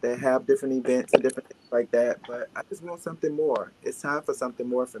that have different events and different things like that. But I just want something more. It's time for something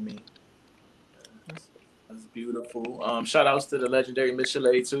more for me. That's beautiful. Shout outs to the legendary Miss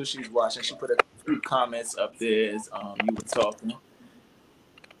Chalet too. She's watching. She put a few comments up there as you were talking.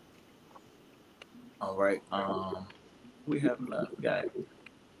 All right. We have left. We got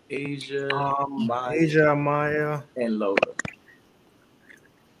Asia, Maya, and Lola.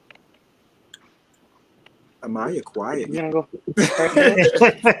 Amaya quiet. You gonna go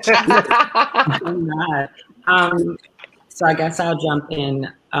I'm not. So I guess I'll jump in.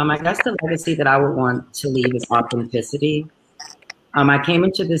 I guess the legacy that I would want to leave is authenticity. I came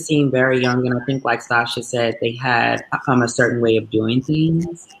into the scene very young, and I think, like Sasha said, they had a certain way of doing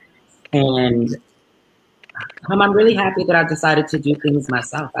things. And I'm really happy that I decided to do things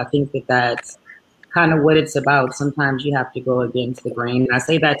myself. I think that that's kind of what it's about. Sometimes you have to go against the grain. And I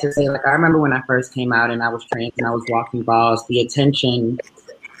say that to say, like, I remember when I first came out and I was trans and I was walking balls, the attention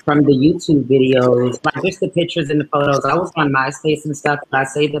from the YouTube videos, like just the pictures and the photos. I was on MySpace and stuff, but I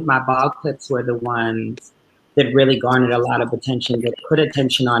say that my blog clips were the ones that really garnered a lot of attention, that put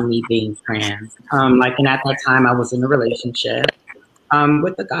attention on me being trans. And at that time, I was in a relationship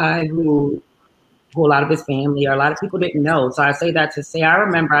with a guy who a lot of his family or a lot of people didn't know. So I say that to say, I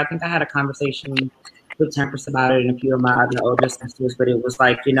remember, I think I had a conversation with Tempest about it and a few of my other older sisters, but it was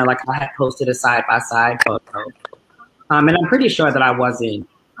like, like I had posted a side-by-side photo. And I'm pretty sure that I wasn't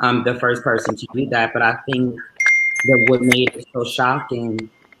the first person to do that, but I think that what made it so shocking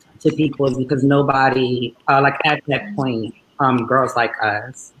to people is because nobody, like at that point, girls like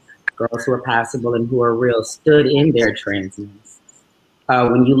us, girls who are passable and who are real, stood in their transness.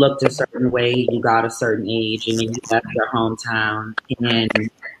 When you looked a certain way, you got a certain age, and then you left your hometown, and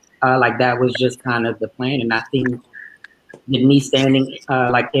like that was just kind of the plan. And I think that me standing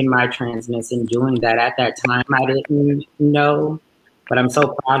like in my transness and doing that at that time, I didn't know, but I'm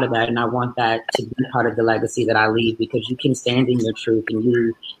so proud of that, and I want that to be part of the legacy that I leave, because you can stand in your truth and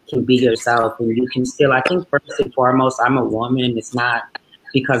you can be yourself, and you can still, I think first and foremost, I'm a woman. It's not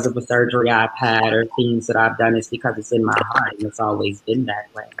because of a surgery I've had or things that I've done. It's because it's in my heart, and it's always been that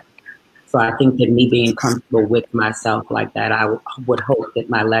way. So I think that me being comfortable with myself like that, I would hope that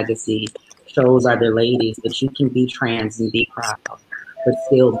my legacy shows other ladies that you can be trans and be proud, but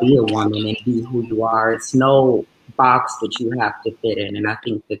still be a woman and be who you are. It's no box that you have to fit in. And I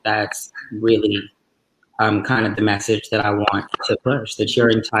think that that's really kind of the message that I want to push, that you're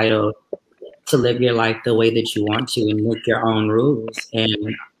entitled to live your life the way that you want to and make your own rules.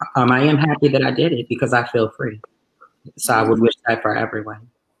 And I am happy that I did it because I feel free. So I would wish that for everyone.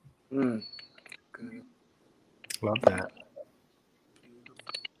 Good. Love that.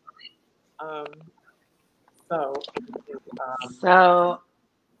 So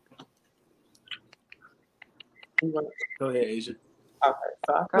Go ahead, Asia. Okay,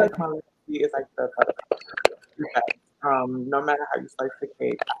 so I feel like my legacy is like the no matter how you slice the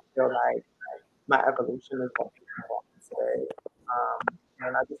cake, I feel like my evolution is going to be walking today.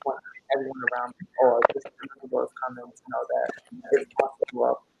 And I just want everyone around me, or just the world's coming, to know that it's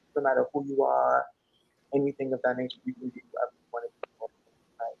possible. No matter who you are, anything of that nature, you can do whatever you want to do.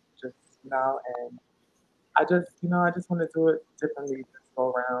 Like, just and I just want to do it differently this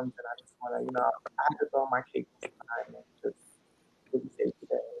go around, and I just want to, I had to throw my cake this time and just really say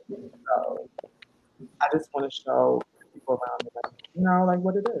today. So I just want to show people around me, like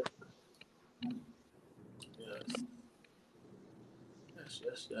what it is.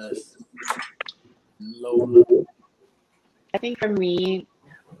 Yes. Lola. I think for me,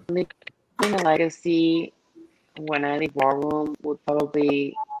 leaving a legacy when I leave Ballroom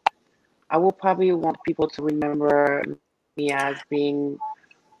I will probably want people to remember me as being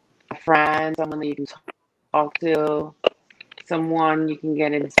a friend, someone that you can talk to, someone you can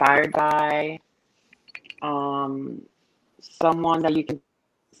get inspired by, someone that you can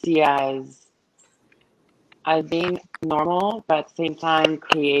see as being normal, but at the same time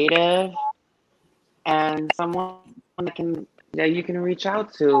creative, and someone that you can reach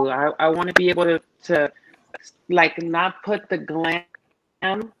out to. I want to be able to like not put the glam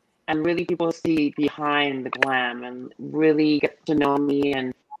and really people see behind the glam and really get to know me.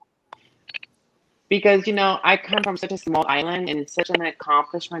 And because I come from such a small island, and it's such an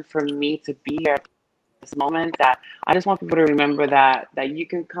accomplishment for me to be here at this moment, that I just want people to remember that you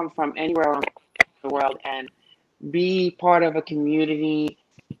can come from anywhere around the world and be part of a community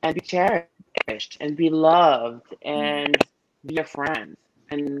and be cherished and be loved and be a friend.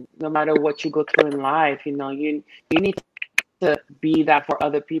 And no matter what you go through in life, you need to be that for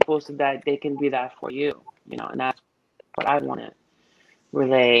other people so that they can be that for you, and that's what I want to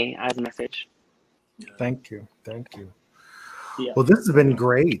relay as a message. Thank you. Yeah. Well, this has been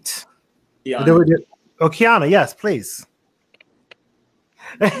great. Kiana. Kiana, yes, please.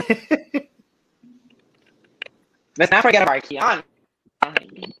 Let's not forget about Kiana.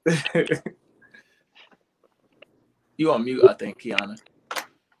 You on mute, I think, Kiana.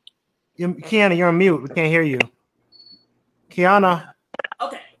 Kiana, you're on mute. We can't hear you. Kiana.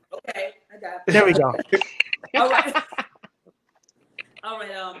 Okay, I got it. There we go. All right.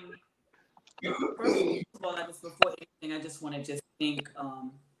 First of all, before anything, I just want to thank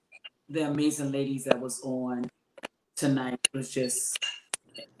the amazing ladies that was on tonight. It was just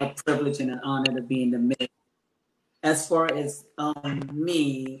a privilege and an honor to be in the midst. As far as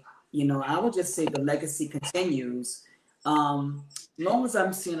me, I would just say the legacy continues. Long as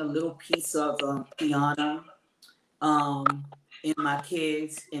I'm seeing a little piece of Kiana in my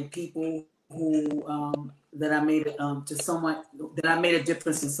kids and people who that I made to someone that I made a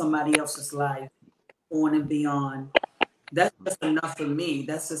difference in somebody else's life, on and beyond. that's just enough for me.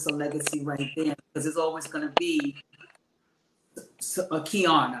 That's just a legacy right there, because there's always going to be a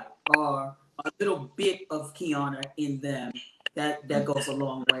Kiana or a little bit of Kiana in them. That goes a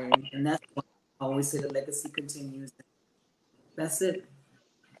long way, and that's why I always say the legacy continues. That's it.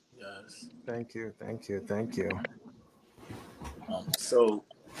 Yes. Thank you, thank you, thank you. So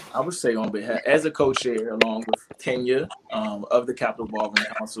I would say on behalf, as a co-chair along with Kenya of the Capitol Ballroom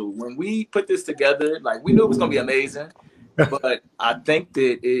Council, when we put this together, like we knew it was going to be amazing, but I think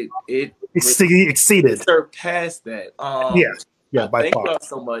that it exceeded, surpassed that. Yeah, by thank far. y'all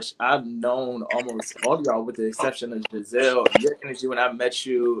so much. I've known almost all of y'all with the exception of Giselle. Your energy when I met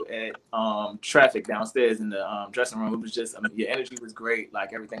you at traffic downstairs in the dressing room, it was just, I mean, your energy was great.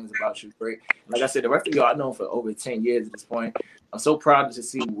 Like everything was about you great. Like I said, the rest of y'all I've known for over 10 years at this point. I'm so proud to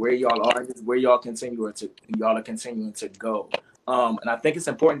see where y'all are, where y'all are continuing to go. And I think it's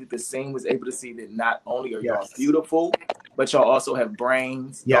important that the scene was able to see that not only are y'all beautiful, but y'all also have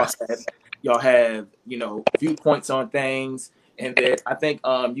brains. Yes. Y'all have, you know, viewpoints on things. And that I think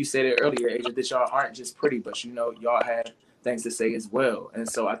you said it earlier, Asia, that y'all aren't just pretty, but you know, y'all have things to say as well. And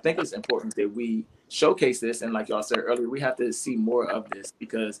so I think it's important that we showcase this. And like y'all said earlier, we have to see more of this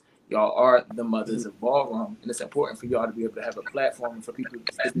because y'all are the mothers of ballroom. And it's important for y'all to be able to have a platform and for people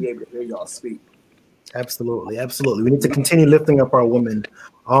to be able to hear y'all speak. Absolutely, absolutely. We need to continue lifting up our women.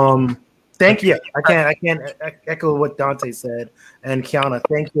 Thank you. I can't echo what Dante said. And Kiana,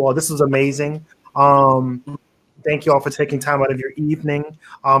 thank you all. This was amazing. Thank you all for taking time out of your evening.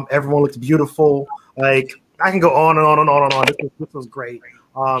 Everyone looked beautiful. Like I can go on and on and on and on. This was great.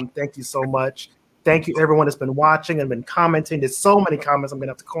 Thank you so much. Thank you everyone that's been watching and been commenting. There's so many comments I'm gonna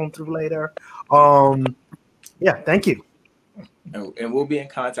have to comb through later. Yeah, thank you. And we'll be in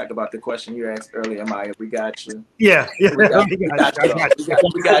contact about the question you asked earlier, Maya. We got you. Yeah. We got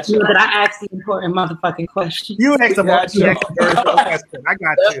you. But I asked the important motherfucking question. You asked the question. I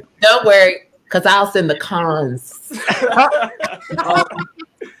got you. Don't worry, because I'll send the cons.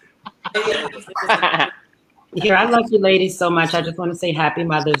 Here, I love you ladies so much. I just want to say happy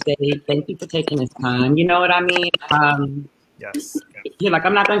Mother's Day. Thank you for taking this time. You know what I mean? Yes. You're like,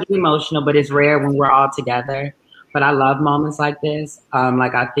 I'm not going to get emotional, but it's rare when we're all together. But I love moments like this.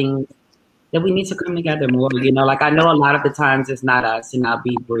 Like, I think that we need to come together more. You know, like, I know a lot of the times it's not us, and I'll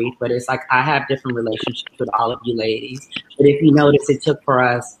be brief, but it's like I have different relationships with all of you ladies. But if you notice, it took for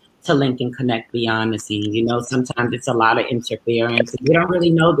us to link and connect beyond the scene. You know, sometimes it's a lot of interference. We don't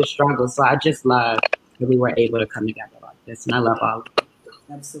really know the struggle. So I just love that we were able to come together like this. And I love all of you.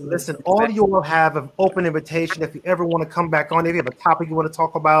 Absolutely. Listen, all you will have an open invitation. If you ever want to come back on, if you have a topic you want to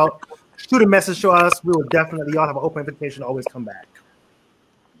talk about, shoot a message to us. We will definitely, y'all have an open invitation to always come back.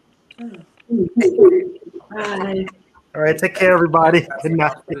 Bye. All right, take care, everybody. Good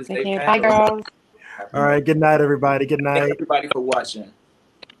night. Take care. Bye, girls. All right, good night, everybody. Good night. Thank everybody for watching.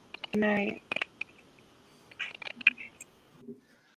 Good night.